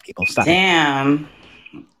 Come on, people, stop Damn.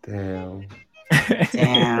 Damn. it.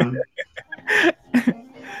 Damn.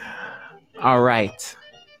 All right.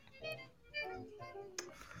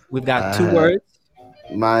 We've got 2 Uh, words.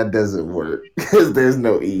 mine doesn't work because there's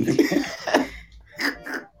no E.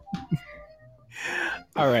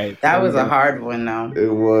 All right. That was a hard one, though.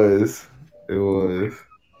 It was. It was.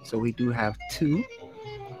 So we do have 2.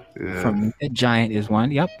 Yeah. From Mika. Giant is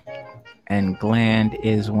 1. Yep. And Gland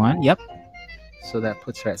is 1. Yep. So that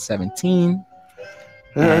puts her at 17.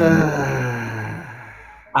 And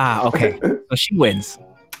okay. So she wins.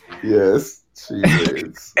 Yes, she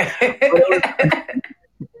wins.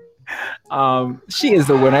 She is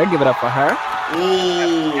the winner. Give it up for her.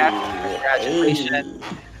 Hey. Congratulations.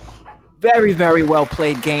 Very, very well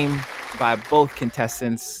played game by both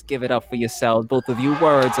contestants. Give it up for yourselves. Both of you.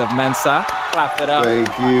 Words of Mensa. Clap it up. Thank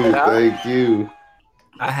you. Thank you.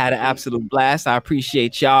 I had an absolute blast. I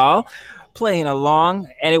appreciate y'all playing along.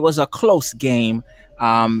 And it was a close game.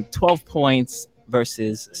 12 points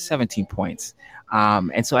versus 17 points.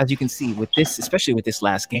 And so as you can see with this, especially with this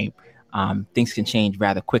last game, things can change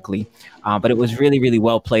rather quickly. But it was really, really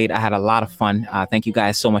well played. I had a lot of fun. Thank you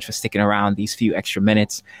guys so much for sticking around these few extra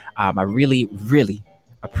minutes. I really, really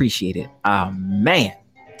appreciate it. Man,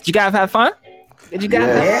 did you guys have fun? Did you guys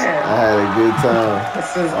have Yes, fun? Yeah. I had a good time.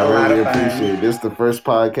 This is I a lot really of fun. appreciate it. This is the first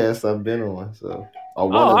podcast I've been on, so or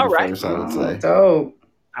one Oh, of all the right. first, I would Oh, say. dope.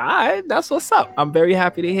 All right, that's what's up. I'm very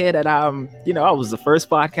happy to hear that. I was the first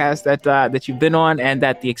podcast that you've been on, and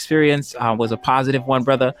that the experience was a positive one,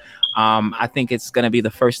 brother. I think it's going to be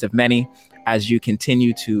the first of many as you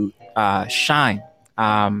continue to shine,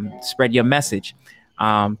 spread your message,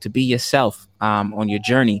 to be yourself on your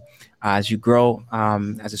journey as you grow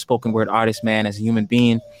as a spoken word artist, man, as a human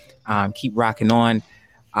being. Keep rocking on.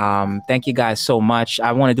 Thank you guys so much.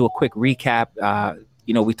 I want to do a quick recap.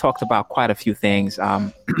 We talked about quite a few things.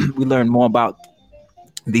 We learned more about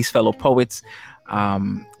these fellow poets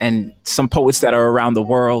and some poets that are around the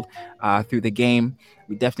world through the game.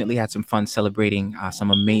 We definitely had some fun celebrating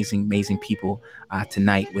some amazing, amazing people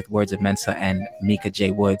tonight with Words of Mensa and Mika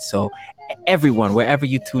J. Woods. So, everyone, wherever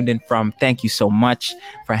you tuned in from, thank you so much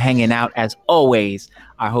for hanging out. As always,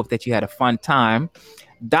 I hope that you had a fun time.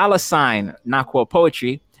 $ Nakwa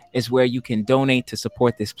Poetry is where you can donate to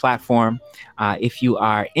support this platform. If you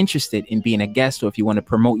are interested in being a guest or if you want to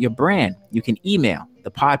promote your brand, you can email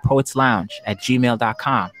the PodPoets Lounge at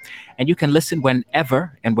gmail.com. And you can listen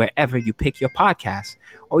whenever and wherever you pick your podcast,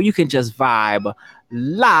 or you can just vibe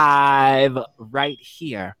live right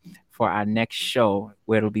here for our next show,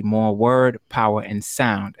 where it'll be more word, power, and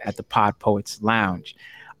sound at the PodPoets Lounge.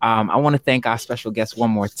 I want to thank our special guests one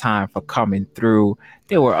more time for coming through.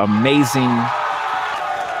 They were amazing.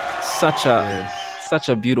 Such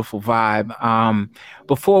a beautiful vibe.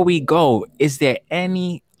 Before we go, is there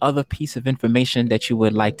any other piece of information that you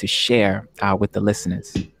would like to share with the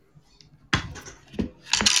listeners?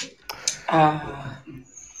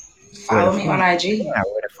 Follow me on IG. Yeah,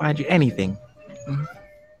 where to find you? Anything? Mhm.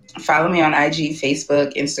 Follow me on IG,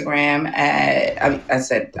 Facebook, Instagram. I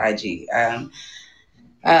said IG.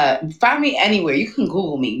 Find me anywhere. You can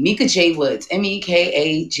Google me, Mika J Woods,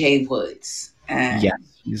 Meka J Woods. Yes,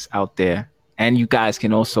 she's out there. And you guys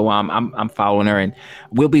can also I'm following her, and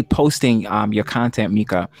we'll be posting your content,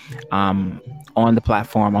 Mika, on the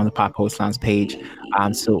platform, on the Pop Post Lounge page.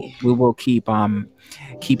 So we will keep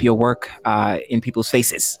your work in people's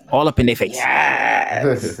faces, all up in their face.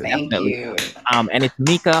 Yes, thank you. And it's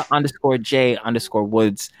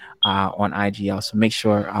Mika_J_Woods on IG. Also, make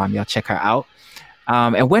sure y'all check her out.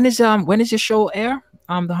 And when is your show air?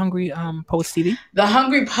 The Hungry Poets TV. The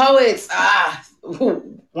Hungry Poets.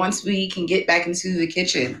 Once we can get back into the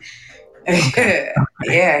kitchen. Okay.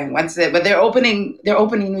 Yeah, but they're opening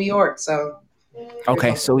New York, so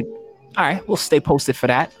okay, so all right, we'll stay posted for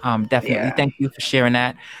that. Definitely. Yeah. Thank you for sharing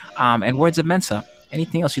that. And Words of Mensa.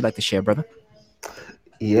 Anything else you'd like to share, brother?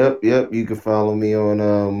 Yep. You can follow me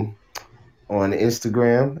on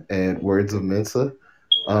Instagram at Words of Mensa.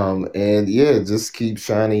 And yeah, just keep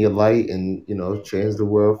shining your light and change the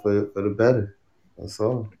world for the better. That's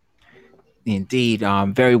all. Indeed.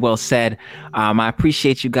 Very well said. I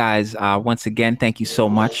appreciate you guys once again. Thank you so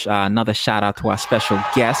much. Another shout out to our special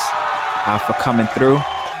guests for coming through.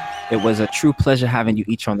 It was a true pleasure having you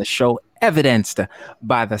each on the show, evidenced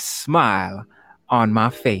by the smile on my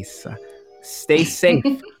face. Stay safe,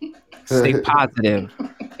 stay positive,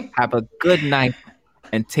 have a good night,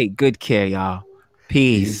 and take good care, y'all.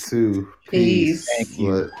 Peace. You too. Peace. Thank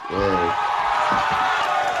you. Yeah.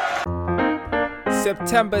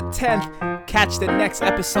 September 10th, catch the next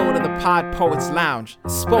episode of the Pod Poets Lounge, a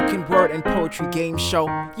spoken word and poetry game show.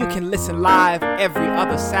 You can listen live every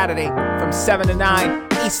other Saturday from 7 to 9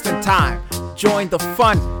 Eastern Time. Join the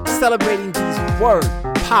fun, celebrating these word,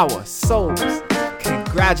 power, souls.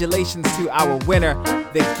 Congratulations to our winner,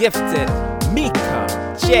 the gifted Mika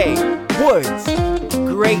J. Woods.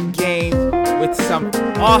 Great game with some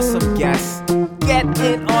awesome guests. Get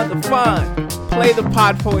in on the fun. Play the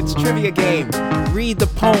Pod Poets trivia game. Read the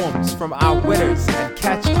poems from our winners and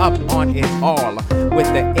catch up on it all with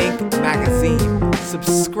the Ink magazine.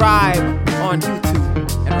 Subscribe on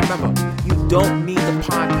YouTube. And remember, you don't need the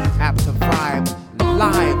Podbean app to vibe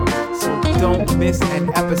live, so don't miss an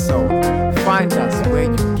episode. Find us where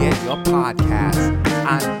you get your podcasts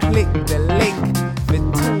and click the link to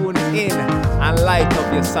tune in and light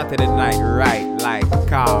up your Saturday night right like